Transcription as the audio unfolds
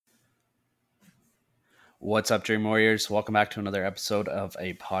What's up, Dream Warriors? Welcome back to another episode of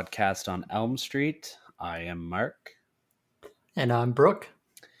a podcast on Elm Street. I am Mark. And I'm Brooke.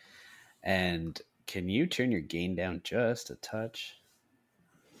 And can you turn your gain down just a touch?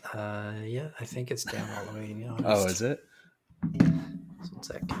 Yeah, I think it's down all the way, to be honest. Oh, is it? Just 1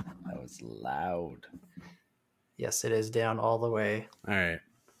 sec. That was loud. Yes, it is down all the way. All right.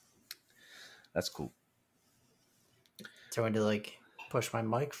 That's cool. Do I want to push my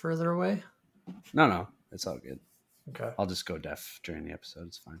mic further away? No. It's all good. Okay. I'll just go deaf during the episode.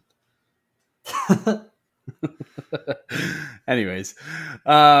 It's fine. Anyways.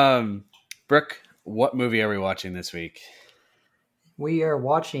 Brooke, what movie are we watching this week? We are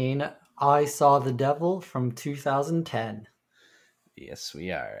watching I Saw the Devil from 2010. Yes,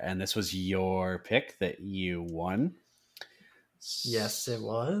 we are. And this was your pick that you won. Yes, it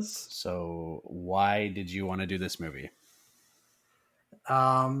was. So why did you want to do this movie?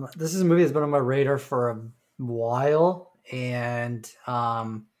 This is a movie that's been on my radar for a while, and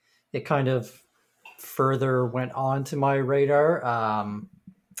it kind of further went on to my radar.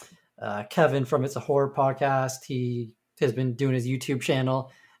 Kevin from It's a Horror Podcast, he has been doing his YouTube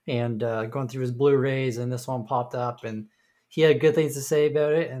channel and going through his Blu-rays, and this one popped up, and he had good things to say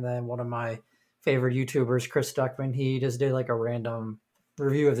about it. And then one of my favorite YouTubers, Chris Stuckman, he just did a random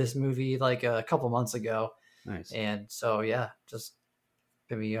review of this movie a couple months ago. Nice. And so, yeah, just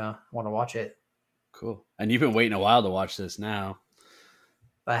maybe want to watch it. Cool. And you've been waiting a while to watch this now.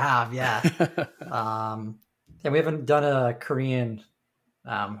 I have, yeah. And we haven't done a Korean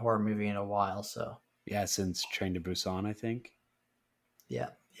horror movie in a while, so. Yeah, since Train to Busan, I think.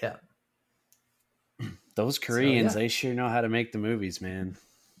 Yeah. Those Koreans, So, yeah. they sure know how to make the movies, man.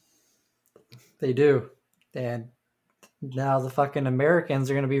 They do. And now the fucking Americans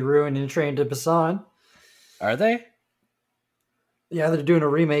are going to be ruining Train to Busan. Are they? Yeah, they're doing a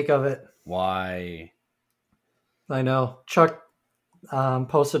remake of it. Why? I know. Chuck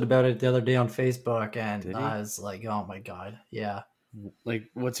posted about it the other day on Facebook, and I was like, oh my God. Yeah.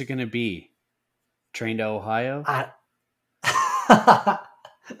 What's it going to be? Train to Ohio?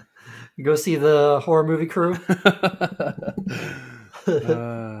 Go see the horror movie crew.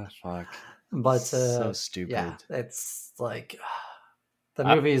 Fuck. But so stupid. Yeah, it's the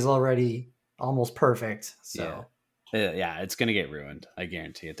movie is already almost perfect. So yeah, it's gonna get ruined. I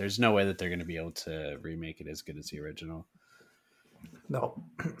guarantee it. There's no way that they're gonna be able to remake it as good as the original. No.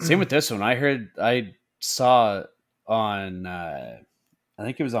 Same with this one. I saw on I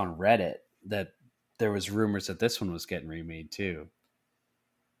think it was on Reddit that there was rumors that this one was getting remade too.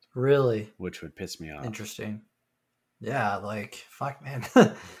 Really? Which would piss me off. Interesting. Yeah, fuck, man.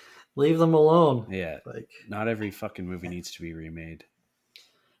 Leave them alone. Yeah. Not every fucking movie needs to be remade.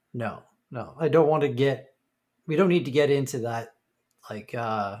 No. I don't want to we don't need to get into that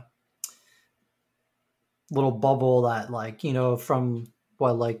little bubble that from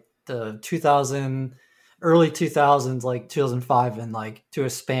what the early 2000s, 2005 and to a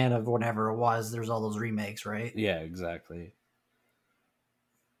span of whatever it was, there's all those remakes, right? Yeah, exactly.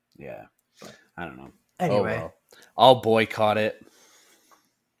 Yeah. I don't know. Anyway. Oh, well. I'll boycott it.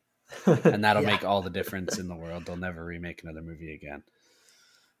 And that'll Yeah. make all the difference in the world. They'll never remake another movie again.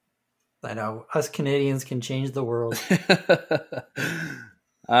 I know. Us Canadians can change the world.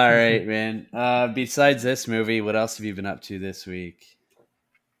 All right, man. Besides this movie, what else have you been up to this week?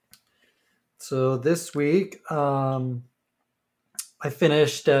 So this week, I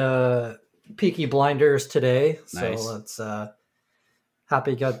finished Peaky Blinders today. Nice. So it's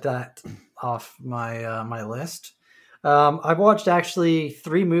happy got that off my list. I've watched actually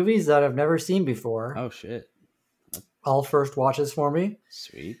 3 movies that I've never seen before. Oh, shit. All first watches for me.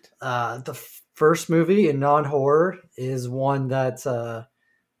 Sweet. The first movie in non-horror is one that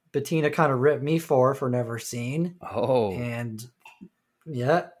Bettina kind of ripped me for never seeing. Oh. And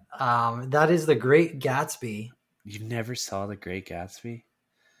yeah, that is The Great Gatsby. You never saw The Great Gatsby?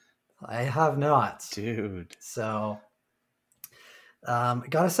 I have not. Dude. So,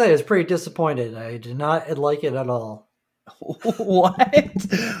 gotta say, I was pretty disappointed. I did not like it at all. What?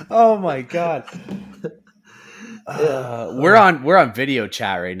 Oh my God. We're on video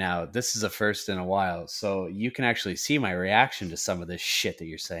chat right now. This is a first in a while, so you can actually see my reaction to some of this shit that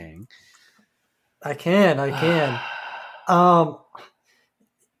you're saying. I can.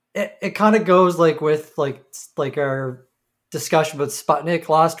 It kind of goes with our discussion with Sputnik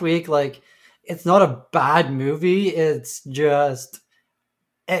last week. It's not a bad movie. It's just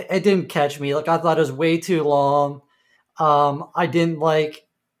it didn't catch me. I thought it was way too long. I didn't like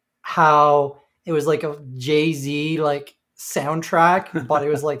how it was a Jay-Z soundtrack, but it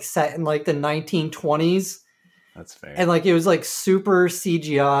was set in the 1920s. That's fair. And like it was like super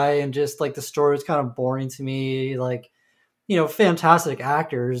CGI and just like the story was kind of boring to me. Like, fantastic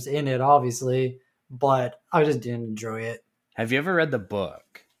actors in it, obviously, but I just didn't enjoy it. Have you ever read the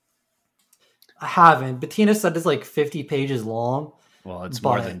book? I haven't. Bettina said it's like 50 pages long, Well, it's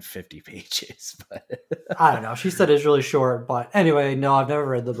more than but 50 pages, but I don't know. She said it's really short, but anyway, no, I've never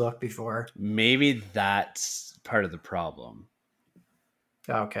read the book before. maybe that's part of the problem.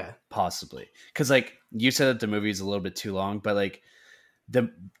 Okay. Possibly. Because, like, you said that the movie is a little bit too long, but, like, the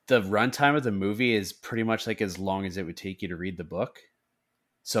runtime of the movie is pretty much, like, as long as it would take you to read the book.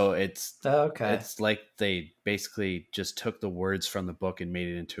 So Okay. it's like they basically just took the words from the book and made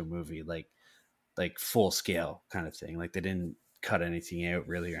it into a movie, like full scale kind of thing. Like they didn't cut anything out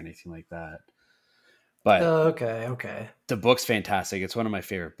really or anything like that. But Okay. Okay. the book's fantastic. It's one of my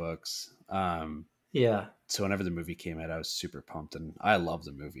favorite books. Yeah. So whenever the movie came out, I was super pumped, and I love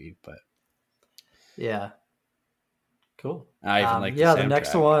the movie. But Yeah. Cool. I even like the Yeah, the next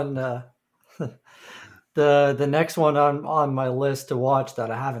soundtrack. one, the next one on my list to watch that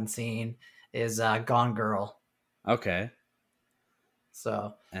I haven't seen is Gone Girl. Okay,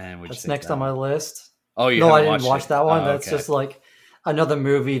 So and what'd you that's think of next that on my one? list. Oh, you No, I haven't didn't watched watch it? that one. Oh, That's okay. just like another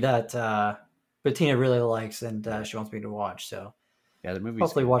movie that Bettina really likes and Yeah, she wants me to watch. So yeah, the movie's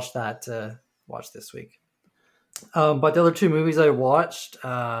hopefully good. watch that watch this week. But the other two movies I watched,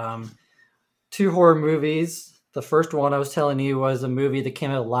 two horror movies. The first one I was telling you was a movie that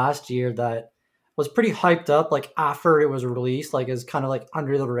came out last year that was pretty hyped up, like after it was released, like it's kind of like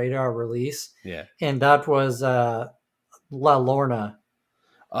under the radar release, Yeah. and that was La Lorna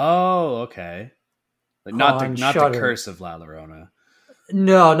Oh, okay. Like on not the Shutter. Curse of La Llorona.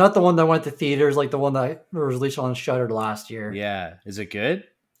 No, not the one that went to theaters, like the one that was released on Shutter last year. Yeah, is it good?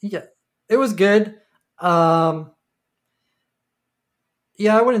 Yeah, it was good. Um,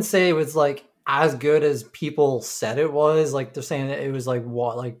 yeah, I wouldn't say it was like as good as people said it was. Like they're saying that it was like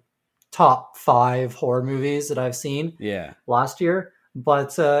what, like top five horror movies that I've seen Yeah, last year.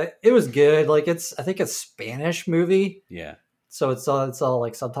 But it was good. Like I think it's Spanish movie, yeah. so it's all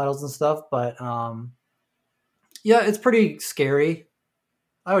like subtitles and stuff. But yeah, it's pretty scary.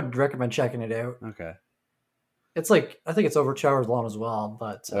 I would recommend checking it out. Okay. It's like I think it's over 2 hours long as well,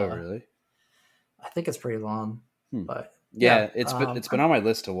 but Oh, really? I think it's pretty long. Hmm. But yeah, Yeah, it's been on my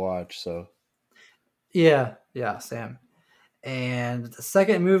list to watch. So yeah, Sam. And the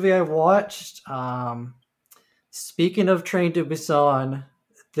second movie I watched, speaking of Train to Busan,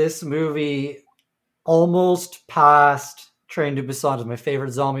 this movie almost passed Train to Busan as my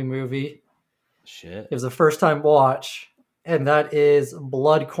favorite zombie movie. shit. It was a first time watch, and that is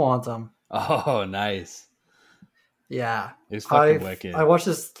Blood Quantum. Oh, nice. Yeah, It was fucking I wicked. watched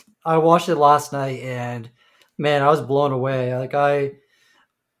this. I watched it last night, and man, I was blown away. Like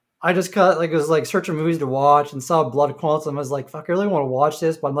I just got like it was like searching movies to watch and saw Blood Quantum. I was like, fuck, I really want to watch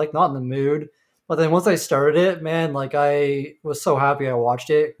this, but I'm like not in the mood. But then once I started it, man, like I was so happy I watched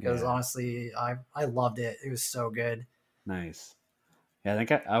it because Yeah, honestly, I loved it. It was so good. nice. Yeah, I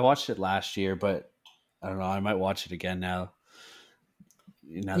think I watched it last year, but I don't know. I might watch it again now.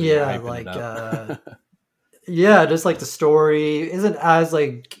 Now that you're Yeah, hyping it like up. yeah, just like the story isn't as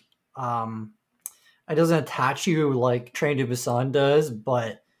like it doesn't attach you like Train to Busan does,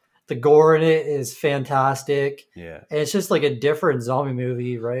 but the gore in it is fantastic. Yeah. And it's just like a different zombie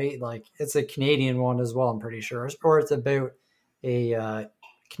movie, right? Like it's a Canadian one as well, I'm pretty sure. Or it's about a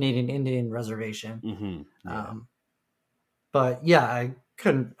Canadian Indian reservation. Yeah. Um, but yeah, I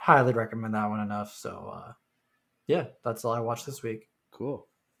couldn't highly recommend that one enough. So yeah, that's all I watched this week. Cool.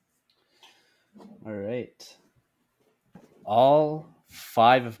 All right. All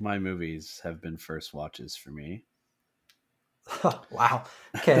five of my movies have been first watches for me. Wow.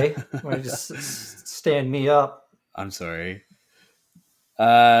 Okay. Want to just stand me up? I'm sorry.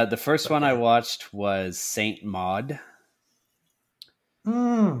 The first one I Okay. watched was Saint Maud,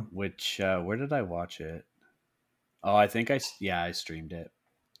 Mm, which where did I watch it? Oh, I think I streamed it.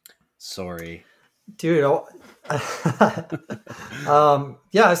 Sorry. dude.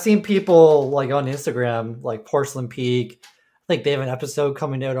 Yeah, I've seen people like on Instagram, like Porcelain Peak. I think they have an episode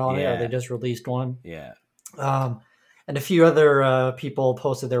coming out on it, or they Yeah. just released one. Yeah. Um, and a few other people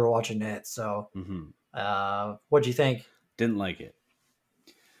posted they were watching it. So, Hmm. what'd you think? Didn't like it.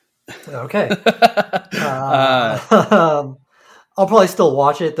 Okay. uh, I'll probably still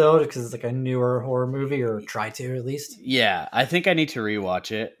watch it though, because it's like a newer horror movie, or try to at least. yeah, I think I need to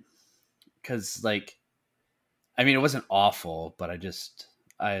rewatch it because, like, I mean, it wasn't awful, but I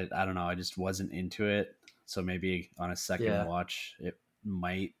don't know, I just wasn't into it. So maybe on a second Yeah. watch, it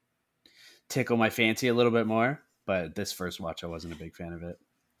might tickle my fancy a little bit more. But this first watch, I wasn't a big fan of it.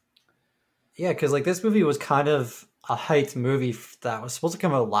 Yeah, because like this movie was kind of a hyped movie that was supposed to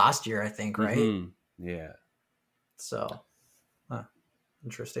come out last year, I think, right? Mm-hmm. Yeah. So,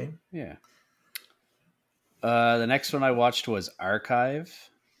 interesting. Yeah. The next one I watched was Archive,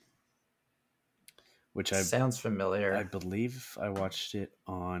 which Sounds I familiar. believe I watched it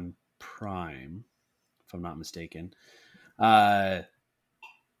on Prime, if I'm not mistaken. It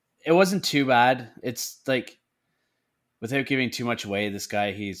wasn't too bad. It's like, without giving too much away, this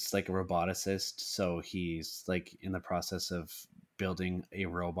guy, he's like a roboticist, so he's like in the process of building a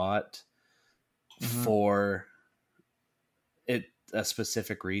robot Mm-hmm. for it a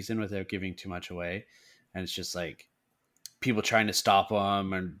specific reason without giving too much away. And it's just like people trying to stop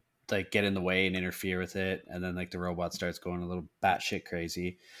him and like get in the way and interfere with it, and then like the robot starts going a little batshit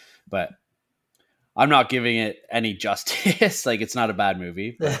crazy. But I'm not giving it any justice. Like, it's not a bad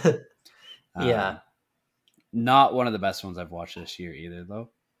movie, but Yeah. not one of the best ones I've watched this year either, though.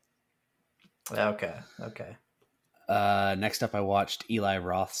 Okay. Okay. Next up, I watched Eli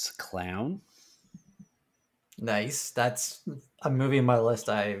Roth's Clown. Nice. That's a movie on my list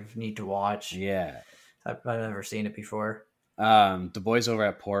I need to watch. Yeah. I've never seen it before. The boys over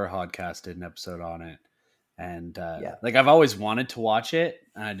at Poor Podcast did an episode on it. And Yeah. like, I've always wanted to watch it,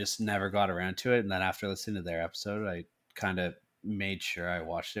 and I just never got around to it. And then after listening to their episode, I kind of made sure I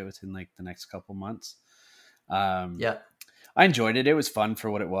watched it within like the next couple months. Yeah. I enjoyed it. It was fun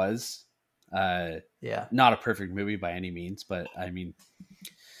for what it was. Yeah. Not a perfect movie by any means, but I mean,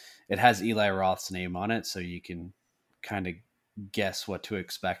 it has Eli Roth's name on it, so you can kind of guess what to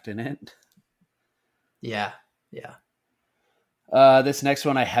expect in it. Yeah. Yeah. This next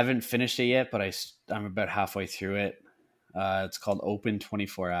one, I haven't finished it yet, but I'm about halfway through it. It's called Open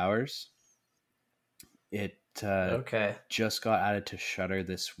 24 Hours. It Okay. just got added to Shudder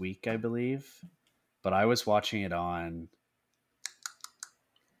this week, I believe. But I was watching it on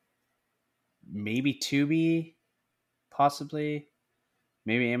maybe Tubi, possibly.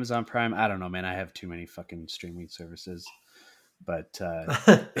 Maybe Amazon Prime. I don't know, man. I have too many fucking streaming services. But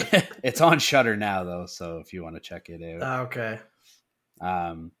it's on Shudder now, though, so if you want to check it out. Okay.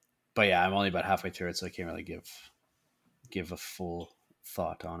 But yeah, I'm only about halfway through it, so I can't really give a full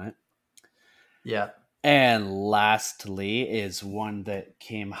thought on it. Yeah. And lastly is one that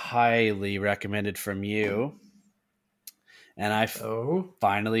came highly recommended from you. And I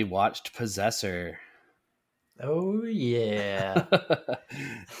finally watched Possessor. Oh, yeah.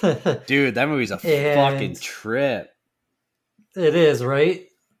 Dude, that movie's a fucking trip. It is, right?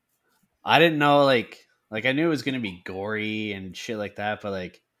 I didn't know, like I knew it was going to be gory and shit like that, but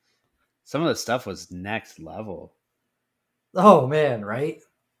like some of the stuff was next level. Oh, man, right?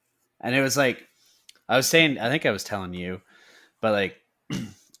 And it was like, I think I was telling you, but like,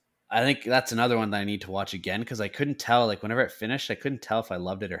 I think that's another one that I need to watch again, because I couldn't tell, like, whenever it finished, I couldn't tell if I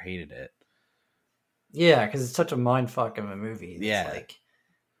loved it or hated it. Yeah, because it's such a mindfuck of a movie. It's yeah.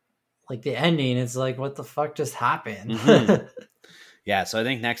 Like the ending, it's like, what the fuck just happened? Mm-hmm. Yeah, so I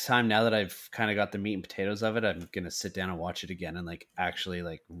think next time, now that I've kind of got the meat and potatoes of it, I'm going to sit down and watch it again and like actually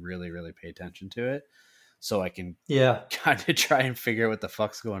like really, really pay attention to it, so I can kind of try and figure out what the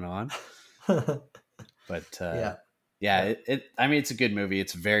fuck's going on. But yeah, I mean, it's a good movie.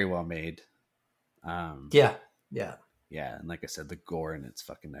 It's very well made. Yeah, and like I said, the gore in it's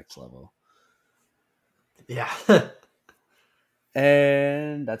fucking next level. Yeah.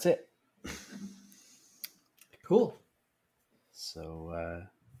 And that's it. Cool. So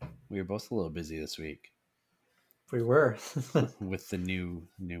we were both a little busy this week. We were. With the new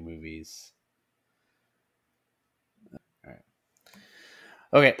movies. All right.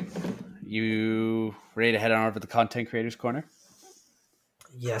 Okay. You ready to head on over to the Content Creators Corner?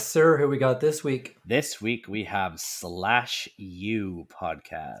 Yes, sir. Who we got this week? This week we have Slash U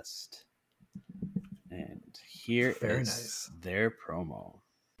Podcast. And here is their promo.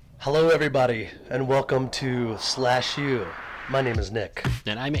 Hello, everybody, and welcome to Slash U. My name is Nick.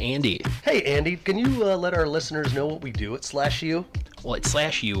 And I'm Andy. Hey, Andy, can you let our listeners know what we do at Slash U? Well, at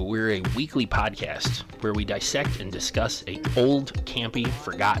Slash U, we're a weekly podcast where we dissect and discuss a old, campy,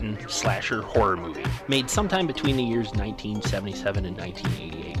 forgotten slasher horror movie made sometime between the years 1977 and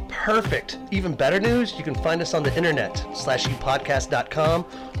 1988. Perfect. Even better news, you can find us on the internet, slashupodcast.com,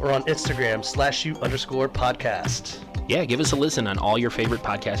 or on Instagram, /u_podcast. Yeah, give us a listen on all your favorite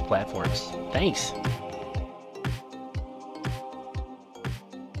podcast platforms. Thanks.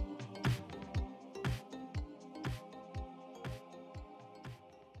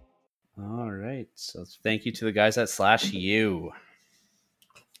 All right. So thank you to the guys at Slash U.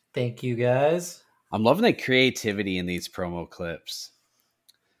 Thank you, guys. I'm loving the creativity in these promo clips.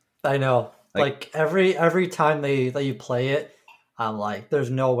 I know. Like every time you play it, I'm like, there's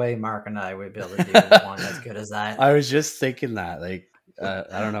no way Mark and I would be able to do one as good as that. I was just thinking that, like,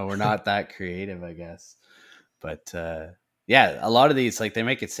 I don't know, we're not that creative, I guess. But yeah, a lot of these, like, they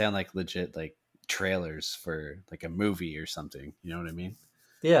make it sound like legit, like, trailers for like a movie or something. You know what I mean?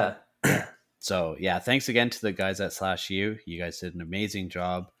 Yeah. So yeah, thanks again to the guys at /U. You guys did an amazing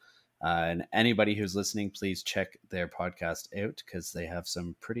job. And anybody who's listening, please check their podcast out because they have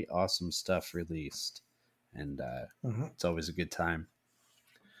some pretty awesome stuff released. And it's always a good time.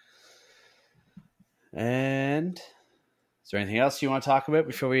 And is there anything else you want to talk about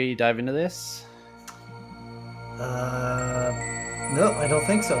before we dive into this? No, I don't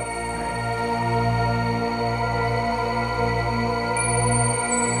think so.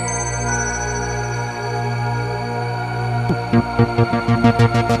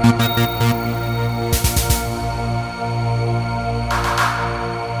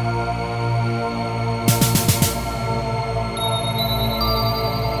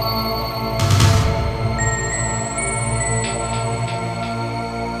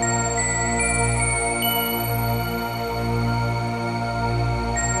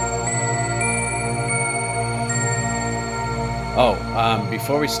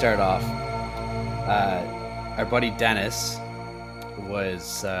 Before we start off, our buddy Dennis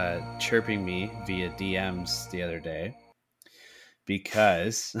was chirping me via DMs the other day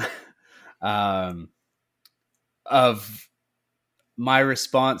because of my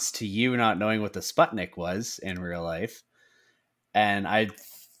response to you not knowing what the Sputnik was in real life. And I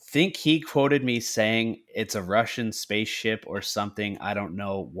think he quoted me saying it's a Russian spaceship or something. I don't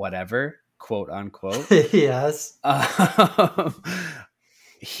know, whatever, quote unquote. Yes.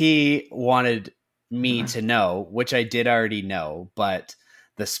 He wanted me to know, which I did already know, but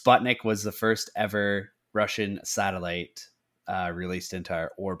the Sputnik was the first ever Russian satellite released into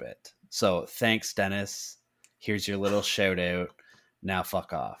our orbit. So thanks, Dennis. Here's your little shout out. Now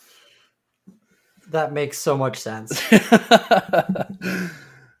fuck off. That makes so much sense.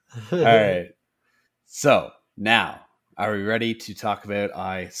 All right. So now, are we ready to talk about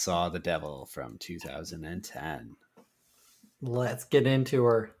I Saw the Devil from 2010? Let's get into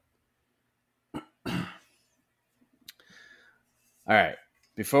her. All right.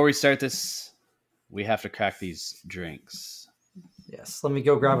 Before we start this, we have to crack these drinks. Yes. Let me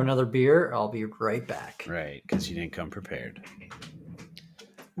go grab another beer. I'll be right back. Right, because you didn't come prepared.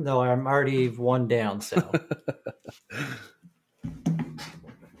 No, I'm already one down, so.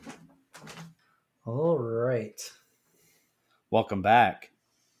 All right. Welcome back.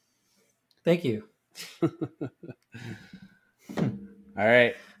 Thank you. All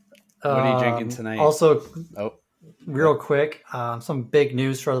right. What are you drinking tonight? Also, real quick, some big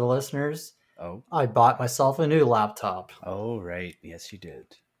news for the listeners. Oh. I bought myself a new laptop. Oh, right. Yes, you did.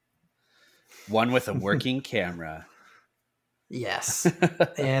 One with a working camera. Yes.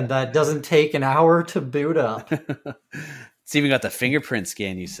 And that doesn't take an hour to boot up. It's even got the fingerprint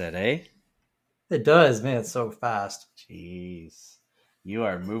scan, you said, eh? It does, man. It's so fast. Jeez. You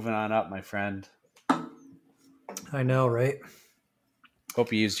are moving on up, my friend. I know, right?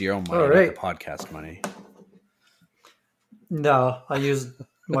 Hope you used your own money, not the podcast money. No, I used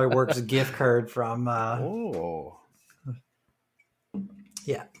my work's gift card from...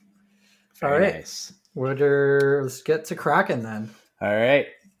 Yeah. Very nice. Let's get to cracking then. All right.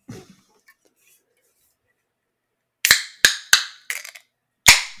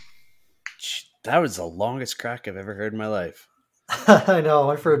 That was the longest crack I've ever heard in my life. I know. I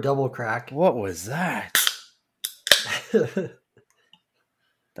went for a double crack. What was that?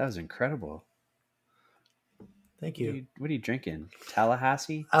 That was incredible. Thank you. What are you drinking?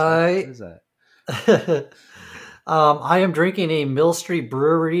 Tallahassee? What is that? I am drinking a Mill Street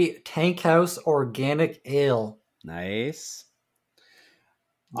Brewery Tank House Organic Ale. Nice.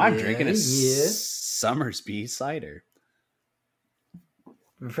 I'm drinking a Summersby cider.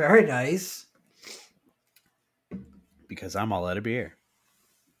 Very nice. Because I'm all out of beer.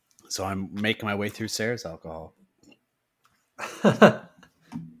 So I'm making my way through Sarah's alcohol.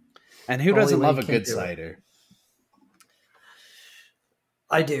 And who doesn't love a good cider?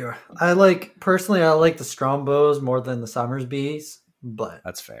 I do. I like the Strombos more than the Summersbys, but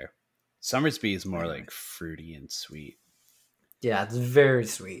that's fair. Summersby is more like fruity and sweet. Yeah, it's very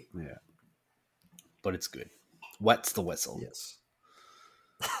sweet. Yeah. But it's good. Wets the whistle. Yes.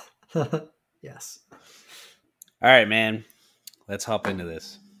 Yes. All right, man. Let's hop into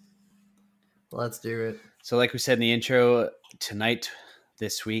this. Let's do it. So like we said in the intro, tonight,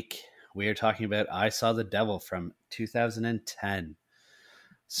 this week, we are talking about I Saw the Devil from 2010.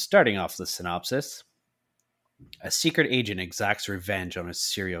 Starting off the synopsis. A secret agent exacts revenge on a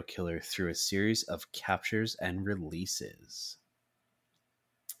serial killer through a series of captures and releases.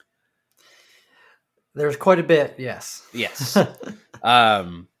 There's quite a bit, yes. Yes. I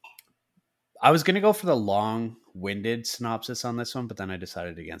was going to go for the long-winded synopsis on this one, but then I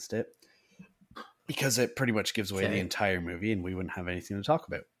decided against it because it pretty much gives away the entire movie and we wouldn't have anything to talk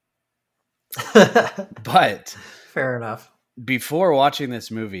about. But fair enough. Before watching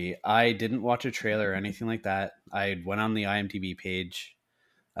this movie, I didn't watch a trailer or anything like that. I went on the IMDb page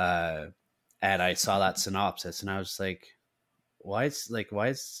and I saw that synopsis and I was like, why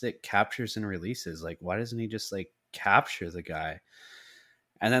is it captures and releases? Like, why doesn't he just like capture the guy?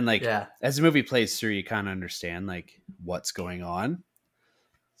 And then as the movie plays through, you kind of understand like what's going on.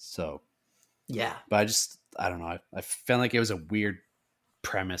 So, yeah, but I don't know. I felt like it was a weird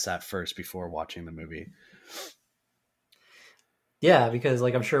premise at first before watching the movie. Yeah, because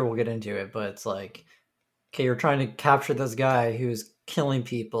like I'm sure we'll get into it, but it's like, okay, you're trying to capture this guy who's killing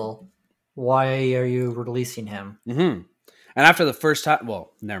people. Why are you releasing him? Mm-hmm. And after the first time,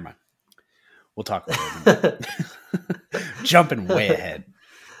 well, never mind. We'll talk about it. Jumping way ahead.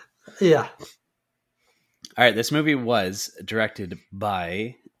 Yeah. All right. This movie was directed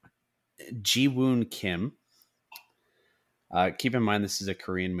by Ji-woon Kim. Keep in mind, this is a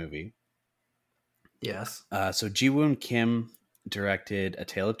Korean movie. Yes. So Ji-woon Kim directed A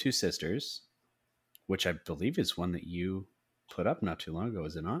Tale of Two Sisters, which I believe is one that you put up not too long ago,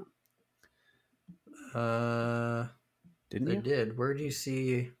 is it not? Didn't you? I did. Where do you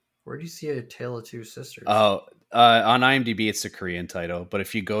see A Tale of Two Sisters? Oh, on IMDb it's the Korean title, but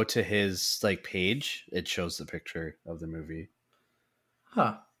if you go to his like page, it shows the picture of the movie.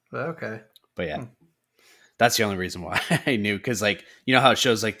 Huh. Okay. But yeah. That's the only reason why I knew, because like, you know how it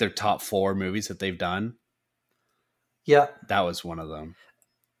shows like their top 4 movies that they've done? Yeah. That was one of them.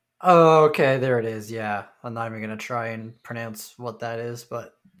 Oh, okay. There it is. Yeah. I'm not even going to try and pronounce what that is,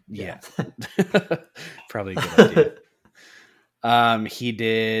 but yeah. Probably a good idea. He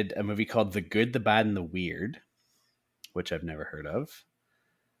did a movie called The Good, the Bad, and the Weird, which I've never heard of.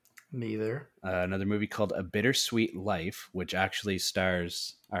 Neither. Another movie called A Bittersweet Life, which actually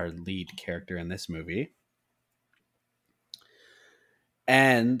stars our lead character in this movie.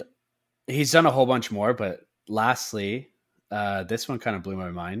 And he's done a whole bunch more, but lastly, this one kind of blew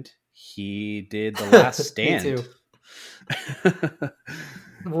my mind. He did The Last Stand. Me too.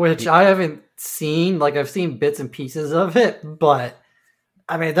 Which I haven't seen. Like, I've seen bits and pieces of it, but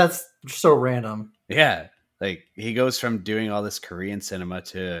I mean, that's so random. Yeah. Like, he goes from doing all this Korean cinema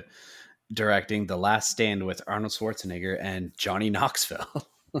to directing The Last Stand with Arnold Schwarzenegger and Johnny Knoxville.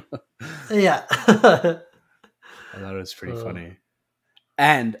 Yeah. I thought it was pretty funny.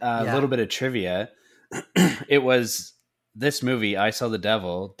 And a little bit of trivia. It was this movie, I Saw the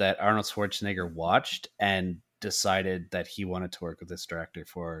Devil, that Arnold Schwarzenegger watched and decided that he wanted to work with this director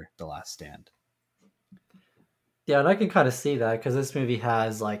for The Last Stand. Yeah, and I can kind of see that because this movie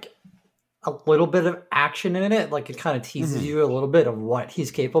has like a little bit of action in it. Like, it kind of teases you a little bit of what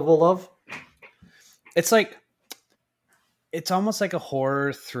he's capable of. It's like, it's almost like a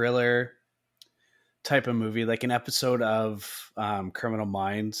horror thriller type of movie, like an episode of Criminal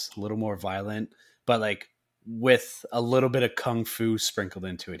Minds, a little more violent, but like with a little bit of kung fu sprinkled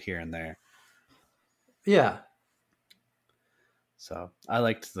into it here and there. Yeah. So I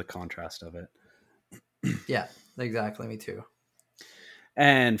liked the contrast of it. Yeah, exactly. Me too.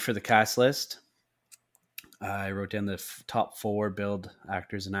 And for the cast list, I wrote down the top 4 billed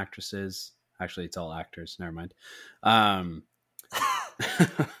actors and actresses. Actually, it's all actors. Never mind.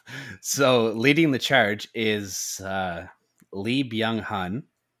 So leading the charge is Lee Byung-hun,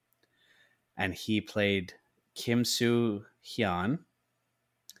 and he played Kim Soo-hyun. I'm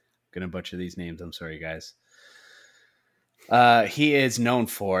gonna butcher these names. I'm sorry, guys. He is known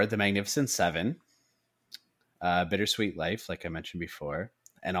for The Magnificent Seven, Bittersweet Life, like I mentioned before,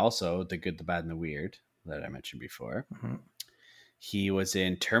 and also The Good, the Bad, and the Weird that I mentioned before. Mm-hmm. He was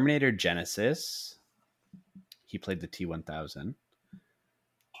in Terminator Genesis. He played the T-1000.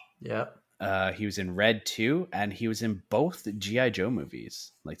 Yeah. He was in Red 2, and he was in both the G.I. Joe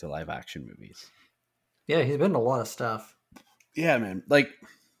movies, like the live action movies. Yeah, he's been in a lot of stuff. Yeah, man. Like,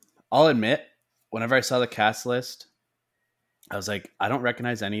 I'll admit, whenever I saw the cast list, I was like, I don't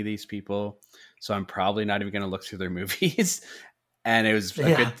recognize any of these people, so I'm probably not even going to look through their movies. And it was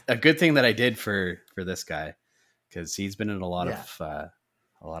a good thing that I did for this guy, because he's been in a lot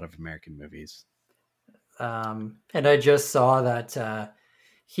of American movies. And I just saw that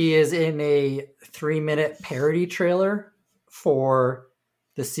he is in a 3-minute parody trailer for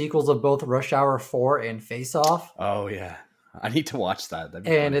the sequels of both Rush Hour 4 and Face Off. Oh yeah, I need to watch that. And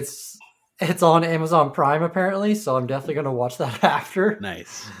funny. It's on Amazon Prime apparently, so I'm definitely going to watch that after.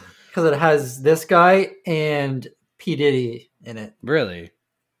 Nice, because it has this guy and P. Diddy in it. Really?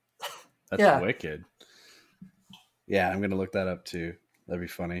 That's wicked. Yeah, I'm gonna look that up too. That'd be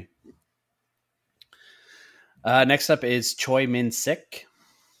funny. Next up is Choi Min Sik,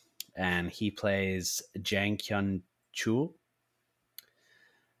 and he plays Jang Kyun Chul.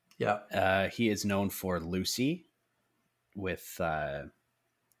 Yeah. He is known for Lucy with who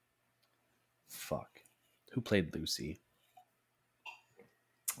played Lucy?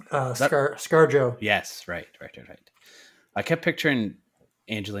 ScarJo. Yes, right. I kept picturing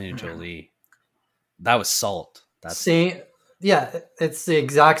Angelina Jolie. That was Salt. That's yeah, it's the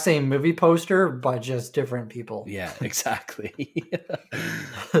exact same movie poster, but just different people. Yeah, exactly.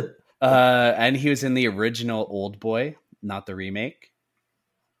 And he was in the original Old Boy, not the remake.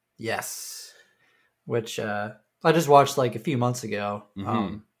 Yes, which I just watched like a few months ago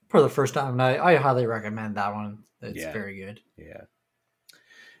for the first time, and I highly recommend that one. It's very good. Yeah.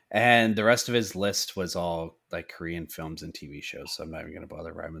 And the rest of his list was all like Korean films and TV shows, so I'm not even going to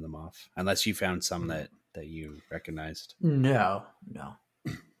bother rhyming them off. Unless you found some that you recognized. No.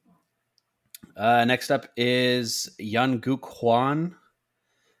 Next up is Yun Guk Hwan,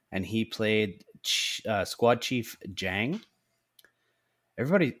 and he played Squad Chief Jang.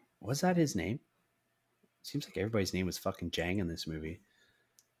 Everybody, was that his name? Seems like everybody's name was fucking Jang in this movie.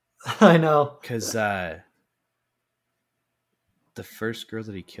 I know. Because the first girl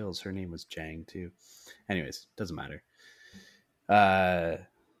that he kills, her name was Jang too. Anyways, doesn't matter.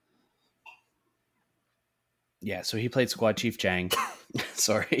 Yeah, so he played Squad Chief Jang.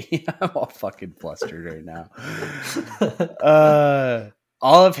 Sorry, I'm all fucking flustered right now.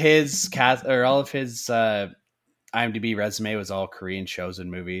 All of his IMDb resume was all Korean shows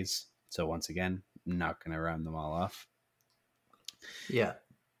and movies. So once again, I'm not gonna rhyme them all off. Yeah.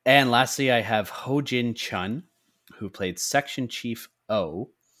 And lastly, I have Ho Jin Chun, who played Section Chief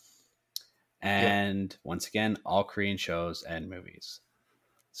O. And once again, all Korean shows and movies.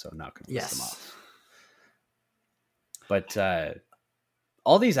 So I'm not going to list them off. But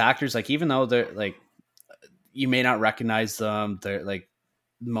all these actors, like, even though they're like, you may not recognize them, they're like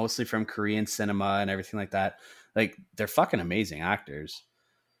mostly from Korean cinema and everything like that. Like, they're fucking amazing actors.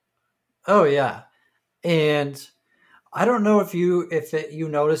 Oh yeah. And I don't know if you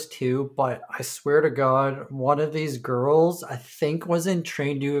noticed too, but I swear to God, one of these girls I think was in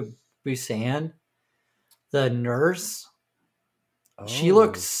Train to Busan, the nurse. Oh. She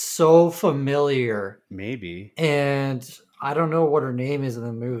looked so familiar. Maybe. And I don't know what her name is in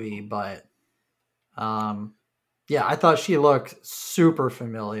the movie, but yeah, I thought she looked super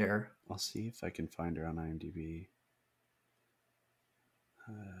familiar. I'll see if I can find her on IMDb.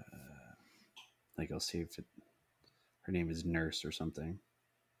 Like, I'll see if her name is Nurse or something.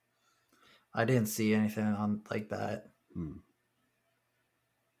 I didn't see anything on like that.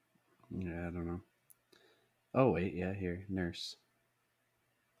 Yeah, I don't know. Oh, wait. Yeah, here. Nurse.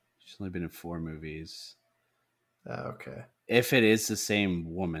 She's only been in 4 movies. Okay. If it is the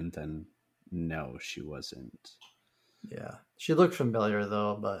same woman, then no, she wasn't. Yeah. She looked familiar,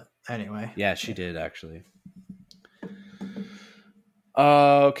 though, but anyway. Yeah, she did, actually.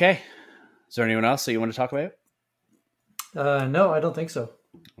 Okay. Is there anyone else that you want to talk about? No, I don't think so.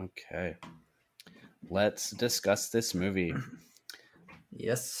 Okay. Let's discuss this movie.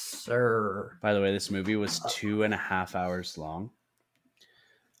 Yes, sir. By the way, this movie was 2.5 hours long.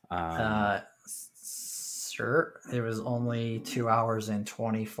 Sure. It was only 2 hours and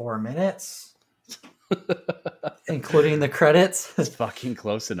 24 minutes, including the credits. It's fucking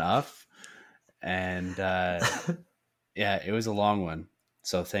close enough. And yeah, it was a long one.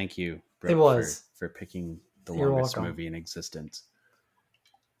 So thank you, Brooke, for picking the longest movie in existence.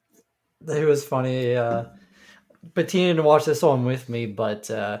 It was funny. Bettina didn't watch this one with me, but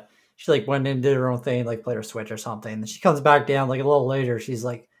she like went in and did her own thing, like played her Switch or something. And she comes back down like a little later. She's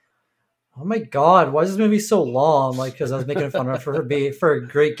like, "Oh my God, why is this movie so long?" Like, because I was making fun of her for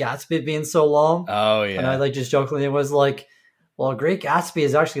Great Gatsby being so long. Oh yeah. And I like just jokingly was like, "Well, Great Gatsby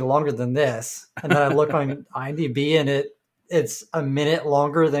is actually longer than this." And then I look on IMDb and it's a minute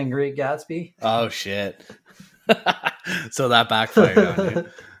longer than Great Gatsby. Oh shit. So that backfired on you.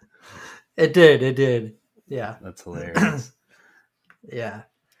 It did. Yeah. That's hilarious. Yeah.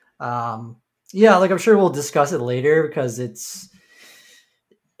 Yeah, like I'm sure we'll discuss it later because it's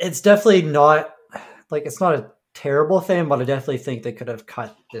definitely not like it's not a terrible thing, but I definitely think they could have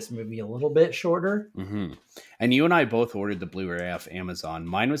cut this movie a little bit shorter. Mm-hmm. And you and I both ordered the Blu-ray off Amazon.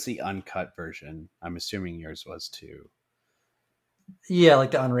 Mine was the uncut version. I'm assuming yours was too. Yeah,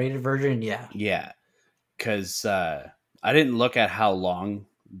 like the unrated version. Yeah. Yeah. Because I didn't look at how long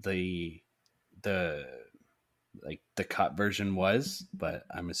the cut version was, but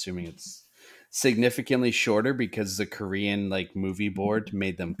I'm assuming it's significantly shorter because the Korean like movie board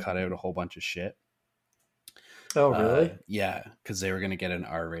made them cut out a whole bunch of shit. Oh, really? Yeah, because they were going to get an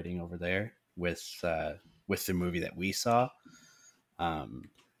R rating over there with the movie that we saw.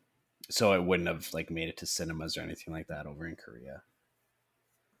 So it wouldn't have like made it to cinemas or anything like that over in Korea.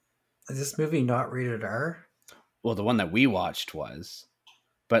 Is this movie not rated R? Well, the one that we watched was,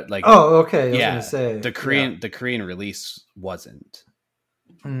 but like, oh, okay. I was yeah, gonna say the Korean release wasn't.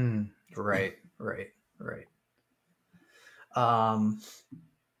 Right.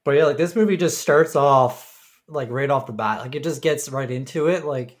 But yeah, like this movie just starts off like right off the bat, like it just gets right into it.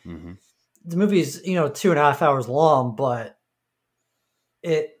 Like the movie's 2.5 hours long, but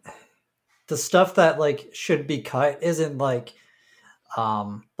the stuff that like should be cut isn't like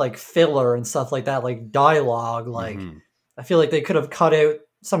filler and stuff like that, like dialogue. Like I feel like they could have cut out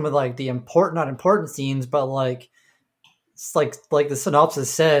some of like the not important scenes, but like it's like the synopsis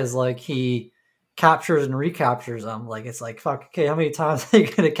says, like he captures and recaptures them. Like it's like, fuck, okay, how many times are you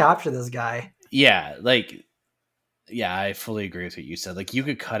gonna capture this guy? Yeah, like, yeah, I fully agree with what you said. Like you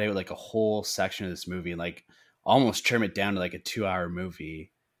could cut out like a whole section of this movie and like almost trim it down to like a 2-hour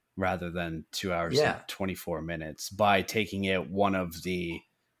movie rather than 2 hours and 24 minutes by taking out one of the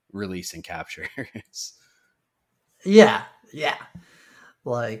release and captures. Yeah.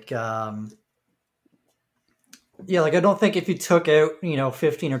 Like, like I don't think if you took out,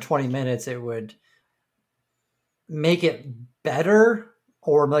 15 or 20 minutes, it would make it better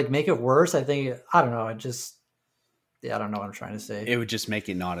or like make it worse. I think, I don't know. I don't know what I'm trying to say. It would just make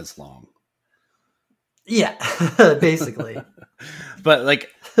it not as long. Yeah, basically. But like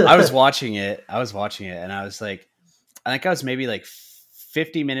I was watching it and I was like, I think I was maybe like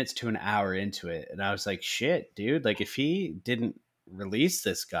 50 minutes to an hour into it. And I was like, shit, dude, like if he didn't release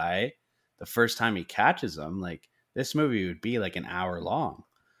this guy the first time he catches him, like this movie would be like an hour long.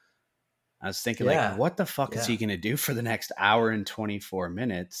 I was thinking like, what the fuck is he going to do for the next hour and 24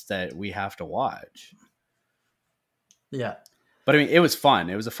 minutes that we have to watch? Yeah. But I mean, it was fun.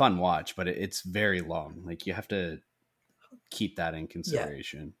 It was a fun watch, but it's very long. Like you have to keep that in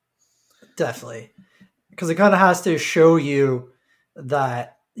consideration. Yeah, definitely. Because it kind of has to show you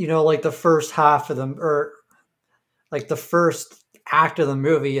that, like the first half of them, or like the first act of the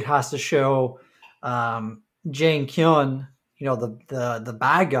movie, it has to show Jang Kyun, the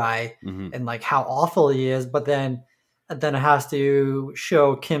bad guy, and like how awful he is. But then it has to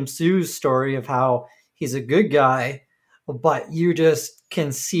show Kim Soo's story of how he's a good guy, but you just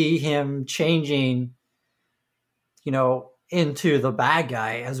can see him changing, into the bad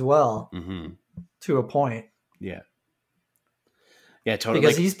guy as well, to a point. Yeah, totally.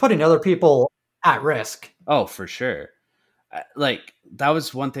 Because he's putting other people at risk. Oh, for sure. Like that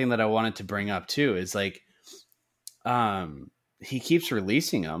was one thing that I wanted to bring up too. Is like, he keeps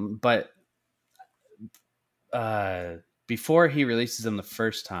releasing them, but before he releases them the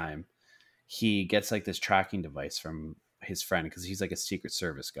first time, he gets like this tracking device from his friend because he's like a Secret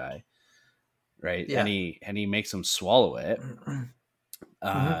Service guy, right? Yeah. And he makes him swallow it,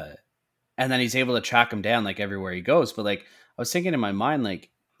 and then he's able to track him down like everywhere he goes. But like I was thinking in my mind,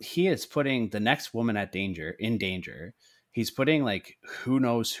 like he is putting the next woman in danger. He's putting like who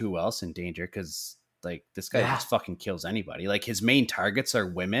knows who else in danger because like this guy just fucking kills anybody. Like his main targets are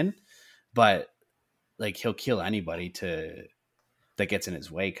women, but like he'll kill anybody that gets in his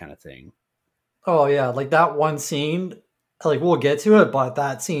way, kind of thing. Oh yeah, like that one scene. Like we'll get to it, but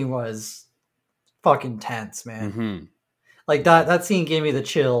that scene was fucking tense, man. Like that scene gave me the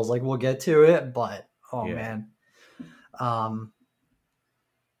chills. Like we'll get to it, but man.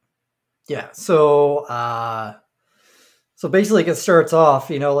 Yeah. So basically it starts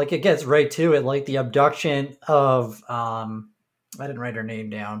off, like it gets right to it, like the abduction of I didn't write her name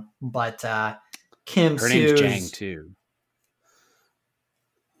down, but Kim Soo's... Her name's Jang too.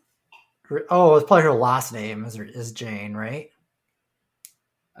 Oh, it's probably her last name is Jane, right?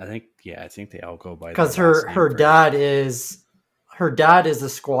 I think they all go by because her dad is the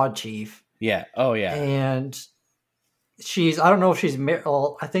squad chief. Yeah. Oh yeah. And I don't know if she's married.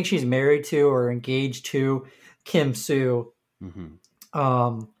 Well, I think she's married to or engaged to Kim Soo,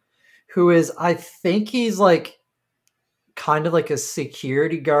 who is, I think he's like kind of like a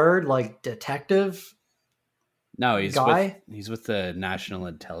security guard, like detective. No, he's with the National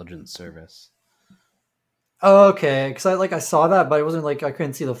Intelligence Service. Oh, okay, because I saw that, but it wasn't like I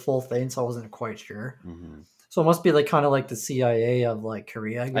couldn't see the full thing, so I wasn't quite sure. So it must be like kind of like the CIA of like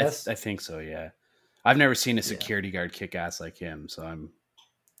Korea, I guess. I think so. Yeah, I've never seen a security guard kick ass like him, so I'm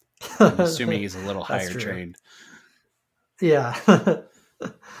assuming he's a little higher trained. Yeah.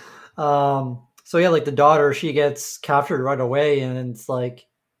 So yeah, like the daughter, she gets captured right away, and it's like,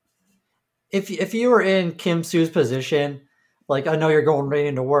 if you were in Kim Soo's position, like I know you're going right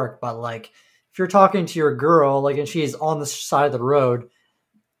into work, but like if you're talking to your girl, like, and she's on the side of the road,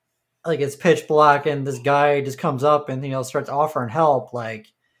 like it's pitch black, and this guy just comes up and starts offering help, like,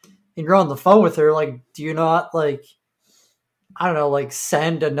 and you're on the phone with her, like, do you not, like, I don't know, like,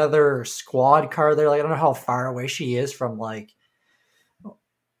 send another squad car there? Like, I don't know how far away she is from like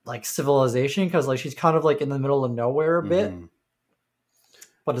civilization, because like she's kind of like in the middle of nowhere a bit.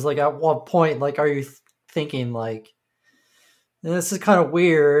 But it's like, at what point, like, are you thinking like, this is kind of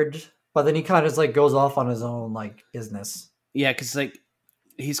weird? But then he kind of like goes off on his own like business. Yeah, because like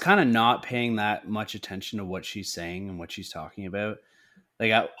he's kind of not paying that much attention to what she's saying and what she's talking about.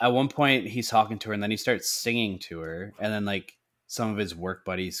 Like at one point he's talking to her and then he starts singing to her, and then like some of his work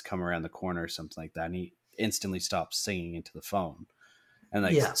buddies come around the corner or something like that, and he instantly stops singing into the phone and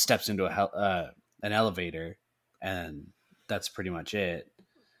like steps into an elevator, and that's pretty much it.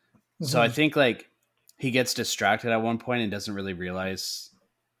 So I think like he gets distracted at one point and doesn't really realize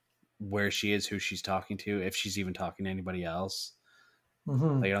where she is, who she's talking to, if she's even talking to anybody else.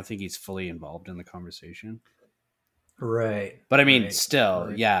 Like, I don't think he's fully involved in the conversation. Right. But I mean,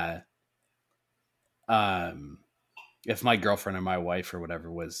 still, yeah. If my girlfriend or my wife or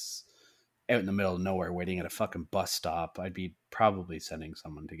whatever was out in the middle of nowhere waiting at a fucking bus stop, I'd be probably sending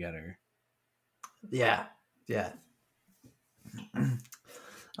someone to get her. Yeah. Yeah.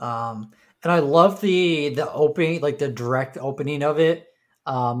 And I love the opening, like the direct opening of it.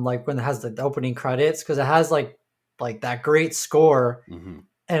 Like when it has the opening credits, because it has like that great score, and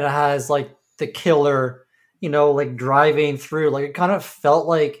it has like the killer, like driving through. Like it kind of felt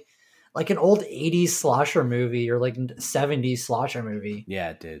like an old 80s slasher movie or like 70s slasher movie. Yeah,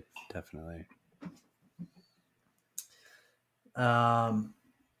 it did. Definitely.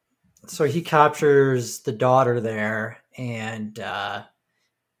 So he captures the daughter there, and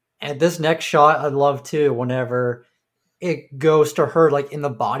this next shot I love too, whenever it goes to her like in the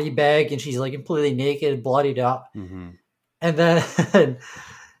body bag and she's like completely naked, bloodied up. And then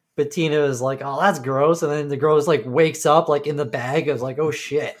Bettina is like, oh, that's gross. And then the girl just like wakes up like in the bag. I was like, oh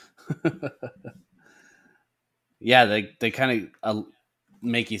shit. Yeah, they kind of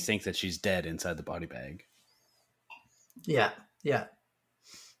make you think that she's dead inside the body bag. Yeah.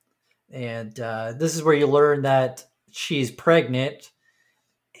 And this is where you learn that she's pregnant.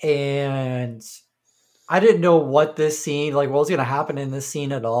 And I didn't know what this scene, like what was going to happen in this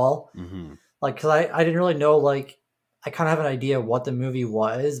scene at all. Like, cause I didn't really know, like, I kind of have an idea what the movie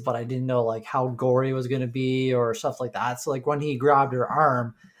was, but I didn't know like how gory it was going to be or stuff like that. So like when he grabbed her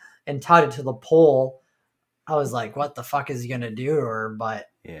arm and tied it to the pole, I was like, what the fuck is he going to do to her? But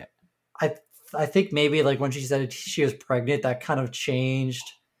yeah, I think maybe like when she said she was pregnant, that kind of changed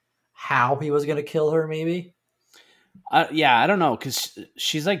how he was going to kill her, maybe. Yeah, I don't know, because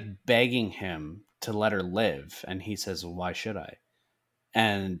she's like begging him to let her live, and he says, well, why should I?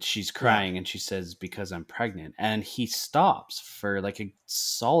 And she's crying, and she says, because I'm pregnant. And he stops for like a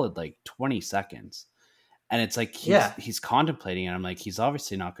solid like 20 seconds, and it's like he's contemplating it. I'm like, he's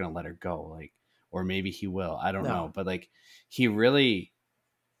obviously not going to let her go, like, or maybe he will, I don't know, but like he really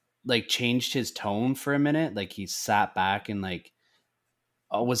like changed his tone for a minute. Like he sat back and like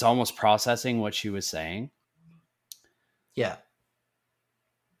was almost processing what she was saying. Yeah.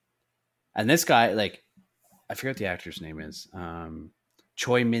 And this guy, like, I forget what the actor's name is.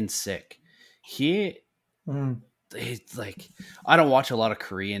 Choi Min-sik. He's like, I don't watch a lot of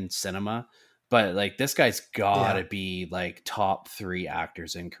Korean cinema, but like this guy's gotta be like top 3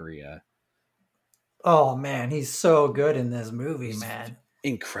 actors in Korea. Oh man, he's so good in this movie, man.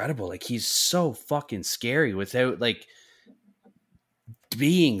 Incredible. Like he's so fucking scary without like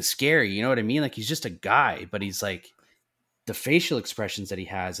being scary. You know what I mean? Like he's just a guy, but he's like, the facial expressions that he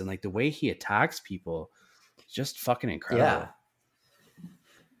has and like the way he attacks people, just fucking incredible.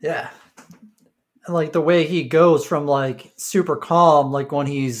 Yeah. And like the way he goes from like super calm, like when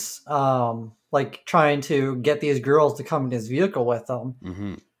he's like trying to get these girls to come in his vehicle with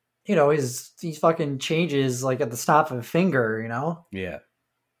him, he fucking changes like at the snap of a finger, Yeah.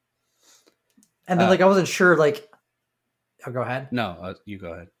 And then like I wasn't sure, like, oh, go ahead. No, you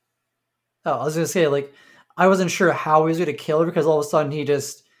go ahead. Oh, I was gonna say, like, I wasn't sure how he was going to kill her, because all of a sudden he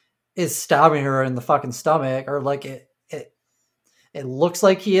just is stabbing her in the fucking stomach, or like it looks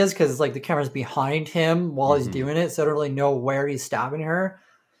like he is, because like the camera's behind him while he's doing it, so I don't really know where he's stabbing her.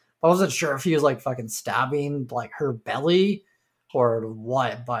 I wasn't sure if he was like fucking stabbing like her belly or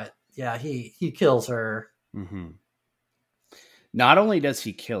what, but yeah, he kills her. Not only does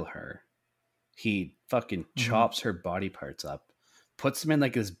he kill her, he fucking chops her body parts up, puts them in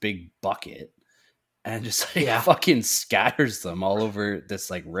like this big bucket, and just like fucking scatters them all over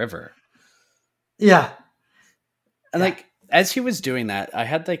this like river. Yeah. And like as he was doing that, I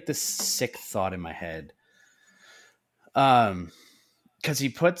had like this sick thought in my head. Because he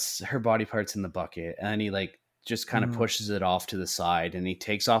puts her body parts in the bucket and then he like just kind of pushes it off to the side and he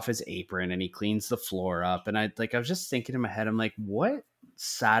takes off his apron and he cleans the floor up. And I was just thinking in my head, I'm like, what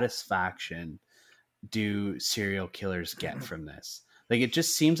satisfaction do serial killers get from this? Like, it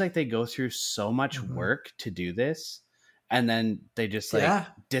just seems like they go through so much work to do this. And then they just like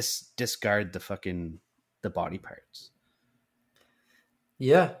discard the body parts.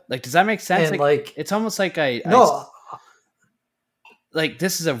 Yeah. Like, does that make sense? And like it's almost like like,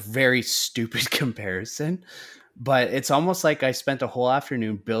 this is a very stupid comparison, but it's almost like I spent a whole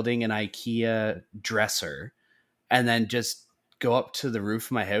afternoon building an IKEA dresser and then just go up to the roof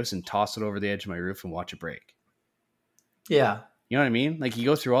of my house and toss it over the edge of my roof and watch it break. Yeah. You know what I mean? Like, you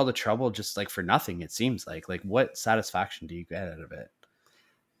go through all the trouble just like for nothing, it seems like. Like, what satisfaction do you get out of it?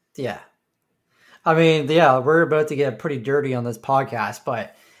 Yeah. I mean, yeah, we're about to get pretty dirty on this podcast,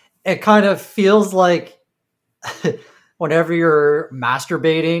 but it kind of feels like whenever you're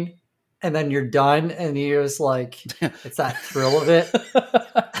masturbating and then you're done and you're just like, it's that thrill of it.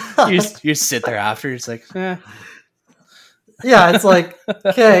 you sit there after, it's like, eh. Yeah, it's like,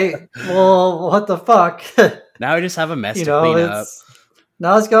 okay, well, what the fuck? Now I just have a mess to clean up.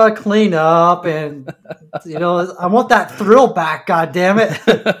 Now it's got to clean up and, I want that thrill back, God damn it.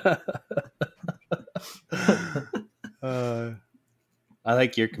 I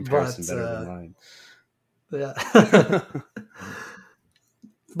like your comparison better than mine. Yeah.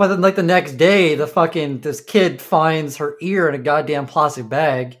 But then like the next day, this kid finds her ear in a goddamn plastic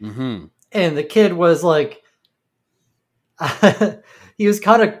bag. Mm-hmm. And the kid was like, he was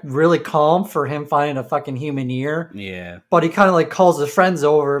kind of really calm for him finding a fucking human ear. Yeah. But he kind of like calls his friends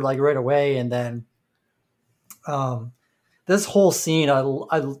over like right away. And then this whole scene,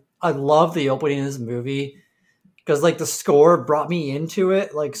 I love the opening of this movie because like the score brought me into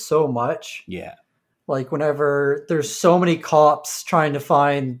it like so much. Yeah. Like whenever there's so many cops trying to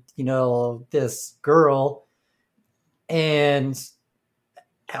find, this girl, and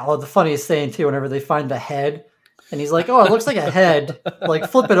the funniest thing too, whenever they find the head and he's like, oh, it looks like a head, like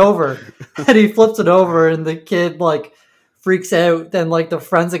flip it over. And he flips it over and the kid like freaks out. Then like the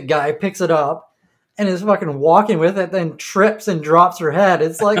forensic guy picks it up and is fucking walking with it, then trips and drops her head.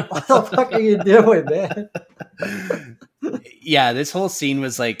 It's like, what the fuck are you doing, man? Yeah, this whole scene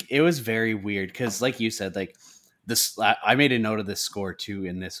was like, it was very weird because, like you said, like this, I made a note of this score too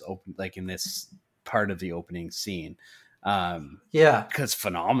in this in this part of the opening scene. Yeah, because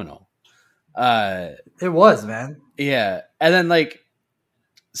phenomenal. It was, man. Yeah, and then like,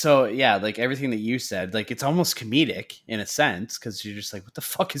 so yeah, like everything that you said, like it's almost comedic in a sense because you're just like, what the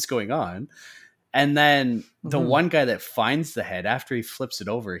fuck is going on? And then the one guy that finds the head after he flips it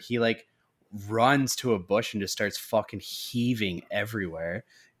over, he like runs to a bush and just starts fucking heaving everywhere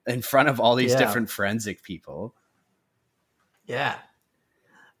in front of all these different forensic people. Yeah.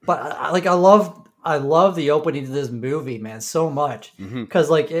 But I love the opening to this movie, man, so much because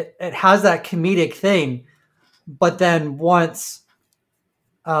like it has that comedic thing, but then once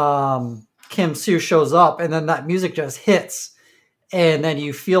Kim Soo shows up and then that music just hits and then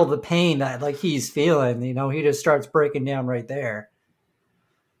you feel the pain that like he's feeling, he just starts breaking down right there.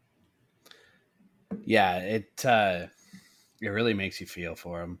 Yeah, it really makes you feel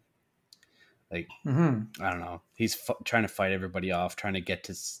for him. Like, I don't know. He's trying to fight everybody off, trying to get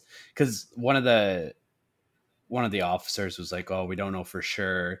to, because one of the officers was like, "Oh, we don't know for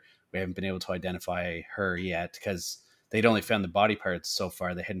sure. We haven't been able to identify her yet because they'd only found the body parts so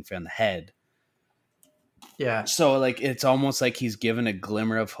far. They hadn't found the head." Yeah. So like, it's almost like he's given a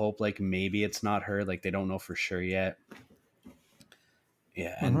glimmer of hope. Like maybe it's not her. Like they don't know for sure yet.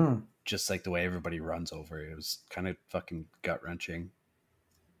 Yeah, and just like the way everybody runs over it was kind of fucking gut wrenching.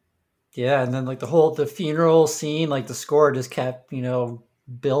 Yeah, and then like the funeral scene, like the score just kept,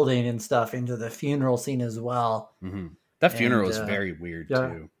 building and stuff into the funeral scene as well. That funeral was very weird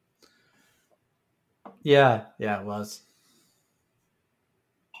too. Yeah, it was.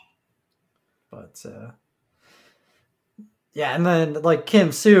 But yeah, and then like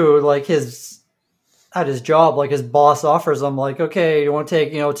Kim Soo, like at his job, like his boss offers him like, okay, you want to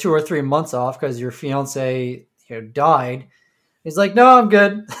take 2 or 3 months off because your fiance died. He's like, no, I'm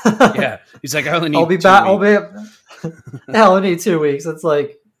good. Yeah, he's like, I only need. I'll be back. I only need 2 weeks. It's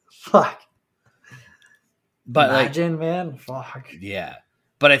like, fuck. But imagine, man, fuck. Yeah,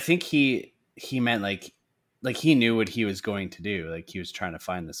 but I think he meant like he knew what he was going to do. Like he was trying to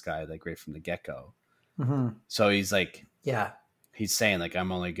find this guy like right from the get go. So he's like, yeah. He's saying, like,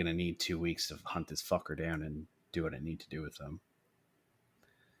 I'm only going to need 2 weeks to hunt this fucker down and do what I need to do with him.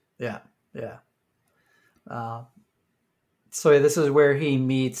 Yeah. So this is where he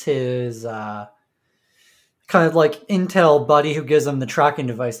meets his kind of like intel buddy who gives him the tracking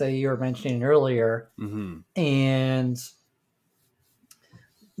device that you were mentioning earlier. Mm-hmm. And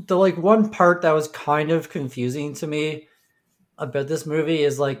the like one part that was kind of confusing to me about this movie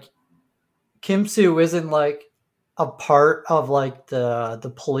is like Kim Soo isn't like a part of like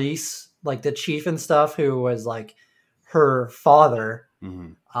the police, like the chief and stuff, who was like her father.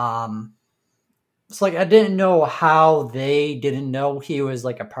 Mm-hmm. It's like I didn't know how they didn't know he was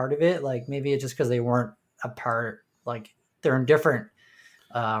like a part of it. Like maybe it's just because they weren't a part. Like they're in different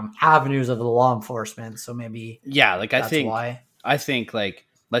avenues of the law enforcement. So maybe like that's why. I think like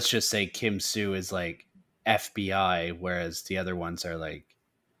let's just say Kim Soo is like FBI, whereas the other ones are like,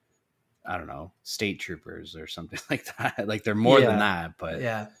 I don't know, state troopers or something like that. Like they're more than that, but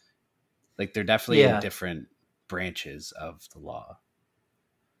like they're definitely in different branches of the law.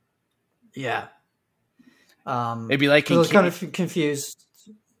 Yeah. Maybe like I was kind of confused.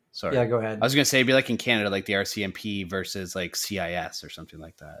 Sorry. Yeah, go ahead. I was gonna say it'd be like in Canada, like the RCMP versus like CIS or something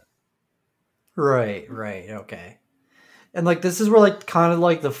like that. Right. Okay. And like this is where like kind of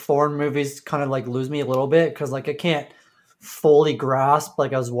like the foreign movies kind of like lose me a little bit because like I can't fully grasp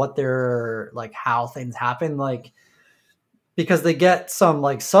like as what they're like how things happen, like because they get some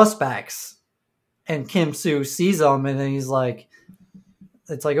like suspects and Kim Soo sees them and then he's like,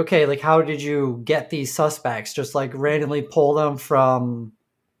 it's like, okay, like how did you get these suspects? Just like randomly pull them from,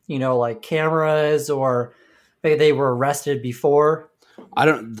 you know, like cameras, or maybe they were arrested before?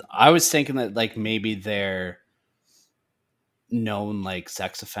 I was thinking that like maybe they're known like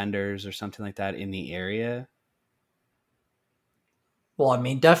sex offenders or something like that in the area. Well, I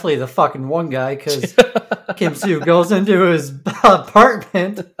mean, definitely the fucking one guy, because Kim Soo goes into his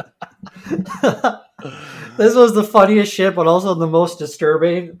apartment. This was the funniest shit, but also the most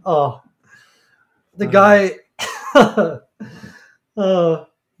disturbing. Oh, the guy.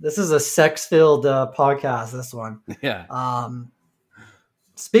 This is a sex-filled podcast. This one. Yeah.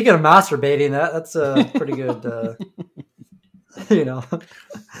 Speaking of masturbating, that's a pretty good. You know,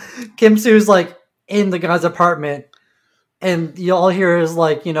 Kim Soo's like in the guy's apartment, and you all hear is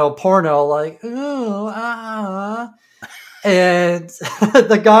like, you know, porno, like ooh and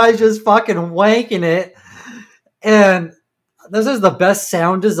the guy's just fucking wanking it, and this is the best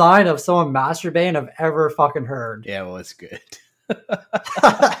sound design of someone masturbating I've ever fucking heard. Yeah, well, it's good.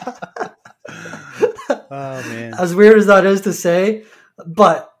 Oh man, as weird as that is to say,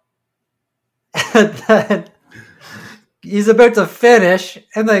 but and then he's about to finish,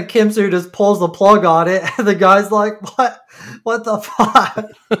 and then Kim Soo just pulls the plug on it, and the guy's like, what the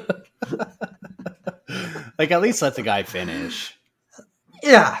fuck? Like, at least let the guy finish.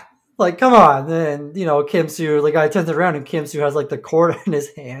 Yeah, like, come on. And, you know, Kim Soo, the guy turns around, and Kim Soo has, like, the cord in his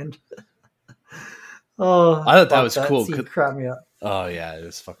hand. Oh, I thought that was cool. Crap me up. Oh, yeah, it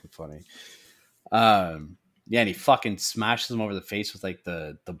was fucking funny. Yeah, and he fucking smashes him over the face with, like,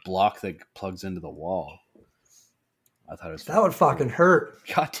 the block that plugs into the wall. I thought it was that would fucking hurt.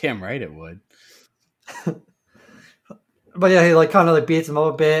 Goddamn right it would. But yeah, he like kind of like beats him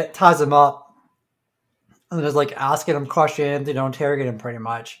up a bit, ties him up, and just like asking him questions, you know, interrogate him pretty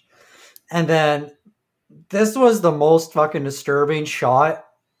much. And then this was the most fucking disturbing shot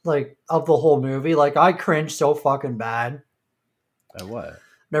like of the whole movie. Like I cringed so fucking bad. At what?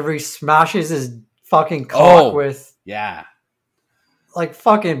 Whenever he smashes his fucking cock with, yeah, like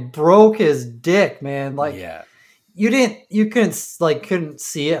fucking broke his dick, man. Like yeah. You couldn't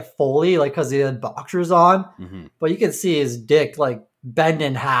see it fully, like, because he had boxers on, mm-hmm. but you could see his dick, like, bend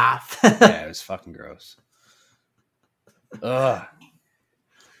in half. Yeah, it was fucking gross. Ugh.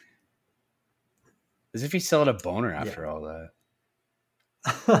 As if he still had a boner after all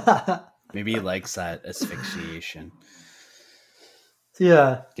that. Maybe he likes that asphyxiation.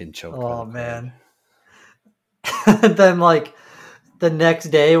 Yeah. Getting choked. Oh, man. And then, like, the next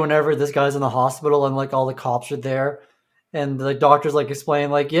day, whenever this guy's in the hospital and like all the cops are there, and the doctor's like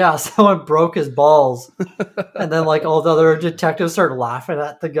explaining, like, yeah, someone broke his balls, and then like all the other detectives start laughing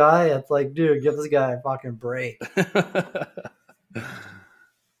at the guy. It's like, dude, give this guy a fucking break.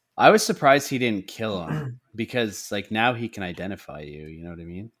 I was surprised he didn't kill him because like now he can identify you. You know what I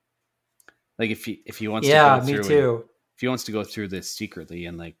mean? Like if he wants to go through, me too. If he wants to go through this secretly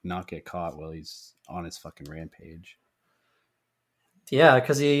and like not get caught while he's on his fucking rampage. Yeah,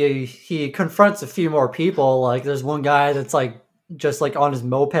 because he confronts a few more people. Like, there's one guy that's like just like on his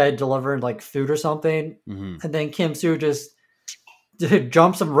moped delivering like food or something, mm-hmm. and then Kim Soo just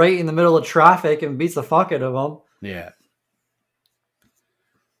jumps him right in the middle of traffic and beats the fuck out of him. Yeah.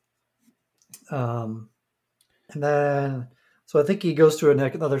 And then so I think he goes through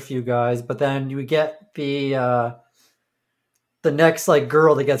another few guys, but then you get the the next like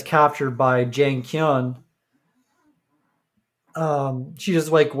girl that gets captured by Jang Kyun, she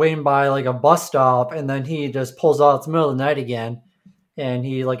just like waiting by like a bus stop, and then he just pulls out. It's the middle of the night again, and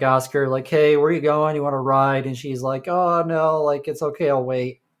he like asks her like, "Hey, where are you going? You want to ride?" And she's like, "Oh no, like it's okay, I'll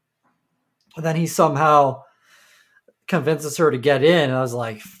wait." And then he somehow convinces her to get in, and I was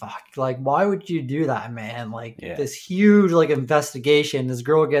like, "Fuck! Like, why would you do that, man? Like this huge like investigation. This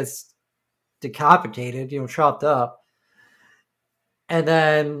girl gets decapitated, chopped up, and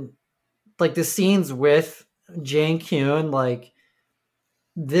then like the scenes with Jang Kyun, like."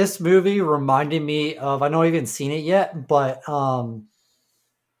 This movie reminded me of, I know I haven't seen it yet, but fuck,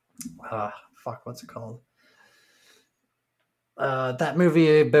 what's it called? That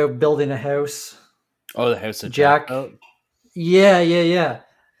movie about building a house. Oh, the House of Jack. Oh. Yeah.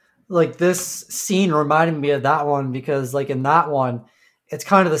 Like this scene reminded me of that one because like in that one, it's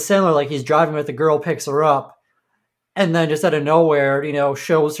kind of the similar, like he's driving with the girl, picks her up, and then just out of nowhere,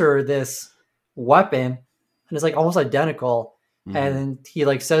 shows her this weapon, and it's like almost identical. Mm-hmm. And he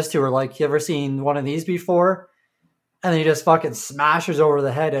like says to her, like, "You ever seen one of these before?" And then he just fucking smashes over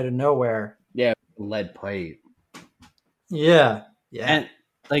the head out of nowhere. Yeah, lead pipe. Yeah. And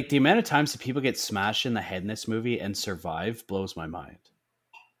like the amount of times that people get smashed in the head in this movie and survive blows my mind.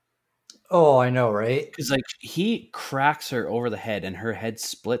 Oh, I know, right? Because like he cracks her over the head and her head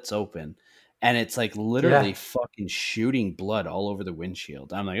splits open, and it's like literally fucking shooting blood all over the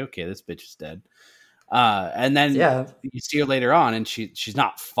windshield. I'm like, okay, this bitch is dead. And then you see her later on, and she's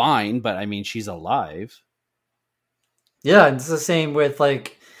not fine, but I mean, she's alive. Yeah, it's the same with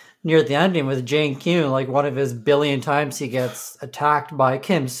like near the ending with Jang Kyun. Like one of his billion times he gets attacked by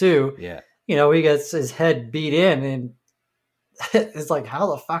Kim Soo. Yeah, he gets his head beat in, and it's like,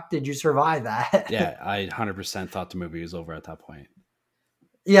 how the fuck did you survive that? Yeah, I 100% thought the movie was over at that point.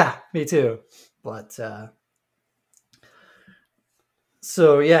 Yeah, me too. But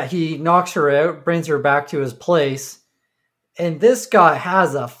so yeah, he knocks her out, brings her back to his place, and this guy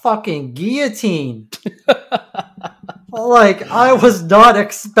has a fucking guillotine. Like, I was not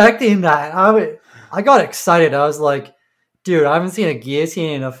expecting that. I got excited. I was like, dude, I haven't seen a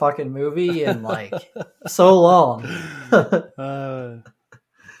guillotine in a fucking movie in like so long.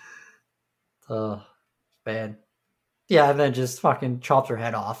 Oh, man. Yeah, and then just fucking chopped her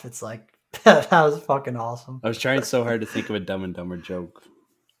head off. It's like, that was fucking awesome. I was trying so hard to think of a Dumb and Dumber joke.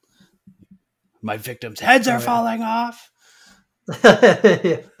 My victims' heads are falling off.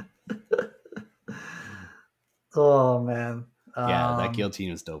 Yeah. Oh, man. Yeah, that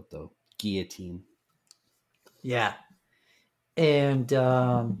guillotine was dope, though. Guillotine. Yeah. And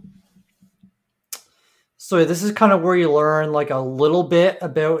so this is kind of where you learn like a little bit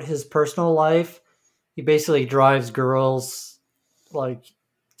about his personal life. He basically drives kids,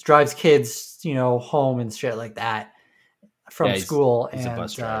 home and shit like that from school. He's a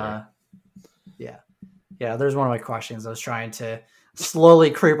bus driver. Yeah. There's one of my questions. I was trying to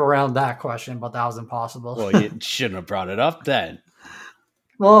slowly creep around that question, but that was impossible. Well, you shouldn't have brought it up then.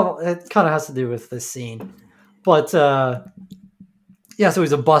 Well, it kind of has to do with this scene. But, so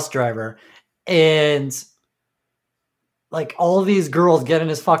he's a bus driver. And, like, all these girls get in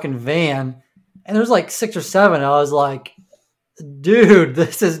his fucking van. And there's, like, 6 or 7. I was like, dude,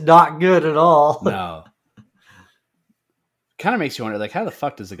 this is not good at all. No. Kind of makes you wonder, like, how the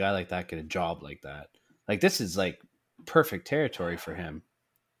fuck does a guy like that get a job like that? Like, this is, like, perfect territory for him.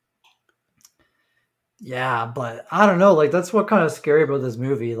 Yeah, but I don't know. Like, that's what kind of scary about this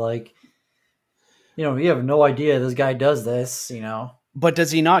movie. Like, you have no idea this guy does this, But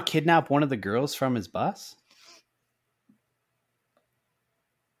does he not kidnap one of the girls from his bus?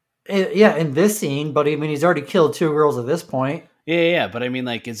 In this scene, but I mean, he's already killed 2 girls at this point. Yeah. But I mean,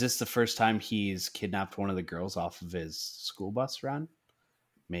 like, is this the first time he's kidnapped one of the girls off of his school bus run?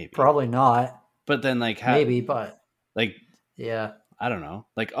 Maybe. Probably not. But then, like, maybe, but like, yeah, I don't know.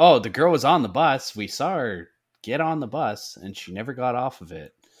 Like, oh, the girl was on the bus. We saw her get on the bus, and she never got off of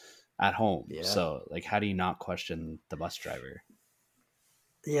it at home. Yeah. So, like, how do you not question the bus driver?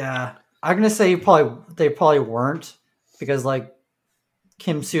 Yeah, I'm gonna say they probably weren't, because like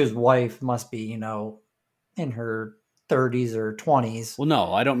Kim Soo's wife must be, in her 30s or 20s. Well,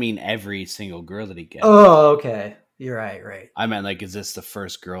 no, I don't mean every single girl that he gets. Oh, okay. You're right. I meant, like, is this the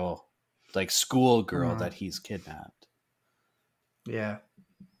first girl, like, school girl that he's kidnapped? Yeah.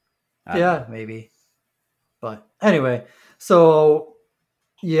 Yeah, maybe. But anyway, so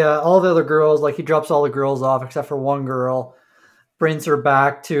yeah, all the other girls, like, he drops all the girls off except for one girl, brings her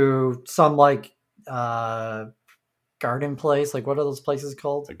back to some, like, garden place. Like, what are those places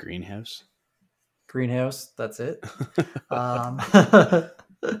called? A greenhouse. Greenhouse, that's it.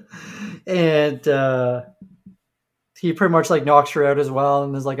 And he pretty much like knocks her out as well,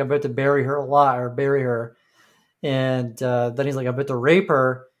 and is like about to bury her and then he's like about to rape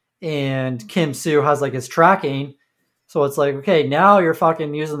her, and Kim Soo has like his tracking, so it's like, okay, now you're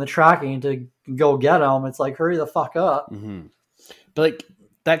fucking using the tracking to go get him. It's like, hurry the fuck up. Mm-hmm. But like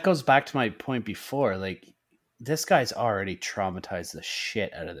that goes back to my point before, like this guy's already traumatized the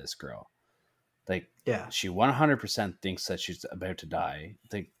shit out of this girl. Like, yeah, she 100% thinks that she's about to die.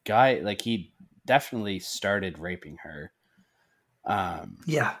 The guy, like, he definitely started raping her.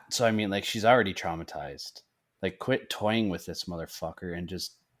 Yeah. So, I mean, like, she's already traumatized. Like, quit toying with this motherfucker and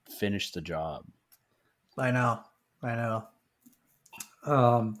just finish the job. I know.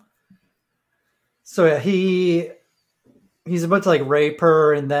 So yeah, he's about to like rape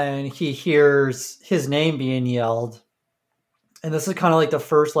her, and then he hears his name being yelled. And this is kind of like the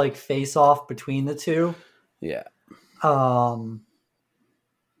first like face off between the two. Yeah. Oh,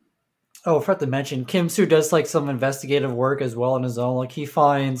 I forgot to mention, Kim Soo does like some investigative work as well on his own. Like he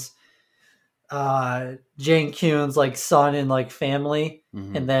finds Jang Kyun's like son and like family,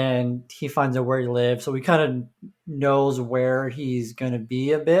 and then he finds out where he lives. So he kind of knows where he's gonna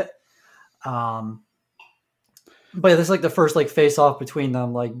be a bit. But this is like the first like face off between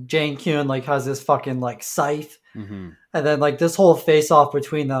them. Like Jang Kyun like has this fucking like scythe. And then like this whole face off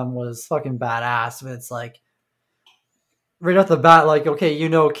between them was fucking badass. It's like right off the bat, like, okay, you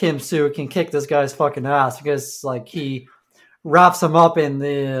know, Kim Soo can kick this guy's fucking ass because like he wraps him up in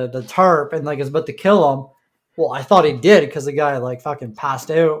the tarp and like is about to kill him. Well, I thought he did because the guy like fucking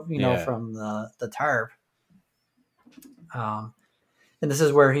passed out, you know, from the tarp. And this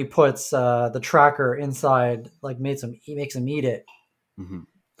is where he puts the tracker inside, like makes him eat it.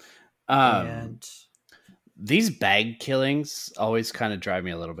 And these bag killings always kind of drive me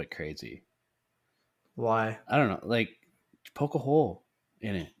a little bit crazy. Why? I don't know. Like, poke a hole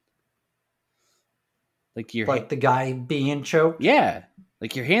in it. Like the guy being choked. Yeah,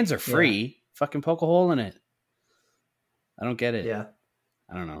 like your hands are free. Yeah. Fucking poke a hole in it. I don't get it. Yeah,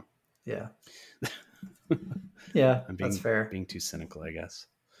 I don't know. Yeah. Yeah, that's fair. Being too cynical, I guess.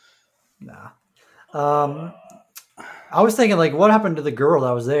 Nah. I was thinking, like, what happened to the girl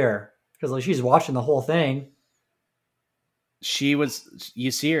that was there? Because like she's watching the whole thing. You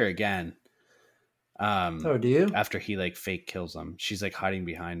see her again. Oh, do you? After he like fake kills him, she's like hiding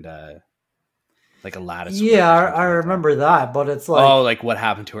behind like a lattice. Yeah, I remember that, but it's like, oh, like what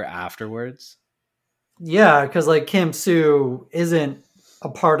happened to her afterwards? Yeah, because like Kim Soo isn't a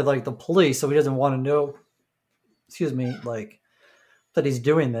part of like the police, so he doesn't want to know. Excuse me, like that he's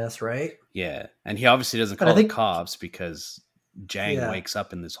doing this, right? Yeah, and he obviously doesn't call the cops because Jang wakes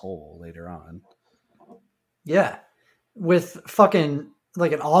up in this hole later on. Yeah, with fucking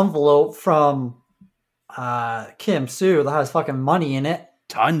like an envelope from Kim Soo that has fucking money in it.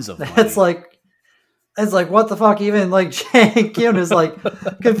 Tons of money. It's like what the fuck? Even like Jang Kyun is like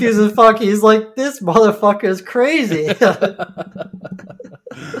confused as fuck. He's like, this motherfucker is crazy.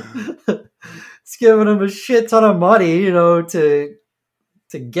 It's giving him a shit ton of money, you know, to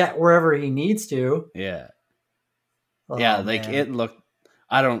get wherever he needs to. Yeah. Yeah, like man. It looked.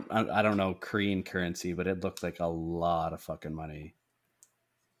 I don't know Korean currency, but it looked like a lot of fucking money.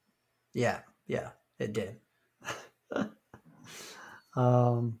 Yeah, it did.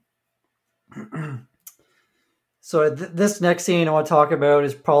 So this next scene I want to talk about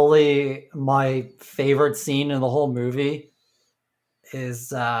is probably my favorite scene in the whole movie.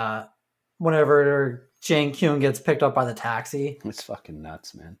 Is whenever Jang Kyun gets picked up by the taxi. It's fucking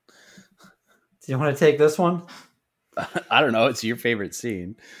nuts, man. Do you want to take this one? I don't know. It's your favorite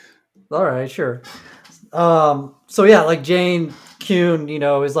scene. All right, sure. So yeah, like Jang Kyun, you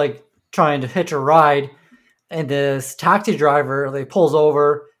know, is like trying to hitch a ride, and this taxi driver like pulls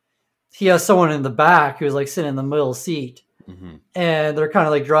over. He has someone in the back who's like sitting in the middle seat, and they're kind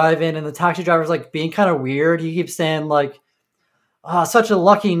of like driving, and the taxi driver's like being kind of weird. He keeps saying like, such a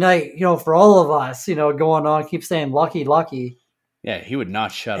lucky night, you know, for all of us, you know, going on, keeps saying lucky, lucky. Yeah, he would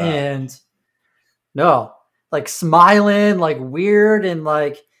not shut up. And no, like smiling, like weird, and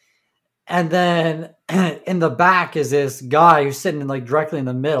then in the back is this guy who's sitting like directly in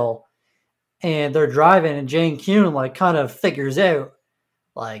the middle, and they're driving, and Jang Kyun like kind of figures out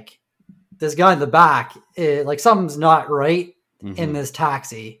like this guy in the back, like something's not right in this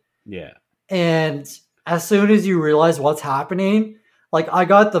taxi. Yeah. And as soon as you realize what's happening, like I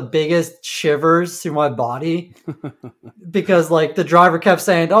got the biggest shivers through my body because like the driver kept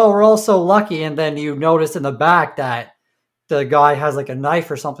saying, "Oh, we're all so lucky." And then you notice in the back that the guy has like a knife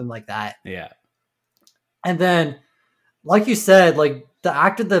or something like that. Yeah. And then, like you said, like the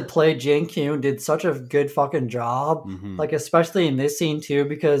actor that played Jang Kyun did such a good fucking job. Like, especially in this scene too,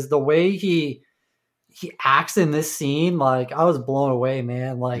 because the way he he acts in this scene, like I was blown away,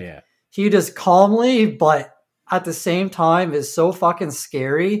 man. Like he just calmly, but at the same time is so fucking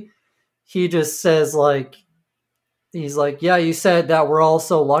scary. He just says like, he's like, yeah, you said that we're all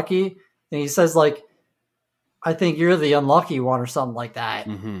so lucky. And he says like, I think you're the unlucky one or something like that.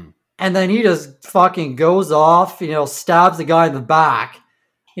 Mm-hmm. And then he just fucking goes off, stabs the guy in the back,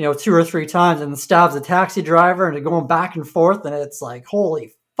 2 or 3 times, and then stabs the taxi driver, and they're going back and forth. And it's like,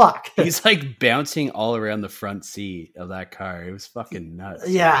 holy fuck. He's like bouncing all around the front seat of that car. It was fucking nuts.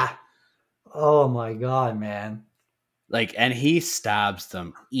 Yeah. Man. Oh my God, man. Like, and he stabs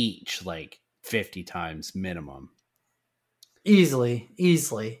them each like 50 times minimum. Easily.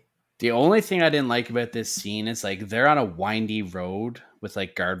 The only thing I didn't like about this scene is like they're on a windy road with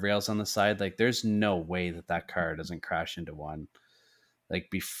like guardrails on the side. Like there's no way that car doesn't crash into one. Like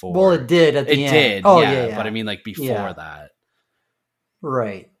before. Well, it did at the end. It did. Oh, yeah. But I mean like before that.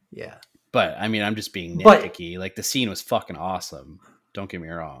 Right. Yeah. But I mean, I'm just being nitpicky. Like the scene was fucking awesome. Don't get me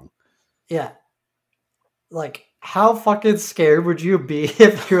wrong. Yeah. Like how fucking scared would you be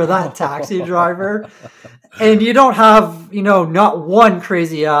if you're that taxi driver and you don't have, not one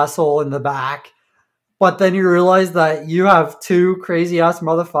crazy asshole in the back, but then you realize that you have 2 crazy ass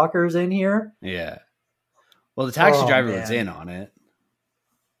motherfuckers in here? Yeah. Well, the taxi driver was in on it.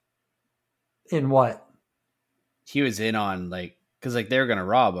 In what? He was in on like, because like they were going to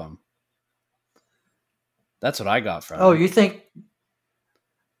rob him. That's what I got from it. You think...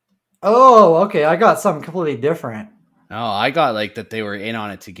 Oh, okay. I got something completely different. No, I got like that they were in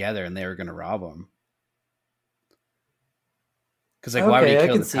on it together and they were going to rob him. Because like, why would he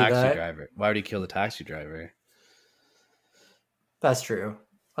kill the taxi driver? Why would he kill the taxi driver? That's true.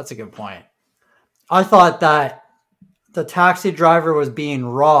 That's a good point. I thought that the taxi driver was being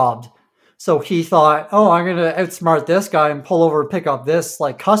robbed. So he thought, oh, I'm going to outsmart this guy and pull over and pick up this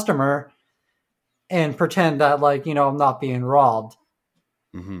like customer and pretend that like, I'm not being robbed.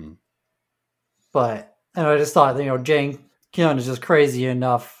 Mm-hmm. But, and I just thought, Jang Kyun is just crazy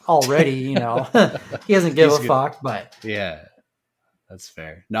enough already, he doesn't give a fuck, but. Yeah, that's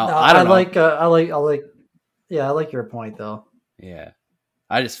fair. No, I don't know. I like your point though. Yeah.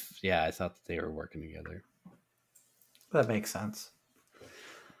 I thought that they were working together. That makes sense.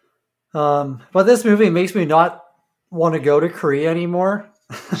 But this movie makes me not want to go to Korea anymore.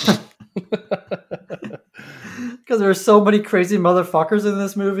 Because there's so many crazy motherfuckers in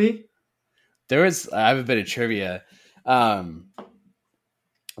this movie. I have a bit of trivia. There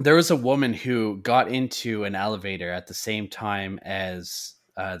was a woman who got into an elevator at the same time as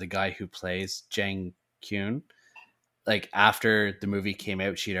the guy who plays Jang Kyun. Like after the movie came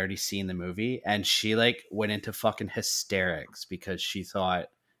out, she'd already seen the movie, and she like went into fucking hysterics because she thought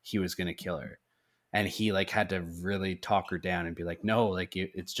he was gonna kill her, and he like had to really talk her down and be like, no, like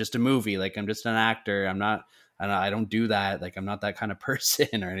it's just a movie. Like I'm just an actor. I don't do that. Like I'm not that kind of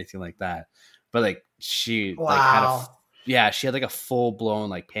person or anything like that. But like she she had like a full blown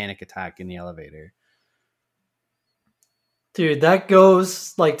like panic attack in the elevator. Dude, that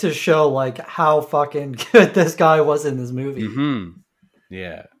goes like to show like how fucking good this guy was in this movie. Mm-hmm.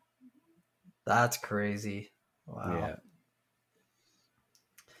 Yeah. That's crazy. Wow.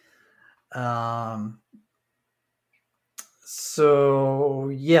 Yeah. So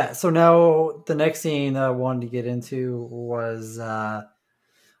now the next scene I wanted to get into was the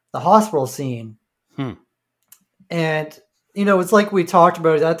hospital scene. And it's like we talked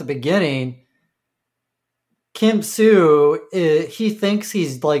about at the beginning. Kim Soo, he thinks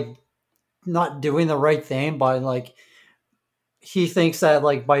he's like not doing the right thing, but like he thinks that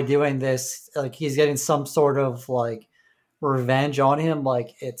like by doing this, like he's getting some sort of like revenge on him.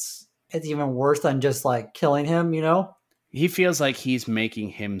 Like it's even worse than just like killing him, He feels like he's making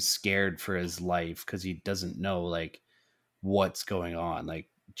him scared for his life because he doesn't know like what's going on, like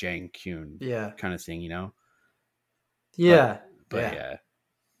Jang Kyun kind of thing, Yeah. But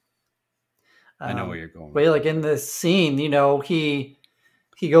I know where you're going. But like in this scene, he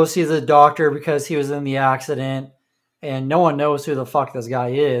goes see the doctor because he was in the accident, and no one knows who the fuck this guy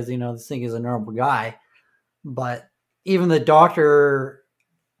is. This thing is a normal guy, but even the doctor,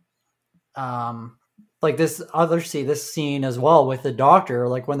 like this scene as well with the doctor,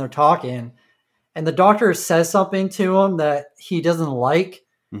 like when they're talking, and the doctor says something to him that he doesn't like,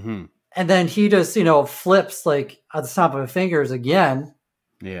 and then he just flips like at the top of his fingers again.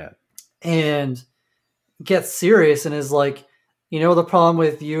 Yeah. And gets serious and is like, the problem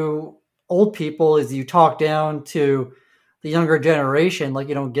with you old people is you talk down to the younger generation like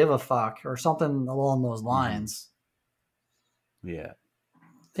you don't give a fuck or something along those lines. Yeah.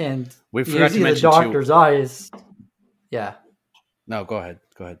 And we forgot to mention the doctor's eyes. Yeah. No, go ahead.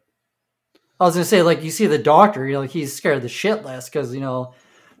 I was gonna say, like, you see the doctor, you know, like, he's scared the shitless because, you know,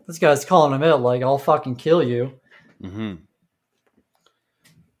 this guy's calling him out, like, I'll fucking kill you. Mm-hmm.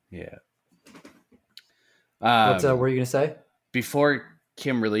 Yeah. What were you gonna say? Before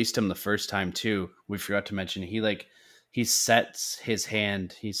Kim released him the first time too, we forgot to mention he sets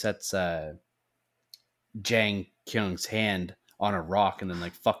Jang Kyung's hand on a rock and then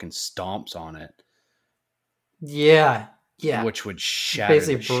like fucking stomps on it. Yeah. Which would shatter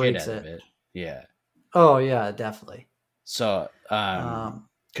basically the shit breaks out of it. Yeah. Oh yeah, definitely. So,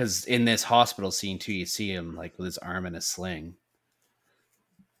 because in this hospital scene too, you see him like with his arm in a sling,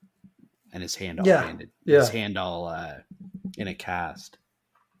 and his hand all banded. His hand all in a cast.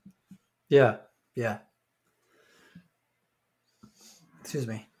 Yeah. Excuse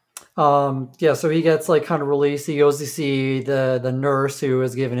me. Yeah, so he gets like kind of released. He goes to see the nurse who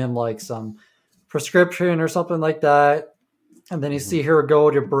is giving him like some prescription or something like that. And then you see her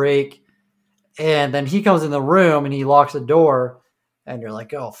go to break. And then he comes in the room and he locks the door. And you're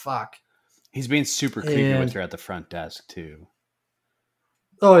like, oh, fuck. He's being super creepy with her at the front desk, too.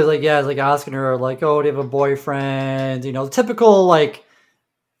 Oh, he's like asking her, like, oh, do you have a boyfriend? You know, typical, like,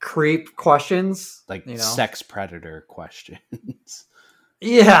 creep questions. Like, you know? Sex predator questions.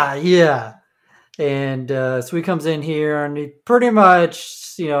 Yeah. And so he comes in here and he pretty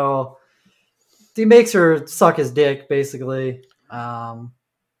much, you know, he makes her suck his dick, basically.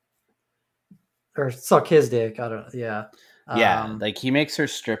 Or suck his dick. I don't know. Yeah. Yeah, like he makes her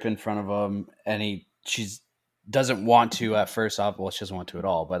strip in front of him and she's doesn't want to at first off. Well, she doesn't want to at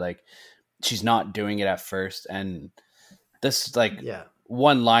all, but like she's not doing it at first. And this like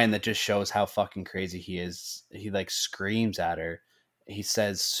one line that just shows how fucking crazy he is. He like screams at her. He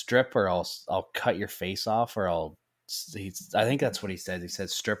says, strip or I'll cut your face off, or I think that's what he says. He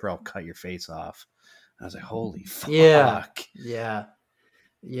says, strip or I'll cut your face off. And I was like, holy fuck.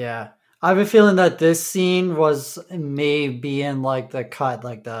 Yeah. I have a feeling that this scene was maybe in like the cut,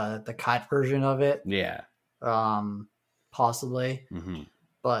 like the cut version of it. Yeah. Possibly. Mm-hmm.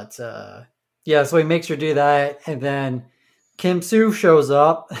 But yeah, so he makes her do that, and then Kim Soo shows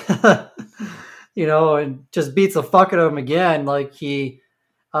up, you know, and just beats the fuck out of him again. Like Jang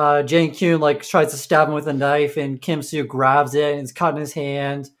Kyun like tries to stab him with a knife, and Kim Soo grabs it and is cutting his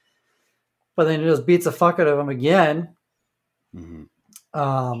hand, but then he just beats the fuck out of him again.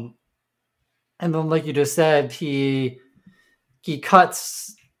 Mm-hmm. And then, like you just said, he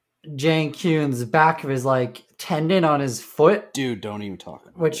cuts Jang Kyun's back of his like tendon on his foot. Dude, don't even talk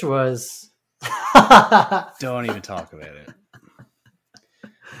about which it. Was don't even talk about it.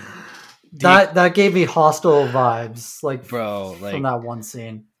 That gave me Hostile vibes, like, bro, like from that one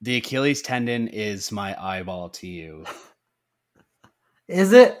scene. The Achilles tendon is my eyeball to you.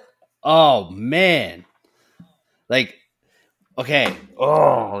 Is it? Oh man. Like, okay.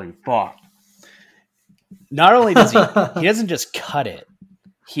 Oh, holy fuck. Not only does he doesn't just cut it,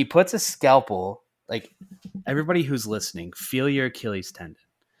 he puts a scalpel. Like, everybody who's listening, feel your Achilles tendon.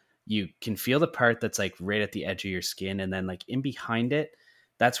 You can feel the part that's like right at the edge of your skin, and then like in behind it,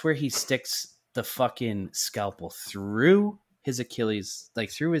 that's where he sticks the fucking scalpel through his Achilles, like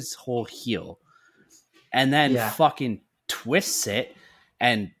through his whole heel, and then fucking twists it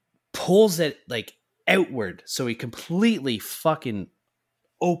and pulls it like outward, so he completely fucking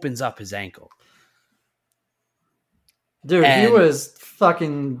opens up his ankle. Dude, he was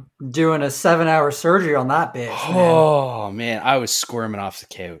fucking doing a 7-hour surgery on that bitch. Oh, man. I was squirming off the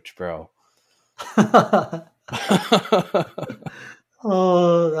couch, bro.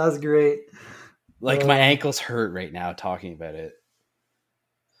 Oh, that's great. Like, my ankles hurt right now talking about it.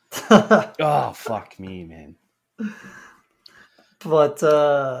 Oh, fuck me, man. But,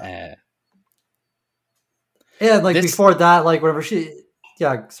 yeah, like, before that, like, whenever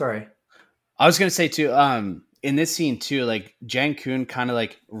yeah, sorry. I was going to say, too, in this scene too, like Jang Kyun kind of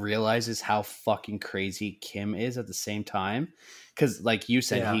like realizes how fucking crazy Kim is at the same time. Cause like you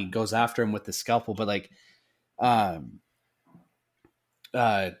said, he goes after him with the scalpel, but like,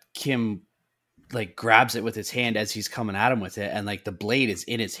 Kim like grabs it with his hand as he's coming at him with it. And like the blade is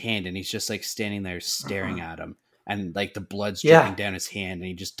in his hand and he's just like standing there staring at him. And like the blood's dripping down his hand and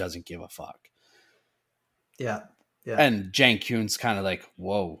he just doesn't give a fuck. Yeah. And Jang Kyun's kind of like,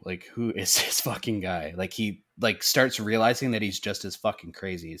 whoa, like who is this fucking guy? Like he like starts realizing that he's just as fucking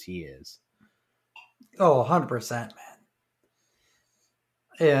crazy as he is. Oh, 100%, man.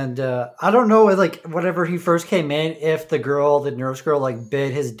 And I don't know, like whenever he first came in, if the nurse girl like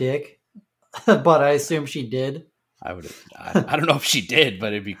bit his dick, but I assume she did. I don't know if she did,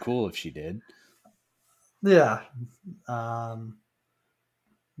 but it'd be cool if she did. Yeah.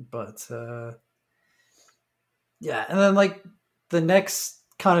 Yeah, and then like the next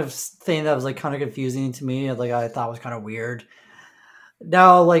kind of thing that was like kind of confusing to me. Like I thought was kind of weird.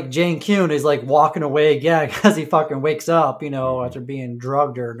 Now, like Jane Kuhn is like walking away again because he fucking wakes up, after being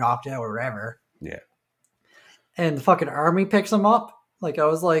drugged or knocked out or whatever. Yeah. And the fucking army picks him up. Like I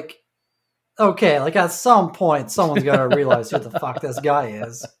was like, okay, like at some point someone's got to realize who the fuck this guy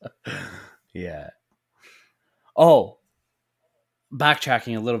is. Yeah. Oh,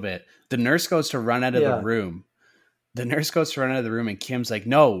 backtracking a little bit. The nurse goes to run out of the room. And Kim's like,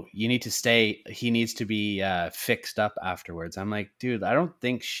 no, you need to stay. He needs to be fixed up afterwards. I'm like, dude, I don't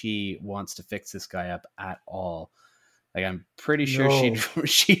think she wants to fix this guy up at all. Like, I'm pretty sure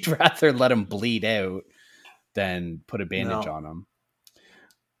she'd rather let him bleed out than put a bandage on him.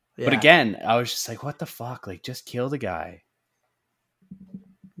 Yeah. But again, I was just like, what the fuck? Like, just kill the guy.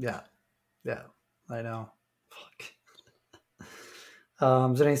 Yeah. Yeah, I know. Fuck.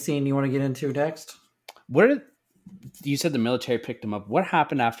 Is there any scene you want to get into next? You said the military picked him up. What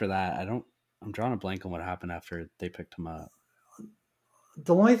happened after that? I'm drawing a blank on what happened after they picked him up.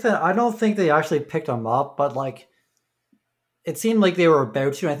 The only thing, I don't think they actually picked him up, but like, it seemed like they were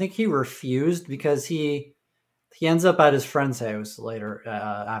about to. I think he refused because he ends up at his friend's house later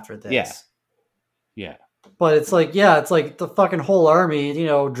after this. Yeah. But it's like the fucking whole army,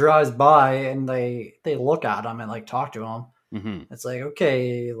 drives by and they look at him and like talk to him. Mm-hmm. It's like,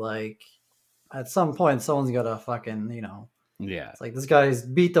 okay, like at some point someone's got to fucking, Yeah. It's like this guy's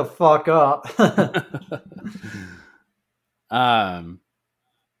beat the fuck up. All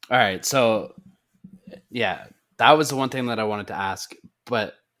right. So yeah, that was the one thing that I wanted to ask,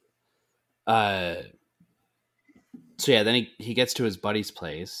 but so yeah, then he gets to his buddy's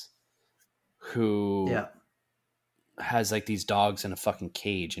place who has like these dogs in a fucking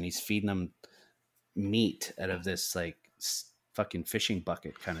cage and he's feeding them meat out of this like fucking fishing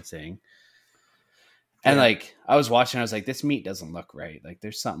bucket kind of thing. And like I was watching, I was like, this meat doesn't look right. Like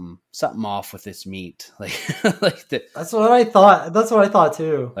there's something off with this meat. Like that's what I thought. That's what I thought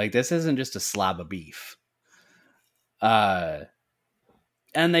too. Like this isn't just a slab of beef. And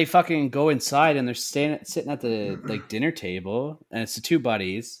they fucking go inside and they're sitting at the like dinner table, and it's the two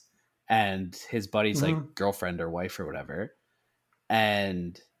buddies and his buddy's like girlfriend or wife or whatever.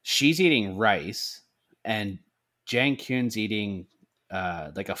 And she's eating rice and Jang Kyun's eating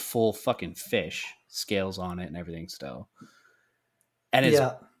like a full fucking fish, scales on it and everything still. And his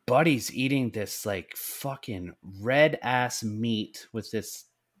buddy's eating this like fucking red ass meat with this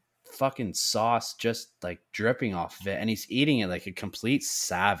fucking sauce just like dripping off of it, and he's eating it like a complete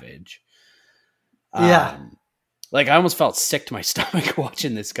savage. Like I almost felt sick to my stomach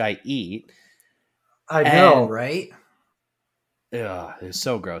watching this guy eat. I know, right? Yeah, it's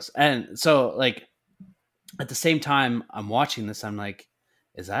so gross. And so like at the same time I'm watching this, I'm like,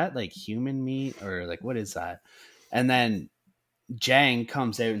 is that like human meat or like what is that? And then Jang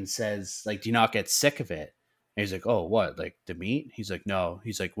comes out and says like, do you not get sick of it? And he's like, oh, what? Like the meat? He's like, no.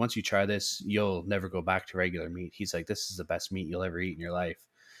 He's like, once you try this, you'll never go back to regular meat. He's like, this is the best meat you'll ever eat in your life.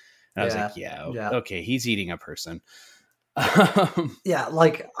 And I was like, okay, he's eating a person. Yeah,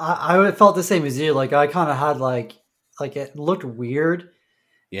 like I felt the same as you. Like I kind of had like it looked weird.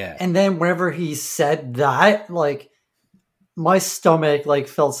 Yeah. And then whenever he said that, like my stomach like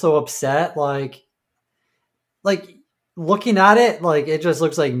felt so upset. Like looking at it, like it just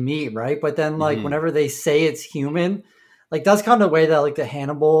looks like meat, right? But then like whenever they say it's human, like that's kind of the way that like the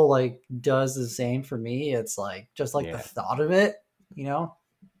Hannibal like does the same for me. It's like just like the thought of it,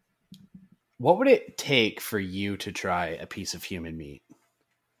 What would it take for you to try a piece of human meat?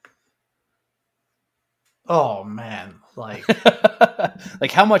 Oh man, like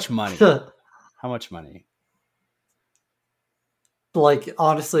like how much money? How much money? Like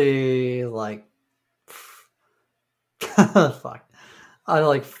honestly, like fuck. I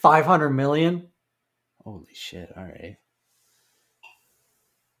like 500 million. Holy shit. All right.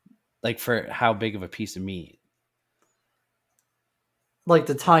 Like for how big of a piece of meat? Like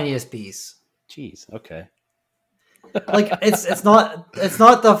the tiniest piece. Jeez. Okay. Like it's not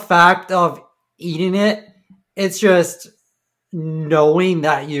the fact of eating it. It's just knowing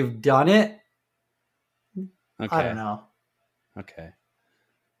that you've done it. Okay. I don't know. Okay.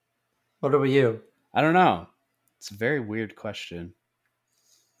 What about you? I don't know. It's a very weird question.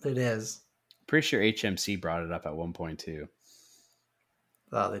 It is. Pretty sure HMC brought it up at one point too.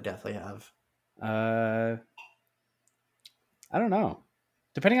 Oh, they definitely have. I don't know.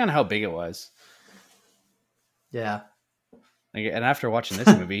 Depending on how big it was. Yeah. Like, and after watching this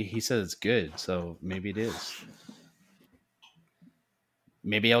movie, he says it's good, so maybe it is.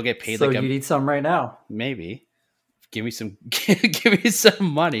 Maybe I'll get paid. So like you need some right now. Maybe. Give me some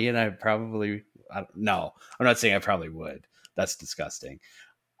money, and I probably. No, I'm not saying I probably would. That's disgusting.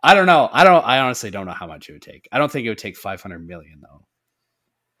 I don't know. I honestly don't know how much it would take. I don't think it would take 500 million though.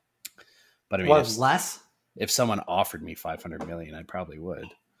 But I mean, less? If someone offered me 500 million, I probably would.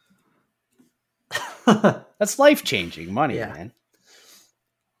 That's life-changing money, man.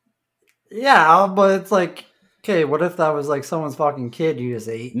 Yeah, but it's like, okay, what if that was like someone's fucking kid you just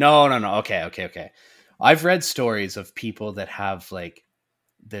ate? No. Okay. I've read stories of people that have like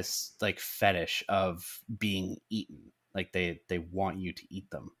this like fetish of being eaten. Like they want you to eat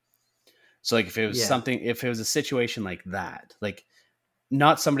them. So like if it was if it was a situation like that, like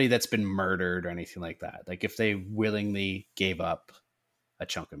not somebody that's been murdered or anything like that. Like if they willingly gave up a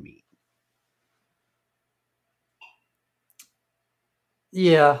chunk of meat.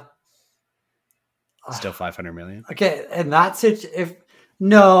 Yeah. Still 500 million. Okay, and that's it.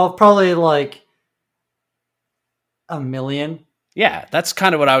 Probably like $1 million. Yeah, that's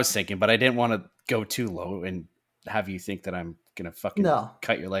kind of what I was thinking, but I didn't want to go too low and have you think that I'm gonna fucking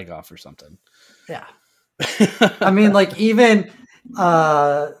cut your leg off or something. Yeah. I mean, like even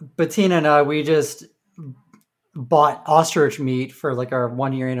Bettina and I, we just bought ostrich meat for like our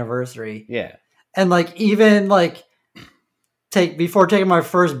 1-year anniversary. Yeah. And like even like before taking my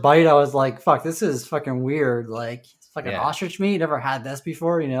first bite, I was like, fuck, this is fucking weird. Like fucking ostrich meat. Never had this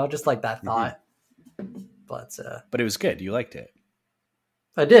before, just like that thought. Mm-hmm. But it was good. You liked it.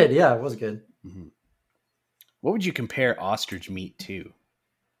 I did. Yeah, it was good. Mm-hmm. What would you compare ostrich meat to?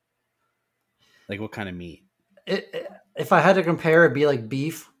 Like what kind of meat? If I had to compare, it'd be like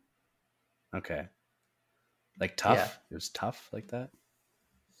beef. Okay. Like tough? Yeah. It was tough like that?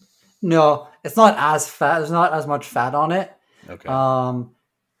 No, it's not as fat. There's not as much fat on it. Okay.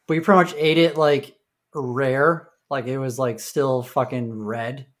 We pretty much ate it like rare. Like it was like still fucking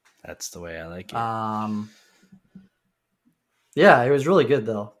red. That's the way I like it. Yeah, it was really good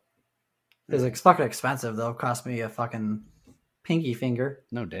though. It was like fucking expensive though. It cost me a fucking pinky finger.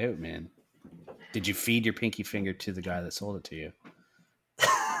 No doubt, man. Did you feed your pinky finger to the guy that sold it to you?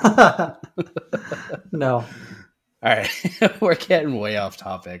 No. All right. We're getting way off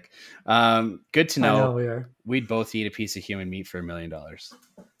topic. Good to know. I know we are. We'd both eat a piece of human meat for $1 million.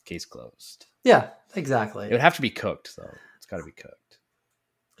 Case closed. Yeah, exactly. It would have to be cooked though. It's got to be cooked.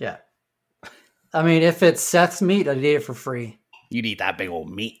 Yeah. I mean, if it's Seth's meat, I'd eat it for free. You'd eat that big old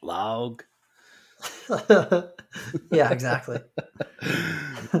meat log. Yeah, exactly.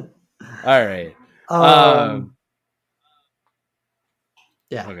 All right.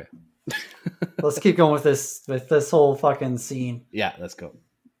 Yeah. Okay. Let's keep going with this whole fucking scene. Yeah, let's go.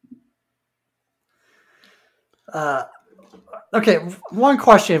 Okay, one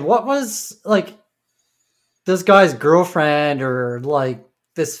question. What was like this guy's girlfriend or like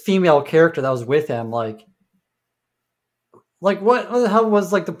this female character that was with him? Like what the hell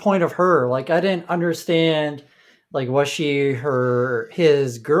was like the point of her? Like I didn't understand. Like was she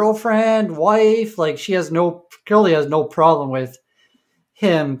his girlfriend, wife? Like she clearly has no problem with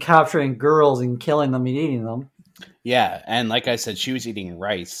him capturing girls and killing them and eating them. Yeah, and like I said, she was eating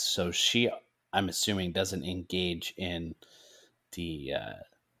rice, so I'm assuming doesn't engage in the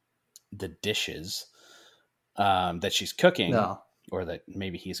dishes that she's cooking, or that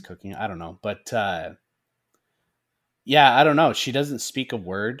maybe he's cooking. I don't know, but yeah, I don't know. She doesn't speak a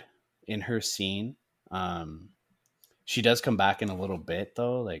word in her scene. She does come back in a little bit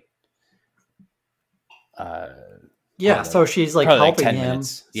though, like. Yeah, so she's like helping like him.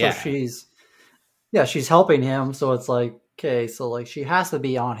 Minutes. Yeah. So she's helping him. So it's like, okay, so like she has to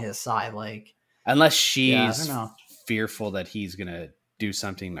be on his side, like unless she's fearful that he's gonna do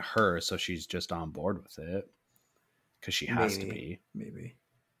something to her, so she's just on board with it because she has to be. Maybe.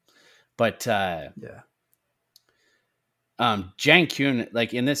 But yeah. Jang Kyun,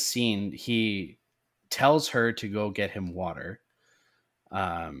 like in this scene, he tells her to go get him water.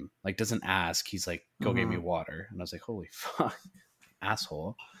 Like doesn't ask. He's like, go get me water. And I was like, holy fuck,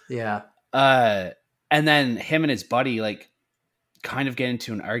 asshole. Yeah. And then him and his buddy like kind of get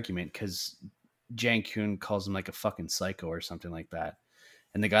into an argument because Jang Kyun calls him like a fucking psycho or something like that.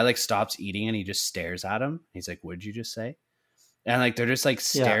 And the guy like stops eating and he just stares at him. He's like, what'd you just say? And like they're just like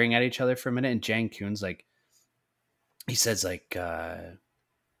staring at each other for a minute. And Jang Kyun's like, he says like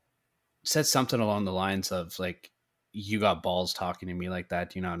says something along the lines of like, you got balls talking to me like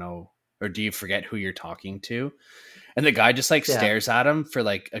that. Do you not know, or do you forget who you're talking to? And the guy just like stares at him for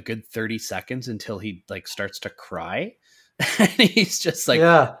like a good 30 seconds until he like starts to cry. And he's just like,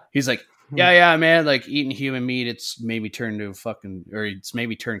 he's like, yeah, man, like eating human meat, it's maybe turned to it's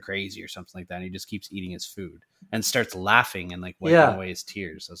maybe turned crazy or something like that. And he just keeps eating his food and starts laughing and like wiping away his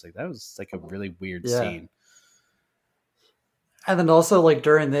tears. I was like, that was like a really weird scene. And then also like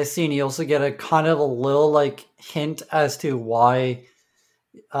during this scene, you also get a kind of a little like hint as to why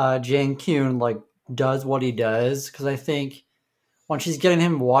Jane Kyun like does what he does, because I think when she's getting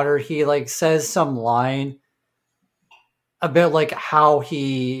him water, he like says some line about like how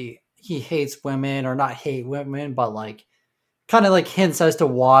he hates women, or not hate women, but like kind of like hints as to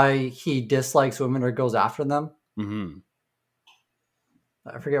why he dislikes women or goes after them. Mm-hmm.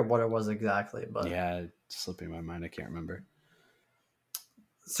 I forget what it was exactly, but yeah, it's slipping my mind. I can't remember.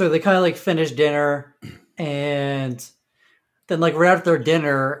 So they kind of like finish dinner, and then like right after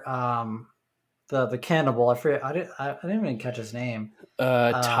dinner, the cannibal, I forget, I didn't even catch his name.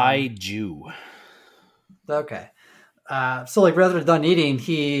 Tai Ju. Okay. So like rather than eating,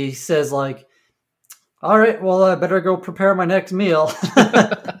 he says like, all right, well, I better go prepare my next meal.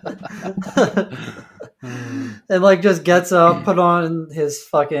 And like just gets up, put on his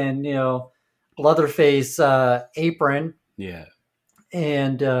fucking, Leatherface apron. Yeah.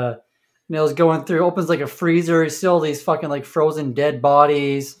 And is going through, opens like a freezer, still these fucking like frozen dead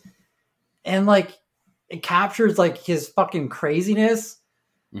bodies. And like it captures like his fucking craziness,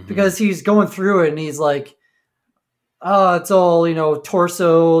 because he's going through it and he's like, oh, it's all,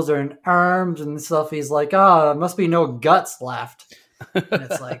 torsos and arms and stuff. He's like, there must be no guts left. And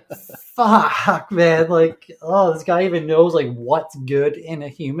it's like, fuck, man. Like, this guy even knows like what's good in a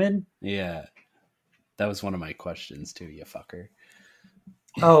human. Yeah. That was one of my questions too, you fucker.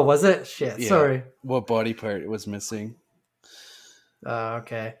 Oh, was it? Shit, yeah. Sorry. What body part was missing?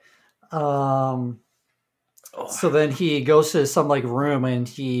 Okay. So then he goes to some like room, and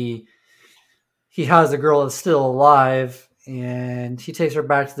he has a girl that's still alive, and he takes her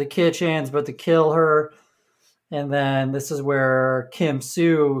back to the kitchen, but to kill her. And then this is where Kim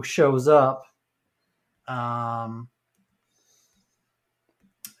Soo shows up. And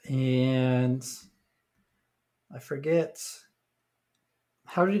I forget,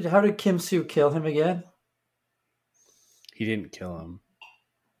 how did Kim Soo kill him again? He didn't kill him.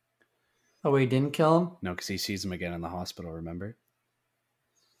 Oh, he didn't kill him? No, because he sees him again in the hospital, remember?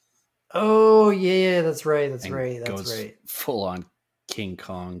 Oh, yeah, that's right. That's goes full on King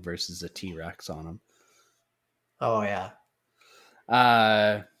Kong versus a T-Rex on him. Oh, yeah.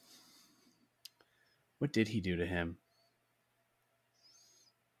 What did he do to him?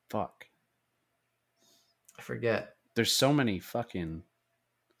 Fuck. I forget. There's so many fucking...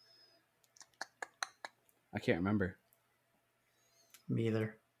 I can't remember. Me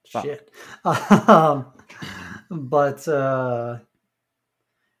either. Fuck. Shit. But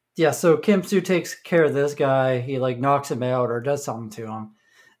yeah, so Kim Soo takes care of this guy. He like knocks him out or does something to him.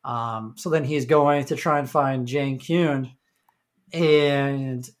 So then he's going to try and find Jang Kyun,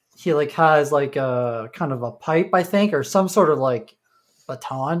 and he like has like a kind of a pipe, I think, or some sort of like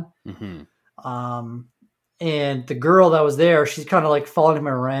baton. And the girl that was there, she's kind of like following him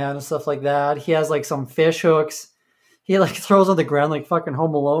around and stuff like that. He has like some fish hooks. He like throws on the ground like fucking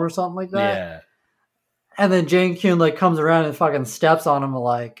Home Alone or something like that. Yeah. And then Jang Kyun like comes around and fucking steps on him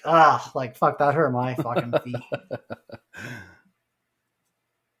like fuck, that hurt my fucking feet.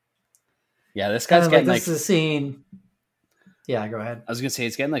 Yeah, this guy's getting this is a scene. Yeah, go ahead. I was gonna say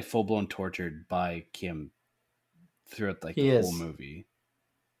he's getting like full blown tortured by Kim throughout like the whole movie.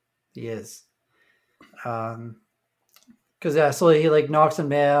 He is. Because so he like knocks him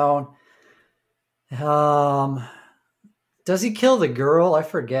down. Does he kill the girl? I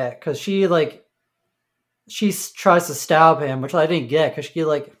forget, because she tries to stab him, which I didn't get, because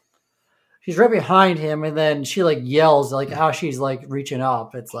she's right behind him, and then she like yells like how she's like reaching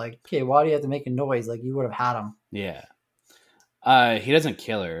up. It's like, okay, why do you have to make a noise? Like you would have had him. Yeah. He doesn't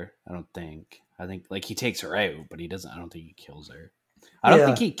kill her, I don't think. I think like he takes her out, but he doesn't. I don't think he kills her. I don't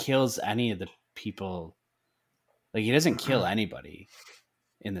think he kills any of the people. Like he doesn't kill anybody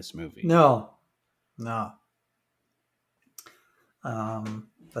in this movie. No.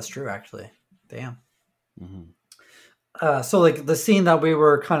 That's true, actually. Damn. So like the scene that we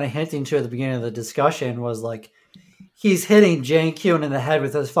were kind of hinting to at the beginning of the discussion was like he's hitting Jang Kyun in the head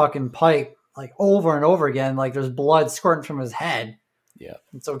with his fucking pipe like over and over again. Like there's blood squirting from his head. Yeah.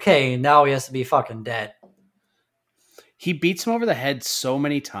 It's okay. Now he has to be fucking dead. He beats him over the head so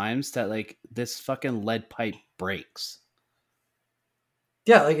many times that like this fucking lead pipe breaks.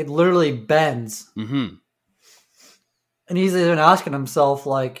 Yeah, like it literally bends. And he's even asking himself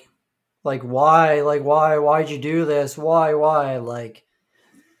why'd you do this? Why? Like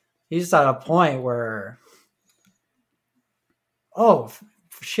he's at a point where,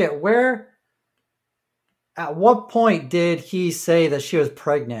 shit, at what point did he say that she was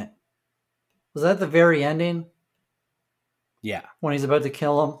pregnant? Was that the very ending? Yeah. When he's about to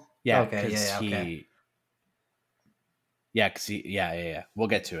kill him? Yeah. Okay. Yeah, because yeah. We'll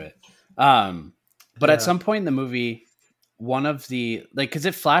get to it. But at some point in the movie, one of the because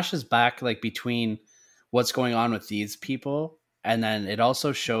it flashes back like between what's going on with these people, and then it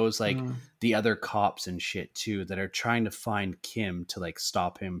also shows like the other cops and shit too that are trying to find Kim to like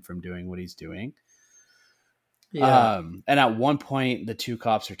stop him from doing what he's doing. Yeah. And at one point the two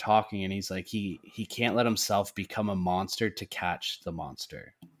cops are talking and he's like he can't let himself become a monster to catch the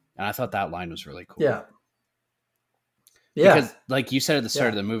monster. And I thought that line was really cool. Yeah. Because like you said at the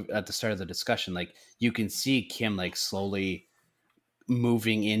start of the movie, at the start of the discussion, like you can see Kim like slowly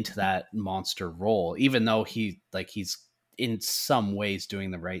moving into that monster role, even though he's in some ways doing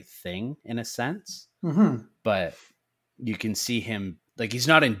the right thing in a sense. Mm-hmm. But you can see him like he's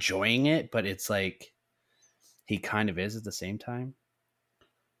not enjoying it, but it's like he kind of is at the same time.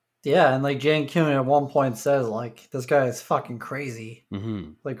 Yeah, and like Jane Kuhn at one point says, like, this guy is fucking crazy.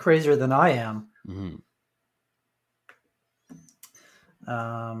 Mm-hmm. Like crazier than I am. Mm-hmm.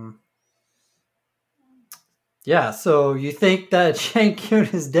 Yeah, so you think that Jane Kuhn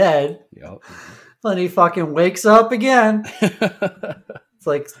is dead. Yep. Then he fucking wakes up again. It's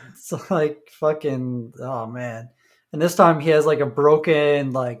like fucking, oh man. And this time he has like a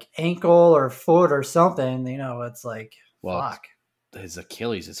broken like ankle or foot or something, you know, it's like, fuck. His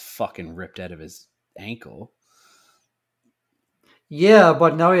Achilles is fucking ripped out of his ankle. Yeah,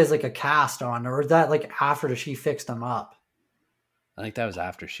 but now he has like a cast on, or is that like after she fixed him up? I think that was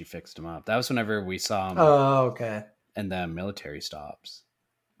after she fixed him up. That was whenever we saw him. Oh, okay. And the military stops.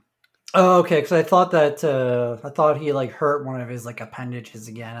 Oh, okay. Because I thought he like hurt one of his like appendages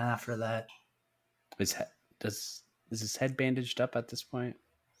again after that. His head is his head bandaged up at this point?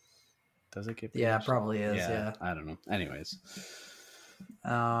 Does it get bandaged? Yeah, probably is. Yeah. I don't know. Anyways.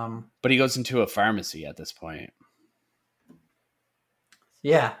 But he goes into a pharmacy at this point.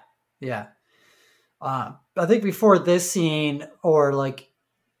 Yeah. Yeah. I think before this scene, or like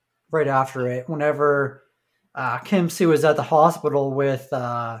right after it, whenever Kim Soo was at the hospital with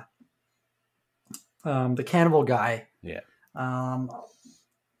the cannibal guy. Yeah. I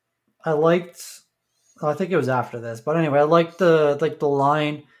think it was after this, but anyway, I liked the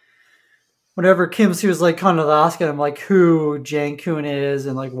line whenever Kim Soo was like kind of asking him like who Jang Koon is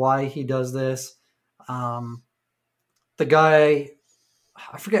and like why he does this. The guy,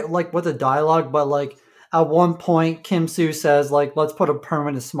 I forget like what the dialogue, but like at one point Kim Soo says like, let's put a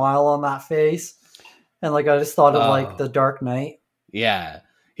permanent smile on that face. And like, I just thought of like The Dark Knight. Yeah.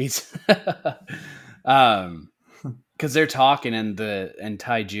 He's, cause they're talking and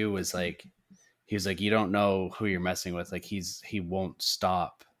Taiju was like, he was like, you don't know who you're messing with. Like he won't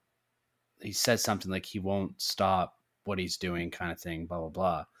stop. He says something like he won't stop what he's doing kind of thing, blah, blah,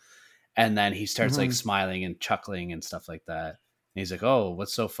 blah. And then he starts like smiling and chuckling and stuff like that. And he's like, oh,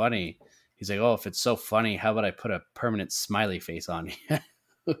 what's so funny? He's like, oh, if it's so funny, how about I put a permanent smiley face on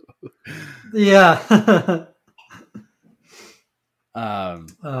you? Yeah.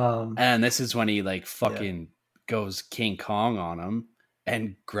 And this is when he like fucking goes King Kong on him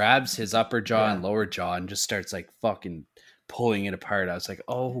and grabs his upper jaw and lower jaw and just starts like fucking pulling it apart. I was like,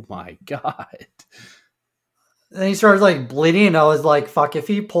 oh my God. And he starts like bleeding and I was like, fuck, if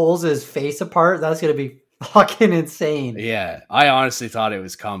he pulls his face apart, that's going to be fucking insane. Yeah. I honestly thought it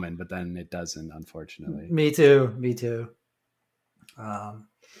was coming, but then it doesn't, unfortunately. Me too.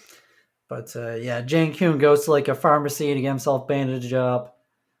 But yeah, Jang Koon goes to like a pharmacy to get himself bandaged up.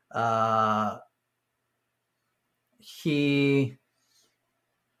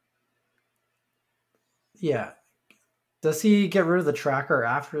 Does he get rid of the tracker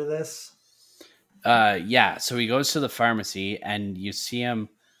after this? Yeah. So he goes to the pharmacy and you see him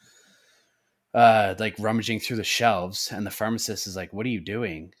like rummaging through the shelves, and the pharmacist is like, what are you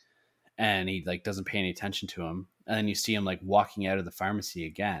doing? And he like doesn't pay any attention to him. And then you see him like walking out of the pharmacy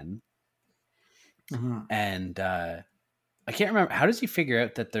again. Mm-hmm. And I can't remember, how does he figure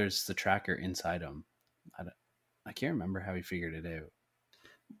out that there's the tracker inside him? I can't remember how he figured it out.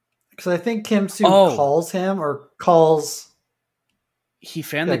 Because I think Kim Soo calls him or calls. He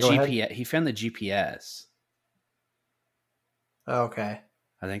found the GPS. He found the GPS. Okay.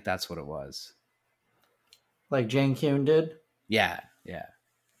 I think that's what it was. Like Jang Koon did? Yeah.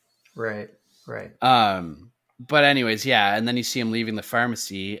 Right. But anyways, yeah, and then you see him leaving the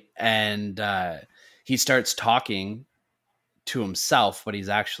pharmacy and he starts talking to himself, but he's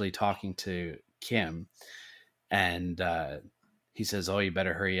actually talking to Kim. And he says, oh, you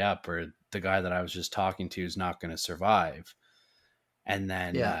better hurry up or the guy that I was just talking to is not going to survive. And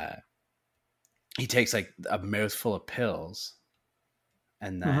then he takes like a mouthful of pills.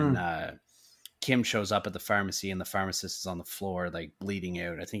 And then Kim shows up at the pharmacy and the pharmacist is on the floor, like bleeding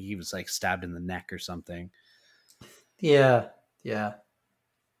out. I think he was like stabbed in the neck or something. Yeah.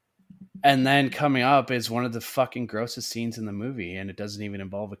 And then coming up is one of the fucking grossest scenes in the movie, and it doesn't even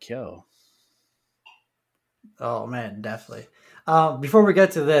involve a kill. Oh man, definitely. Before we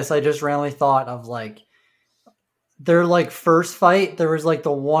get to this, I just randomly thought of like their like first fight. There was like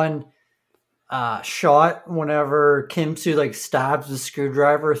the one shot whenever Kim Soo like stabs the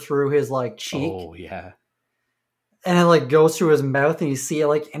screwdriver through his like cheek. Oh yeah. And it like goes through his mouth, and you see it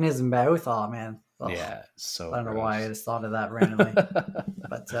like in his mouth. Oh man. Ugh. Yeah. So I don't know gross. why I just thought of that randomly,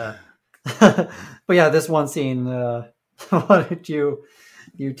 but but yeah, this one scene. Why did you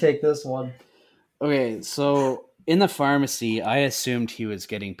take this one? Okay, so in the pharmacy, I assumed he was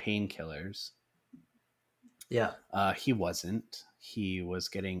getting painkillers. Yeah. He wasn't. He was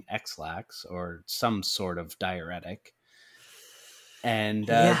getting X-Lax or some sort of diuretic. And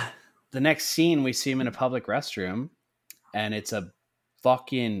the next scene, we see him in a public restroom, and it's a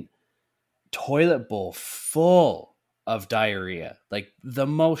fucking toilet bowl full of diarrhea. Like the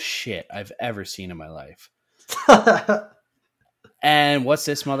most shit I've ever seen in my life. And what's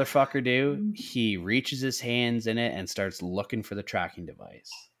this motherfucker do? He reaches his hands in it and starts looking for the tracking device.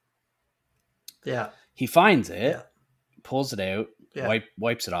 Yeah. He finds it, pulls it out,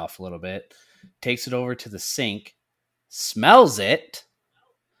 wipes it off a little bit, takes it over to the sink, smells it,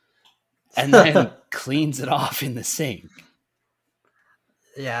 and then cleans it off in the sink.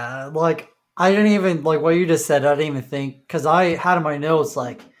 Yeah, like I didn't even like what you just said. I didn't even think, because I had in my notes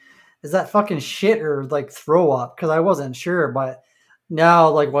like, is that fucking shit or like throw up? Because I wasn't sure, but now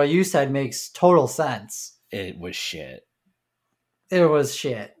like what you said makes total sense. It was shit. It was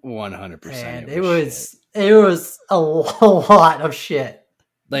shit. 100%. And it was a lot of shit.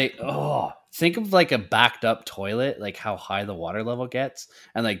 Like, think of like a backed up toilet, like how high the water level gets,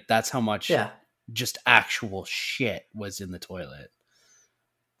 and like that's how much just actual shit was in the toilet.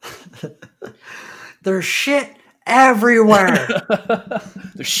 There's shit everywhere.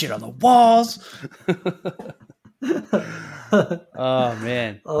 There's shit on the walls. Oh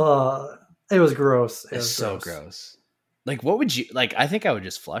man. It was gross. It's so gross. Like, what would you like? I think I would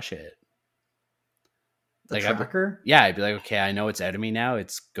just flush it. The tracker? I'd be like, okay, I know it's out of me now.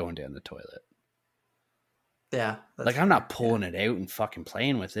 It's going down the toilet. Yeah. Like, I'm not pulling it out and fucking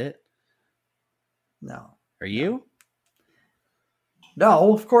playing with it. No. Are you?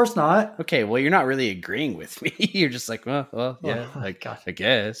 No, of course not. Okay, well, you're not really agreeing with me. You're just like, well, yeah, like, I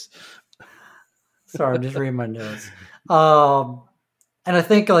guess. Sorry, I'm just reading my notes. And I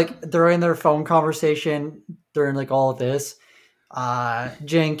think like during their phone conversation, during like all of this,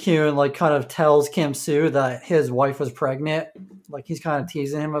 Jang Kyun like kind of tells Kim Soo that his wife was pregnant. Like he's kind of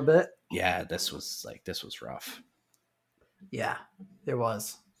teasing him a bit. Yeah, this was rough. Yeah, it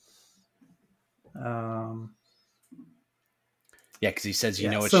was. Yeah, because he says, you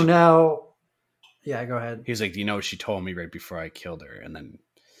know what? So now, go ahead. He was like, you know what she told me right before I killed her, and then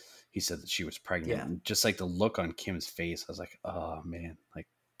he said that she was pregnant. Yeah. And just like the look on Kim's face, I was like, oh man, like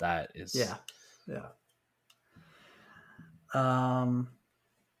that is. Yeah.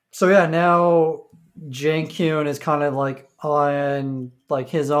 So yeah, now Jang Kyun is kind of like on like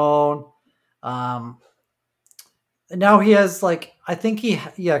his own. Now he has like, I think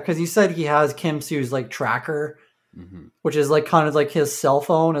because he said he has Kim Soo's like tracker, which is like kind of like his cell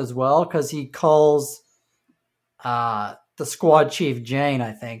phone as well, because he calls the squad chief Jane,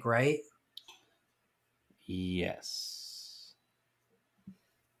 I think, right? Yes.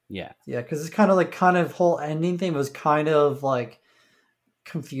 Yeah. Yeah, because it's kind of whole ending thing was kind of like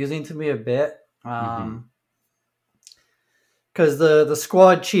confusing to me a bit. Because the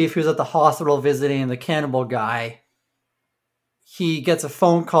squad chief who's at the hospital visiting the cannibal guy, he gets a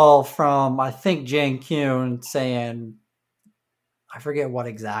phone call from, I think, Jang Kyun saying, I forget what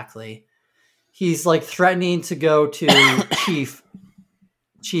exactly. He's like threatening to go to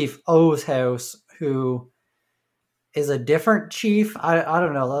Chief O's house, who is a different chief. I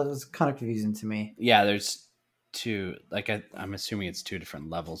don't know. That was kind of confusing to me. Yeah, there's two. Like I'm assuming it's two different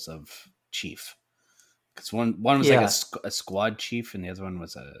levels of chief. Because one was like a squad chief, and the other one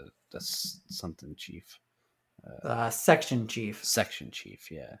was a something chief. Section chief. Section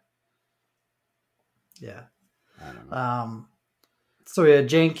chief. Yeah. Yeah. I don't know. So yeah,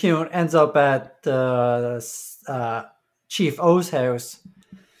 Jang Kyun ends up at Chief O's house,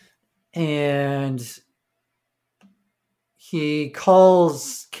 and he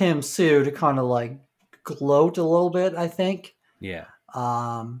calls Kim Soo to kind of like gloat a little bit, I think. Yeah.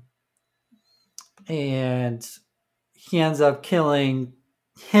 And he ends up killing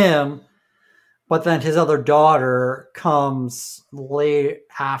him, but then his other daughter comes late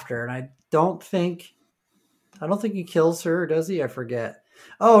after, and I don't think he kills her, does he? I forget.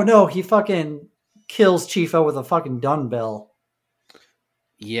 Oh no, he fucking kills Chief O with a fucking dumbbell.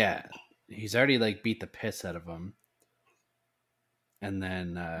 Yeah, he's already like beat the piss out of him, and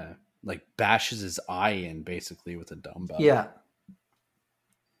then like bashes his eye in basically with a dumbbell. Yeah.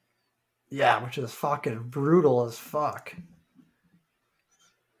 Yeah, which is fucking brutal as fuck.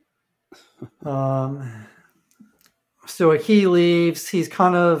 So he leaves. He's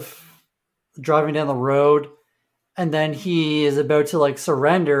kind of driving down the road, and then he is about to like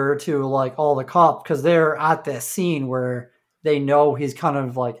surrender to like all the cops because they're at this scene where they know he's kind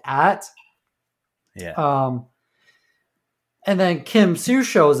of like at. Yeah. And then Kim Soo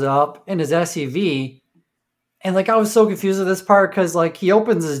shows up in his SUV, and like I was so confused with this part because like he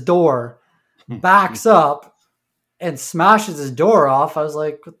opens his door, backs up, and smashes his door off. I was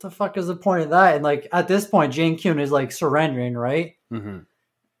like, what the fuck is the point of that? And like at this point, Jang Kyun is like surrendering, right? Mm-hmm.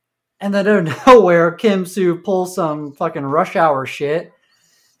 And then out of nowhere, Kim Soo pulls some fucking Rush Hour shit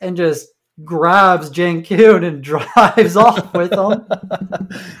and just grabs Jang Kyun and drives off with him.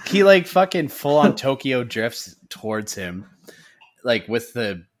 He like fucking full on Tokyo drifts towards him, like with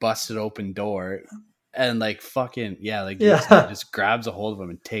the busted open door, and like fucking just grabs a hold of him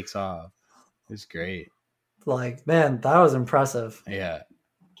and takes off. It was great. Like, man, that was impressive. Yeah.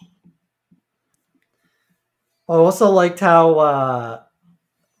 I also liked how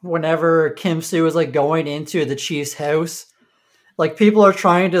whenever Kim Soo was like going into the chief's house, like people are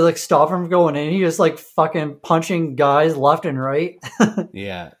trying to like stop him from going in. He just like fucking punching guys left and right.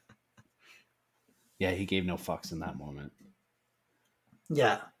 Yeah. Yeah, he gave no fucks in that moment.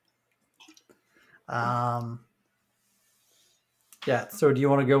 Yeah. Yeah, so do you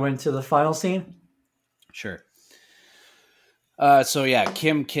want to go into the final scene? Sure. So yeah,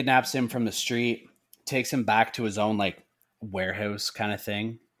 Kim kidnaps him from the street, takes him back to his own like warehouse kind of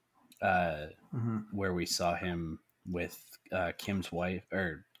thing, where we saw him with Kim's wife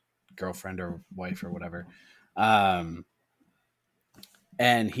or girlfriend or wife or whatever. And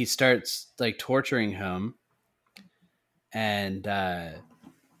he starts like torturing him, and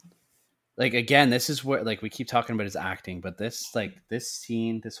like again, this is where like we keep talking about his acting, but this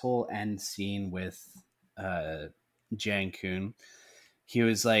scene, this whole end scene with Jang Kyun, he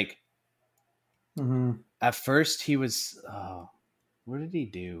was like, at first he was, what did he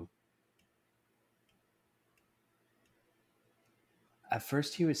do? At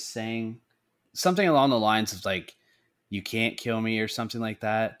first he was saying something along the lines of like, you can't kill me or something like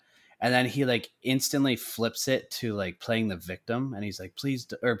that. And then he like instantly flips it to like playing the victim. And he's like, please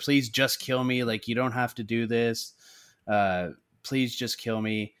just kill me. Like, you don't have to do this. Please just kill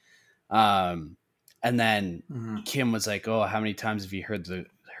me. And then Kim was like, oh, how many times have you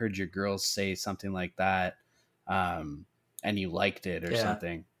heard your girls say something like that? And you liked it or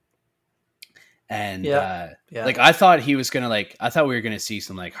something. And like, I thought he was going to I thought we were going to see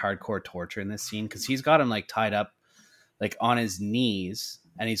some like hardcore torture in this scene. 'Cause he's got him like tied up like on his knees,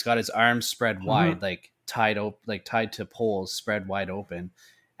 and he's got his arms spread wide, like tied to poles spread wide open,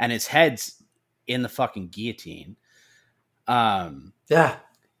 and his head's in the fucking guillotine. And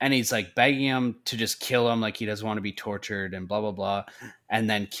he's like begging him to just kill him, like he doesn't want to be tortured and blah blah blah. And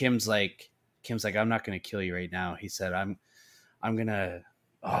then Kim's like, I'm not gonna kill you right now. He said, I'm gonna,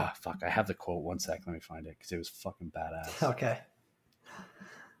 oh fuck, I have the quote. One sec, let me find it because it was fucking badass. Okay.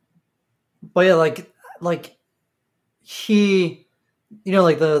 But yeah, like he, you know,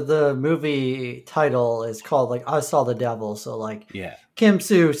 like the movie title is called like I Saw the Devil. So like, yeah, Kim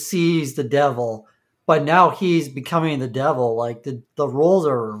Soo sees the devil, but now he's becoming the devil. Like the roles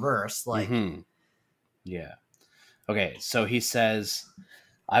are reversed. Like, yeah. Okay, so he says,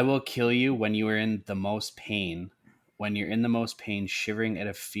 I will kill you when you are in the most pain. When you're in the most pain, shivering out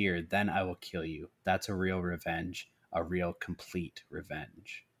of fear, then I will kill you. That's a real revenge, a real complete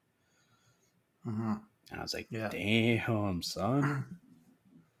revenge. And I was like, damn, son.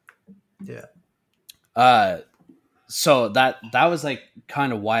 Yeah. So that was like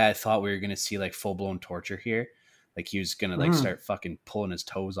kind of why I thought we were gonna see like full blown torture here. Like he was gonna like start fucking pulling his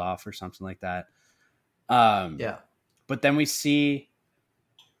toes off or something like that. But then we see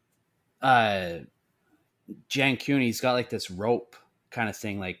Jang Kyun, he's got like this rope kind of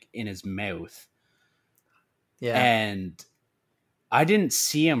thing like in his mouth. Yeah. And I didn't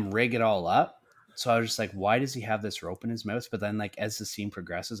see him rig it all up. So I was just like, why does he have this rope in his mouth? But then like as the scene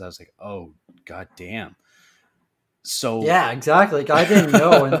progresses, I was like, oh god damn. So yeah, exactly. Like, I didn't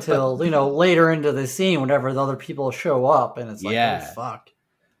know until, you know, later into the scene whenever the other people show up, and it's like, oh fuck.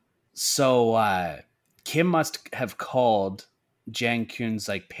 So Kim must have called Jang Kyun's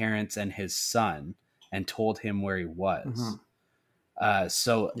like parents and his son and told him where he was.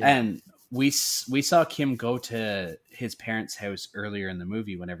 And we saw Kim go to his parents' house earlier in the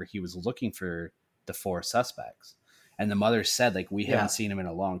movie whenever he was looking for the 4 suspects. And the mother said, like, we haven't seen him in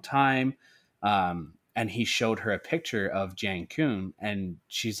a long time. And he showed her a picture of Jang Koon, and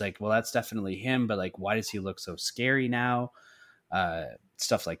she's like, well, that's definitely him, but like, why does he look so scary now?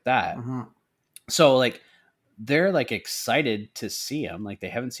 Stuff like that. Mm-hmm. So like, they're like excited to see him. Like, they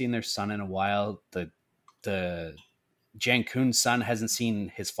haven't seen their son in a while. The Jang Koon's son hasn't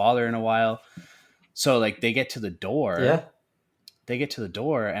seen his father in a while. So like, they get to the door. Yeah. They get to the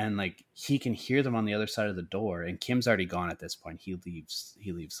door, and like, he can hear them on the other side of the door. And Kim's already gone at this point. He leaves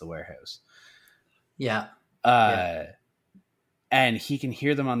the warehouse. Yeah. And he can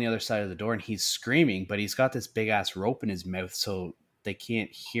hear them on the other side of the door, and he's screaming, but he's got this big ass rope in his mouth, so they can't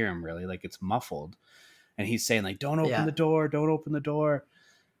hear him really. Like, it's muffled. And he's saying like, don't open the door, don't open the door.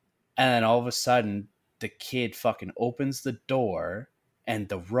 And then all of a sudden the kid fucking opens the door, and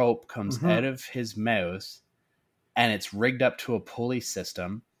the rope comes out of his mouth, and it's rigged up to a pulley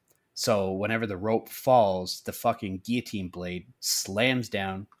system. So whenever the rope falls, the fucking guillotine blade slams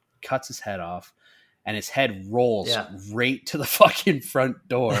down, cuts his head off, and his head rolls right to the fucking front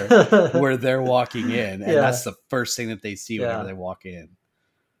door where they're walking in. And that's the first thing that they see whenever they walk in.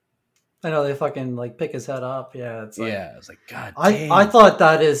 I know, they fucking like pick his head up. Yeah. It's like, I was like, God damn. I thought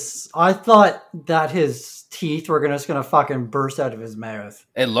that his teeth were just gonna fucking burst out of his mouth.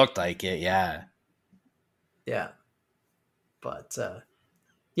 It looked like it. Yeah. Yeah. But,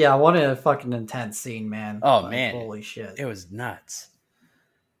 what a fucking intense scene, man. Oh, like, man. Holy shit. It was nuts.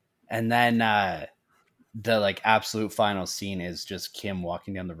 And then the like absolute final scene is just Kim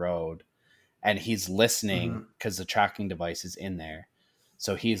walking down the road, and he's listening because the tracking device is in there.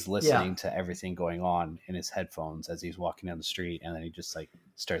 So he's listening to everything going on in his headphones as he's walking down the street, and then he just like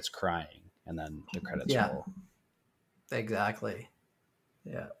starts crying, and then the credits roll. Exactly.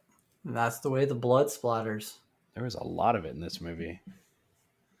 Yeah. And that's the way the blood splatters. There was a lot of it in this movie.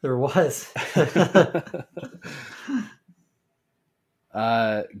 There was.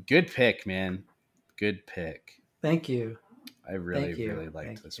 Good pick, man. Good pick. Thank you. I really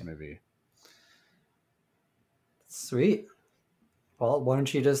liked this movie. Sweet. Well, why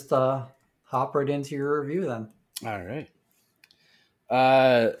don't you just hop right into your review then? All right.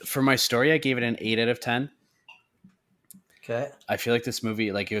 For my story, I gave it an 8 out of 10. Okay. I feel like this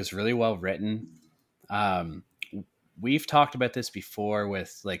movie, like, it was really well written. We've talked about this before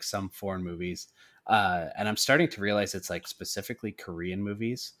with like some foreign movies. And I'm starting to realize it's like specifically Korean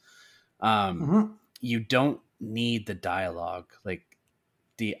movies. You don't need the dialogue. Like,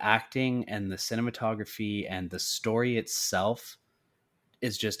 the acting and the cinematography and the story itself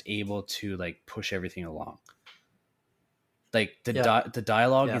is just able to like push everything along. Like the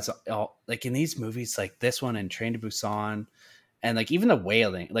dialogue is all, like, in these movies like this one and Train to Busan, and like even The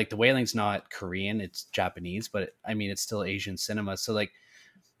Wailing, like The Wailing's not Korean, it's Japanese, but I mean it's still Asian cinema. So like,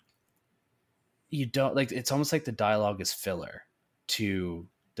 you don't like, it's almost like the dialogue is filler to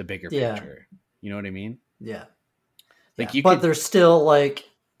the bigger picture. You know what I mean? Yeah. Like but there's still like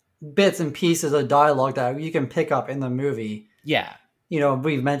bits and pieces of dialogue that you can pick up in the movie. Yeah. You know,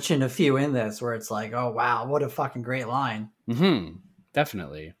 we've mentioned a few in this where it's like, oh wow, what a fucking great line.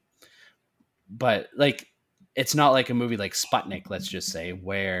 Definitely. But like, it's not like a movie like Sputnik, let's just say,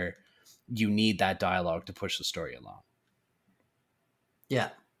 where you need that dialogue to push the story along. Yeah.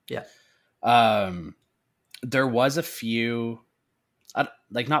 Yeah. There was a few,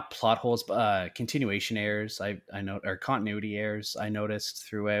 like, not plot holes, but continuation errors. I know, or continuity errors I noticed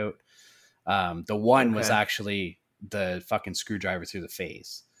throughout. The one was actually the fucking screwdriver through the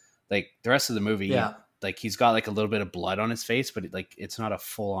face. Like, the rest of the movie, like, he's got like a little bit of blood on his face, but like, it's not a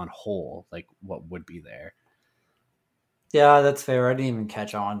full on hole like what would be there. Yeah, that's fair. I didn't even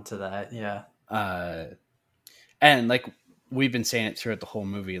catch on to that. Yeah. And like, we've been saying it throughout the whole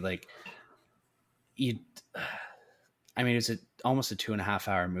movie, like, I mean, it's almost a 2.5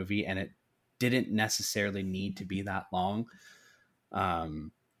 hour movie, and it didn't necessarily need to be that long.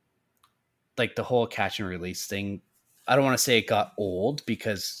 Like, the whole catch and release thing, I don't want to say it got old,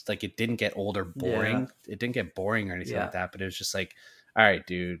 because like, it didn't get old or boring. It didn't get boring or anything like that, but it was just like, all right,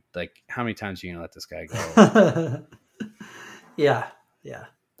 dude, like, how many times are you gonna let this guy go? Yeah.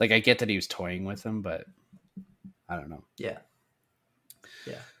 Like, I get that he was toying with him, but I don't know. Yeah.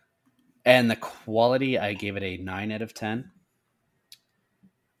 And the quality, I gave it a 9 out of 10.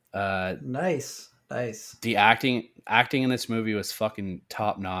 Nice. The acting in this movie was fucking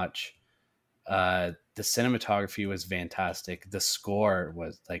top notch. The cinematography was fantastic. The score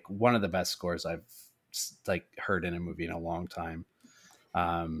was like one of the best scores I've like heard in a movie in a long time.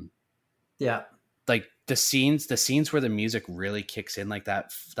 Like the scenes where the music really kicks in, like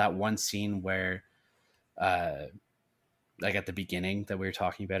that one scene where like at the beginning that we were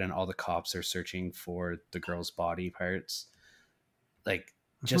talking about, and all the cops are searching for the girl's body parts, like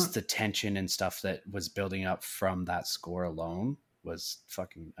just the tension and stuff that was building up from that score alone was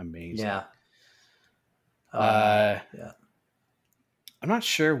fucking amazing. Yeah. Yeah. I'm not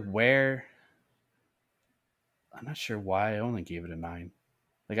sure why I only gave it a 9.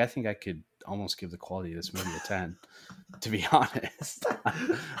 Like, I think I could almost give the quality of this movie a 10, to be honest.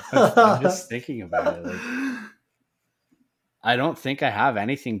 I'm just thinking about it. Like, I don't think I have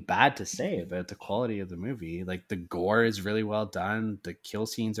anything bad to say about the quality of the movie. Like, the gore is really well done. The kill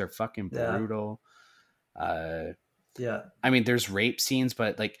scenes are fucking brutal. Yeah. I mean, there's rape scenes,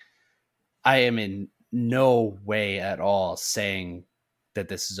 but like, I am in no way at all saying that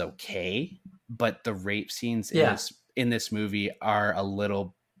this is okay. But the rape scenes in this movie are a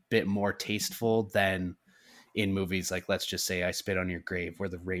little bit more tasteful than in movies like, let's just say, I Spit on Your Grave, where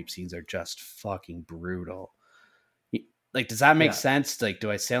the rape scenes are just fucking brutal. Like, does that make sense? Like,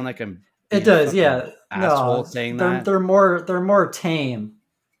 do I sound like I'm it does, asshole saying that? They're more tame.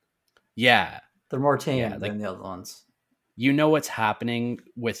 Yeah. They're more tame than the other ones. You know what's happening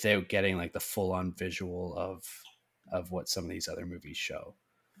without getting like the full on visual of what some of these other movies show.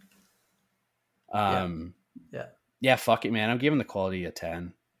 Yeah, fuck it, man. I'm giving the quality a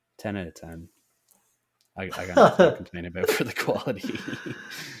 10. 10 out of 10. I got nothing to complain about for the quality.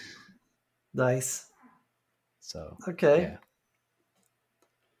 Nice. So okay. Yeah.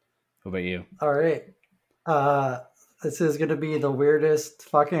 What about you? All right. This is gonna be the weirdest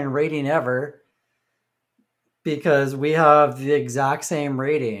fucking rating ever, because we have the exact same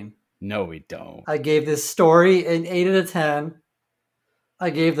rating. No, we don't. I gave this story an 8 out of 10. I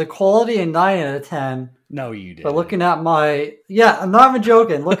gave the quality a 9 out of 10. No, you did. But looking at I'm not even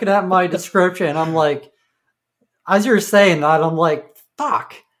joking. Looking at my description, I'm like, as you're saying that, I'm like,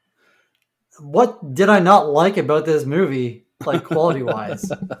 fuck. What did I not like about this movie, like quality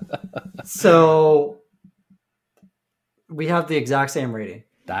wise? So we have the exact same rating.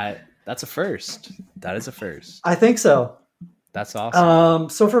 That's a first. That is a first. I think so. That's awesome.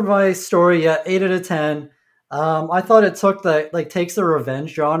 So for my story, 8 out of 10. I thought it takes the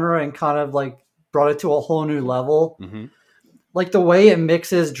revenge genre and kind of like brought it to a whole new level. Mm-hmm. Like the way it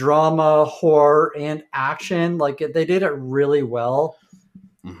mixes drama, horror, and action, like they did it really well.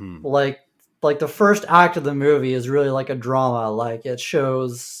 Mm-hmm. Like the first act of the movie is really like a drama. Like it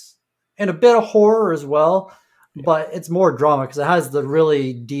shows, and a bit of horror as well, but it's more drama because it has the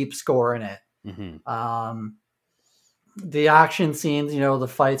really deep score in it. Mm-hmm. The action scenes, the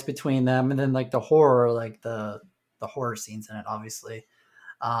fights between them, and then like the horror, like the horror scenes in it, obviously.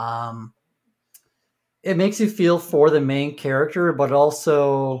 It makes you feel for the main character, but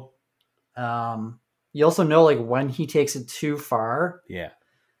also, you also know like when he takes it too far. Yeah.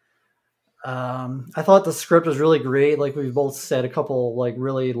 I thought the script was really great. Like we've both said, a couple like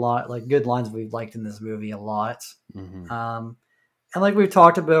really good lines we've liked in this movie a lot. Mm-hmm. And like we've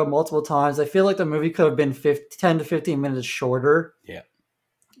talked about multiple times, I feel like the movie could have been 10 to 15 minutes shorter. Yeah.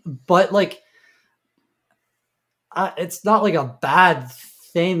 But like, it's not like a bad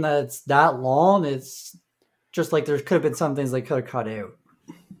thing that it's that long. It's just like there could have been some things they could have cut out.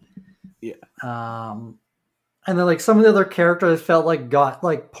 Yeah. And then like some of the other characters felt like got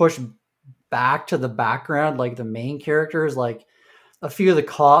like pushed back to the background, like the main characters, like a few of the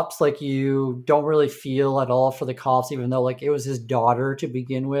cops, like you don't really feel at all for the cops, even though like it was his daughter to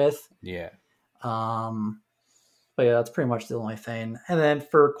begin with. Yeah. But yeah, that's pretty much the only thing. And then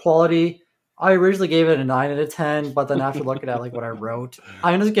for quality, I originally gave it a 9 out of 10, but then after looking at like what I wrote,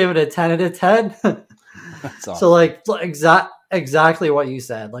 I just gave it a 10 out of 10. That's awesome. So like exactly what you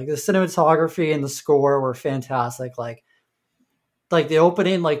said. Like the cinematography and the score were fantastic. Like the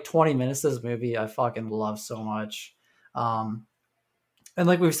opening like 20 minutes of this movie, I fucking love so much. And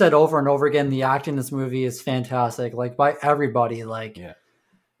like we've said over and over again, the acting in this movie is fantastic. Like by everybody, like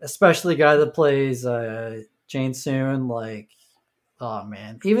especially the guy that plays Jane Soon. Like, oh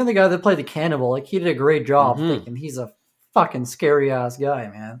man, even the guy that played the cannibal, like he did a great job. Thinking he's a fucking scary ass guy,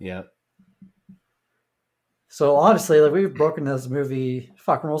 man. Yeah. So honestly, like we've broken this movie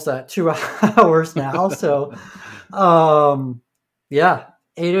fucking almost at 2 hours now. So, 8 out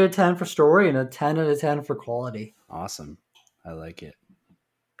of 10 for story and a 10 out of 10 for quality. Awesome. I like it.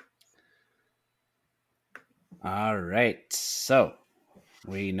 All right. So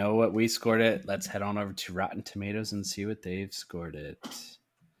we know what we scored it. Let's head on over to Rotten Tomatoes and see what they've scored it.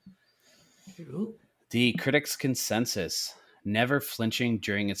 Ooh. The critics' consensus: never flinching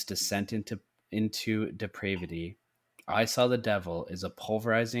during its descent into depravity, I Saw the Devil is a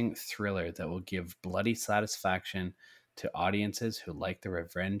pulverizing thriller that will give bloody satisfaction to audiences who like the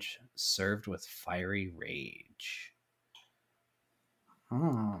revenge served with fiery rage.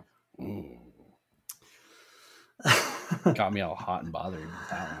 Mm. Got me all hot and bothered with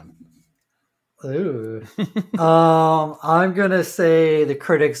that one. Ooh. I'm gonna say the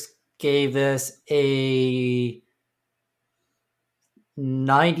critics gave this a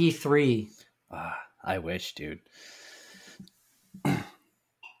 93. I wish, dude.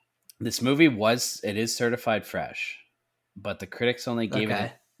 This movie is certified fresh, but the critics only gave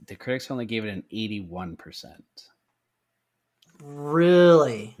it an 81%.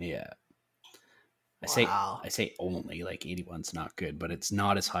 Really? Yeah. Wow. I say only, like 81's not good, but it's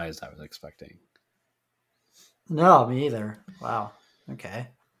not as high as I was expecting. No, me either. Wow. Okay.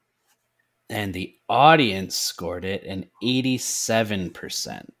 And the audience scored it an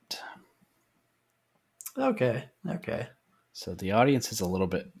 87%. Okay. So the audience is a little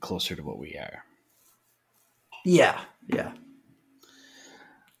bit closer to what we are. Yeah.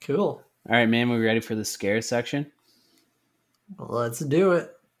 Cool. All right, man, we ready for the scare section? Let's do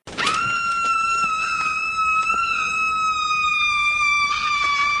it.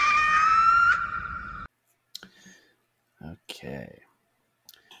 Okay.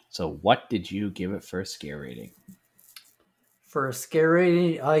 So what did you give it for a scare rating? For a scare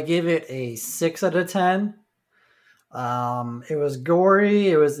rating, I give it a 6 out of 10. It was gory,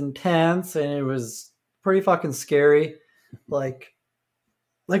 it was intense, and it was pretty fucking scary. Like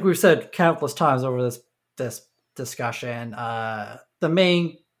we've said countless times over this discussion, the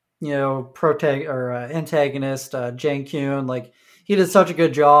main, antagonist, Jang Kyun, like he did such a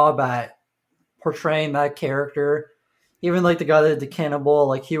good job at portraying that character. Even like the guy that did the cannibal,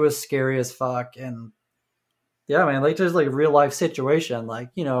 like he was scary as fuck. And yeah, man, like there's like a real life situation, like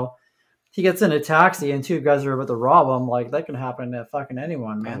he gets in a taxi and two guys are about to rob him. Like that can happen to fucking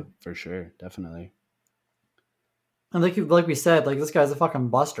anyone, man. Oh, for sure, definitely. And like we said, like this guy's a fucking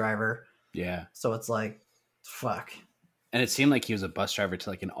bus driver. Yeah. So it's like, fuck. And it seemed like he was a bus driver to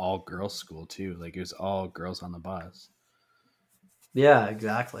like an all girls school too. Like it was all girls on the bus. Yeah,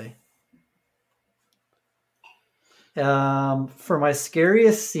 exactly. For my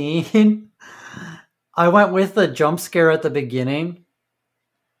scariest scene, I went with the jump scare at the beginning.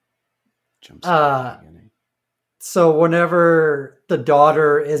 So whenever the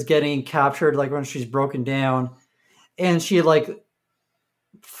daughter is getting captured, like when she's broken down, and she like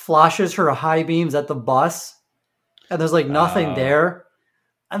flashes her high beams at the bus, and there's like nothing there,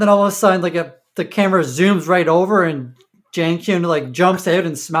 and then all of a sudden, like the camera zooms right over, and Jang Kyun like jumps out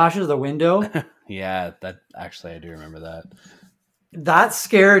and smashes the window. Yeah, that actually I do remember that. That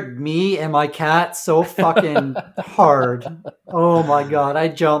scared me and my cat so fucking hard. Oh my god, I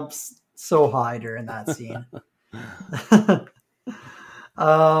jumped so high during that scene.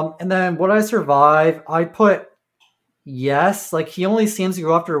 And then would I survive? I put yes. Like he only seems to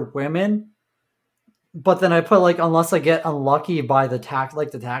go after women, but then I put like unless I get unlucky by the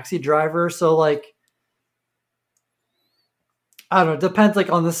taxi driver. So like I don't know. It depends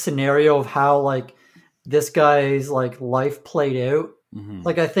like on the scenario of how like this guy's like life played out. Mm-hmm.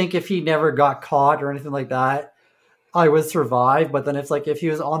 Like I think if he never got caught or anything like that, I would survive. But then if he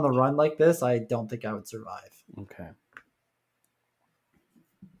was on the run like this, I don't think I would survive. Okay.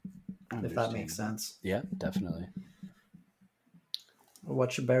 If that makes sense. Yeah, definitely.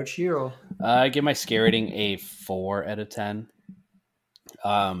 What about you? I give my scare rating a 4 out of 10.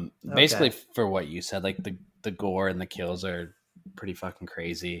 Basically for what you said, like the gore and the kills are pretty fucking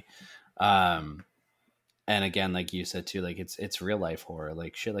crazy. And again, like you said too, like it's real life horror.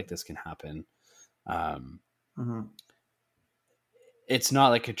 Like shit like this can happen. Mm-hmm. It's not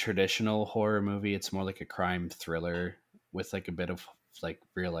like a traditional horror movie. It's more like a crime thriller with like a bit of like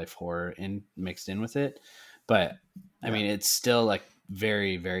real life horror mixed in with it. But I mean, it's still like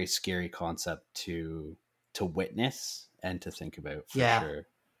very, very scary concept to witness and to think about for sure.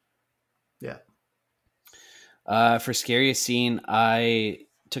 Yeah. For scariest scene, I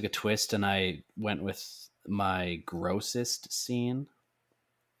took a twist and I went with my grossest scene.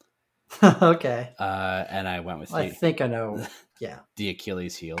 Okay. And I went with I think I know. Yeah. The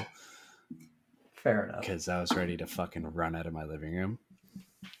Achilles heel. Fair enough. Because I was ready to fucking run out of my living room.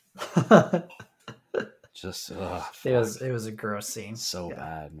 Just it was a gross scene. So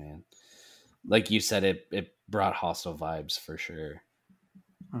bad, man. Like you said, it brought hostile vibes for sure.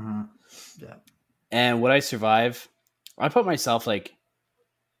 Mm-hmm. Yeah. And would I survive? I put myself like,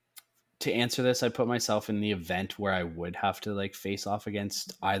 to answer this, I put myself in the event where I would have to like face off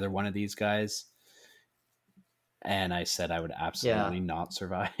against either one of these guys. And I said I would absolutely not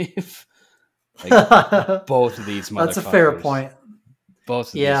survive. Like both of these motherfuckers. That's a fair point. Both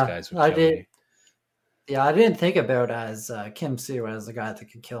of these guys would kill me. Yeah, I didn't think about as Kim Soo as the guy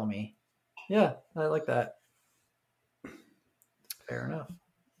that could kill me. Yeah, I like that. Fair enough.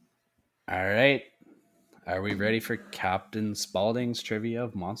 All right. Are we ready for Captain Spaulding's trivia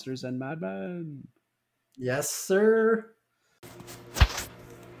of Monsters and Madmen? Yes, sir.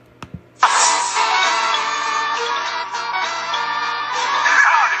 Howdy,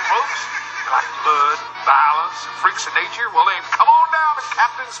 folks. You like blood, violence, and freaks of nature? Well, then come on down to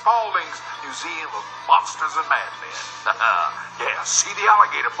Captain Spaulding's Museum of Monsters and Madmen. Yeah, see the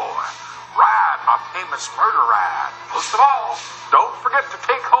alligator boy. Ride my famous murder ride. Most of all, don't forget to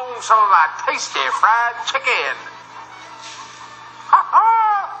take home some of my tasty fried chicken. Ha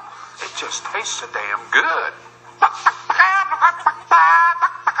ha! It just tastes so damn good.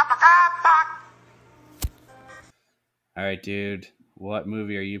 All right, dude. What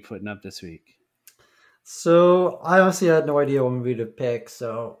movie are you putting up this week? So I honestly had no idea what movie to pick,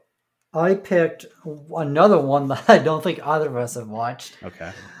 so I picked another one that I don't think either of us have watched.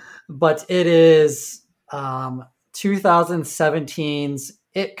 Okay. But it is 2017's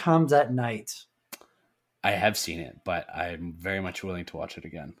It Comes at Night. I have seen it, but I'm very much willing to watch it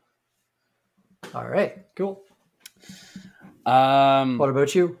again. All right, cool. What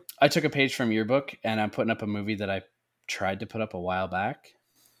about you? I took a page from your book, and I'm putting up a movie that I tried to put up a while back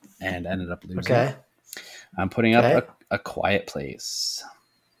and ended up losing. Okay. I'm putting up a Quiet Place.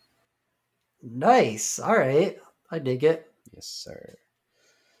 Nice. All right. I dig it. Yes, sir.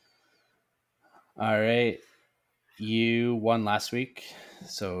 All right. You won last week.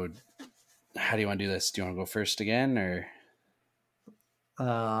 So how do you want to do this? Do you want to go first again, or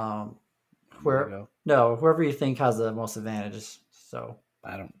whoever you think has the most advantages. So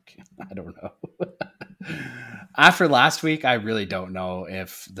I don't know. After last week, I really don't know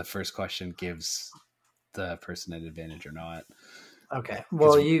if the first question gives the person an advantage or not. Okay.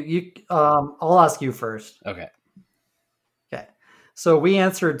 Well, I'll ask you first. Okay. So we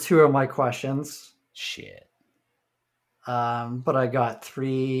answered 2 of my questions. Shit. But I got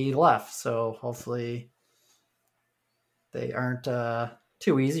 3 left, so hopefully they aren't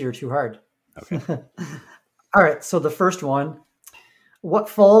too easy or too hard. Okay. All right. So the first one, what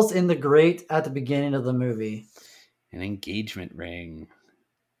falls in the grate at the beginning of the movie? An engagement ring.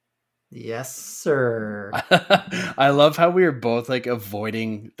 Yes, sir. I love how we were both like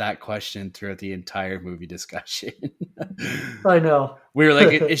avoiding that question throughout the entire movie discussion. I know. We were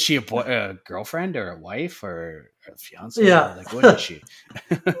like, is she a girlfriend or a wife or a fiance? Yeah. Like, what is she?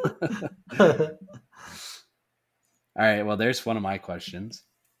 All right. Well, there's one of my questions.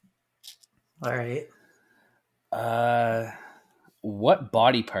 All right. What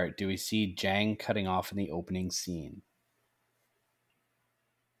body part do we see Jang cutting off in the opening scene?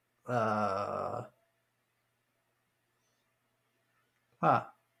 I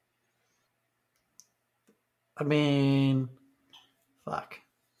mean, fuck.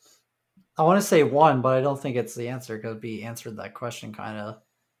 I want to say 1, but I don't think it's the answer because we answered that question kind of.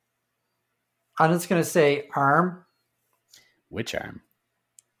 I'm just gonna say arm. Which arm?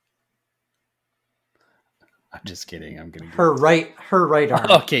 I'm just kidding. I'm gonna her right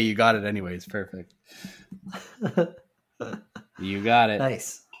arm. Okay, you got it anyways. Perfect. You got it.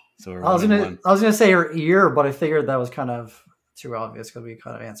 Nice. So I was gonna say her ear, but I figured that was kind of too obvious because we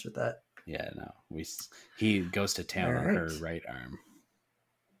kind of answered that. Yeah, no. He goes to town on her right arm.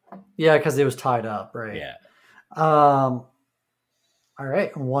 Yeah, because it was tied up, right? Yeah. All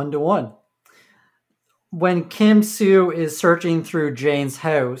right, 1-1. When Kim Soo is searching through Jane's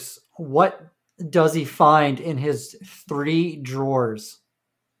house, what does he find in his 3 drawers?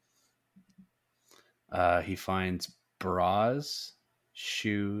 He finds bras,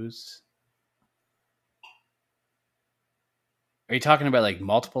 shoes. Are you talking about like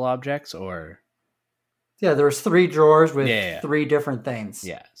multiple objects or? Yeah, there was 3 drawers with 3 different things.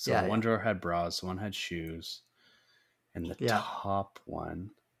 Yeah. So one drawer had bras, one had shoes, and the top one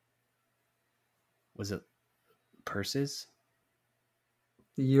was it purses?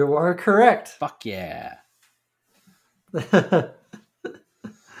 You are correct. Fuck yeah. All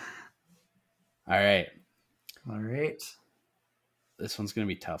right. This one's going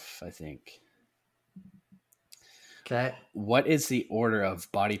to be tough, I think. Okay. What is the order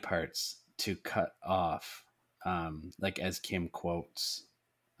of body parts to cut off? Like as Kim quotes,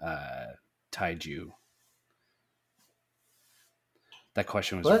 Taiju. That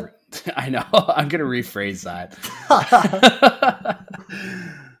question was... I know. I'm going to rephrase that.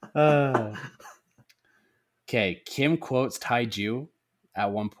 Okay. Kim quotes Taiju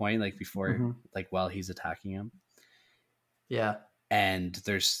at one point, like before, like while he's attacking him. Yeah. And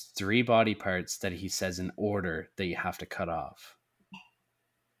there's 3 body parts that he says in order that you have to cut off.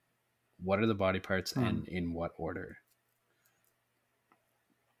 What are the body parts and in what order?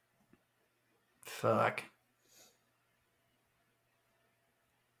 Fuck.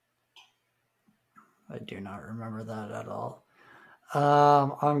 I do not remember that at all.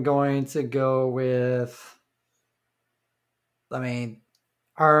 I'm going to go with,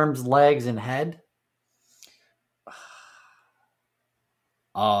 arms, legs, and head.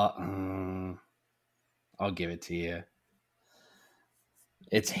 I'll give it to you.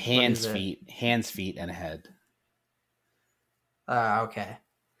 It's hands, feet, and head. Okay.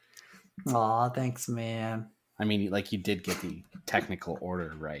 Aw, thanks, man. I mean, like, you did get the technical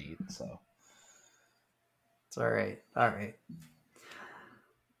order right, so. It's all right.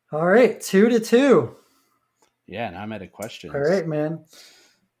 All right, 2-2. Yeah, and I'm out of questions. All right, man.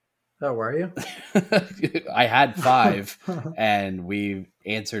 Oh, were you? I had 5, and we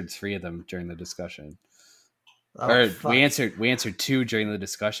answered 3 of them during the discussion. We answered 2 during the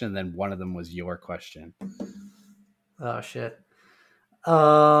discussion, and then one of them was your question. Oh shit.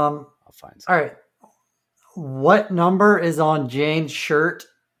 I'll find some. All right. What number is on Jane's shirt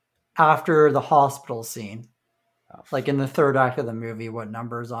after the hospital scene? Like in the third act of the movie, what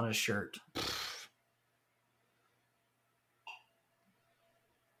number is on his shirt?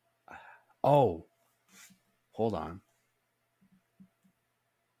 Oh, hold on.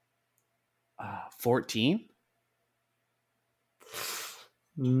 14?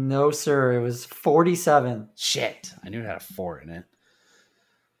 No, sir. It was 47. Shit. I knew it had a 4 in it.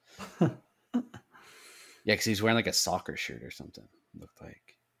 Yeah, because he's wearing like a soccer shirt or something. Looked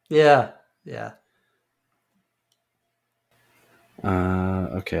like. Yeah.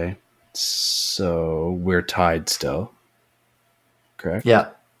 Okay. So we're tied still. Correct? Yeah.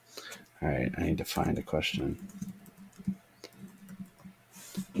 All right. I need to find a question.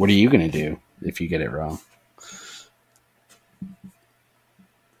 What are you going to do if you get it wrong?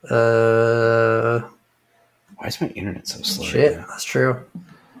 Why is my internet so slow? Shit, right, that's true.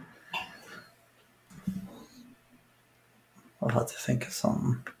 I'll have to think of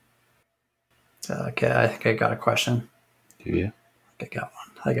something. Okay, I think I got a question. Do you? I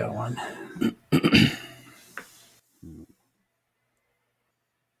got one.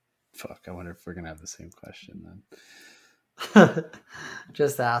 Fuck, I wonder if we're going to have the same question then.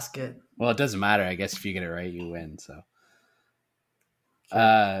 Just ask it. Well, it doesn't matter. I guess if you get it right, you win, so.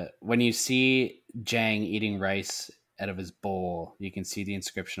 When you see Jang eating rice out of his bowl, you can see the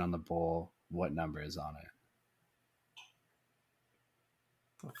inscription on the bowl. What number is on it?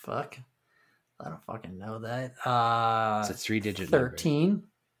 The fuck? I don't fucking know that. It's a 3-digit 13?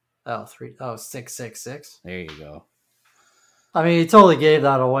 number. 666. There you go. I mean, he totally gave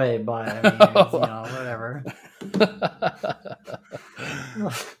that away, but I mean, whatever.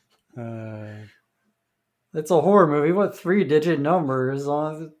 It's a horror movie. What 3-digit number is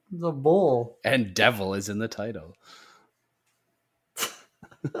on the bowl? And devil is in the title.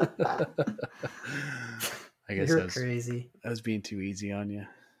 I guess you're crazy. I was being too easy on you.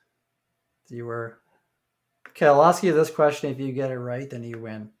 You were. Okay, I'll ask you this question. If you get it right, then you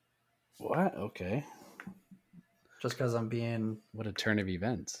win. What? Okay. Just because I'm being... What a turn of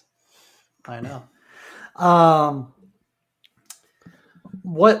events. I know.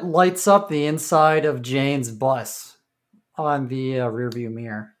 What lights up the inside of Jane's bus on the rearview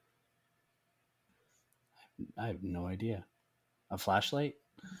mirror? I have no idea. A flashlight?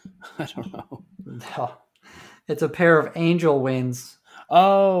 I don't know. No. It's a pair of angel wings.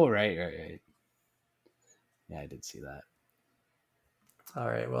 Oh, right. Yeah, I did see that. All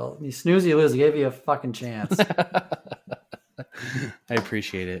right, well, you snooze, you lose. I gave you a fucking chance. I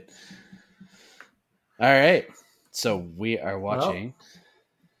appreciate it. All right. So we are watching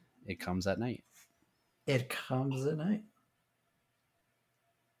It Comes at Night. It Comes at Night.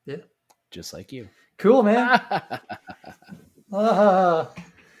 Yeah. Just like you. Cool, man.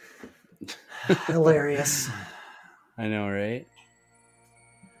 Hilarious. I know, right?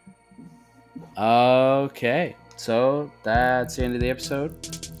 Okay. So that's the end of the episode.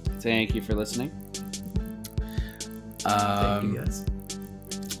 Thank you for listening. Thank you guys.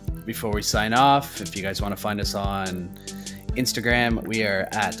 Before we sign off, if you guys want to find us on Instagram, we are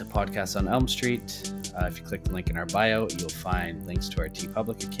at Podcast on Elm Street. If you click the link in our bio, you'll find links to our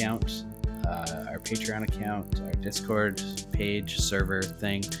TeePublic account, our Patreon account, our Discord page, server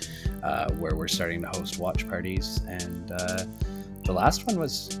thing, where we're starting to host watch parties. And the last one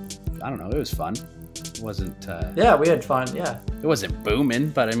was, I don't know, it was fun. It wasn't... yeah, we had fun, yeah. It wasn't booming,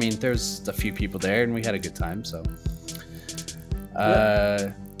 but I mean, there's a few people there and we had a good time, so...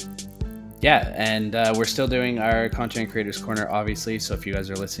 Yeah, and we're still doing our Content Creators Corner, obviously, so if you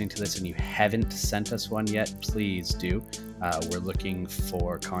guys are listening to this and you haven't sent us one yet, please do. We're looking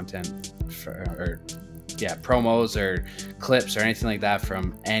for content promos or clips or anything like that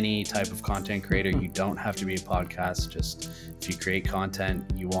from any type of content creator. You don't have to be a podcast. Just if you create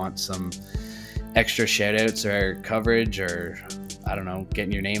content, you want some extra shout outs or coverage or, I don't know,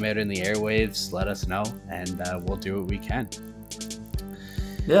 getting your name out in the airwaves, let us know, and we'll do what we can.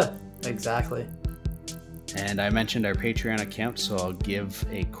 Yeah, exactly. And I mentioned our Patreon account, so I'll give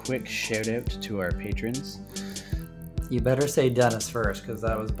a quick shout out to our patrons. You better say Dennis first, because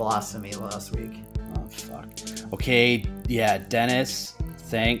that was blasphemy last week. Oh, fuck. Okay, yeah, Dennis,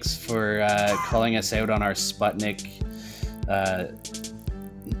 thanks for calling us out on our Sputnik.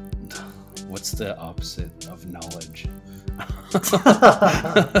 What's the opposite of knowledge?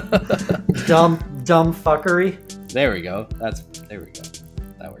 dumb fuckery. There we go. There we go.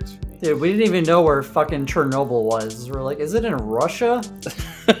 That works for me. Dude, we didn't even know where fucking Chernobyl was. We're like, is it in Russia?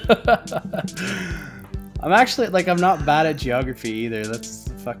 I'm actually, like, I'm not bad at geography either. That's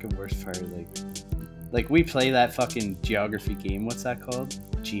the fucking worst part. Like we play that fucking geography game. What's that called?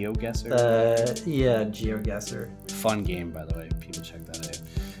 GeoGuessr? Yeah, GeoGuessr. Fun game, by the way. People check that out.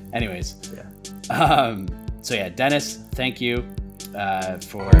 Anyways. Yeah. So yeah, Dennis, thank you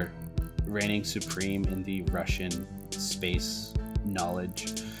for reigning supreme in the Russian space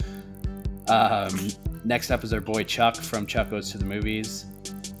knowledge. Next up is our boy Chuck from Chuck Goes to the Movies.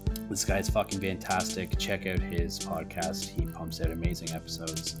 This guy's fucking fantastic. Check out his podcast. He pumps out amazing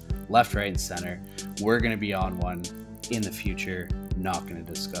episodes left, right, and center. We're going to be on one in the future. Not going to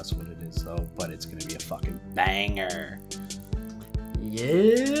discuss what it is, though, but it's going to be a fucking banger.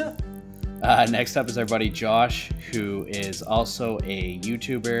 Yeah. Next up is our buddy Josh, who is also a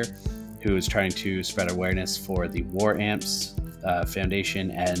YouTuber who is trying to spread awareness for the War Amps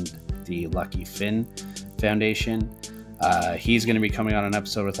Foundation and the Lucky Finn Foundation. He's going to be coming on an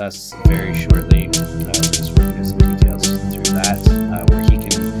episode with us very shortly. We're just working out some details through that, where he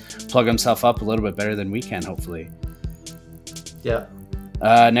can plug himself up a little bit better than we can, hopefully. Yeah.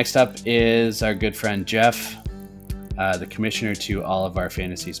 Next up is our good friend Jeff, the commissioner to all of our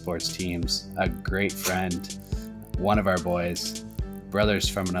fantasy sports teams, a great friend, one of our boys, brothers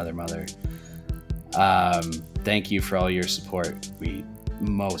from another mother. Thank you for all your support. We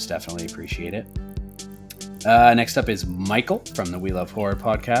most definitely appreciate it. Next up is Michael from the We Love Horror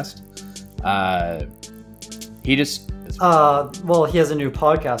podcast. He just... well, he has a new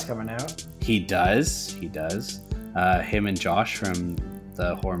podcast coming out. He does. Him and Josh from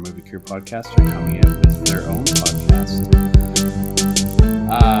the Horror Movie Crew podcast are coming out with their own podcast.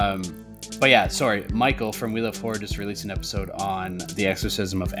 But yeah, sorry. Michael from We Love Horror just released an episode on The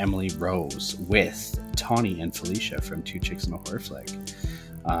Exorcism of Emily Rose with Tawny and Felicia from Two Chicks and a Horror Flick.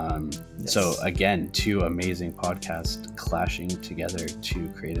 Yes. So again, two amazing podcasts clashing together to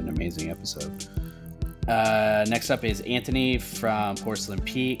create an amazing episode. Next up is Anthony from Porcelain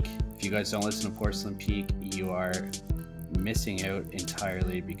Peak. If you guys don't listen to Porcelain Peak, you are missing out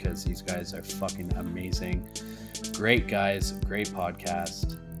entirely, because these guys are fucking amazing. Great guys, great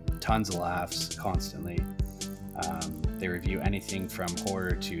podcast, tons of laughs constantly. They review anything from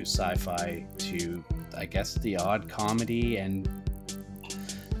horror to sci-fi to, I guess, the odd comedy and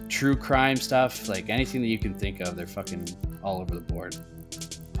true crime stuff. Like anything that you can think of, they're fucking all over the board,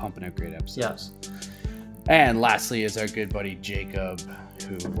 pumping out great episodes. Yeah. And lastly is our good buddy Jacob,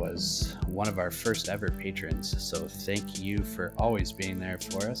 who was one of our first ever patrons. So thank you for always being there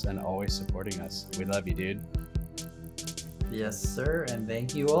for us and always supporting us. We love you, dude. Yes, sir, and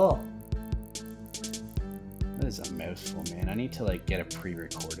thank you all. That is a mouthful, man. I need to like get a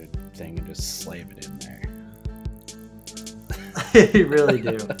pre-recorded thing and just slave it in there. You really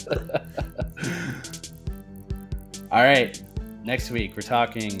do. All right. Next week, we're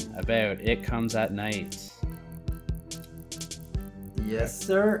talking about It Comes at Night. Yes,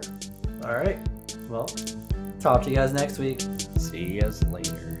 sir. All right. Well, talk to you guys next week. See you guys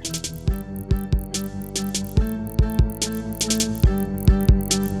later.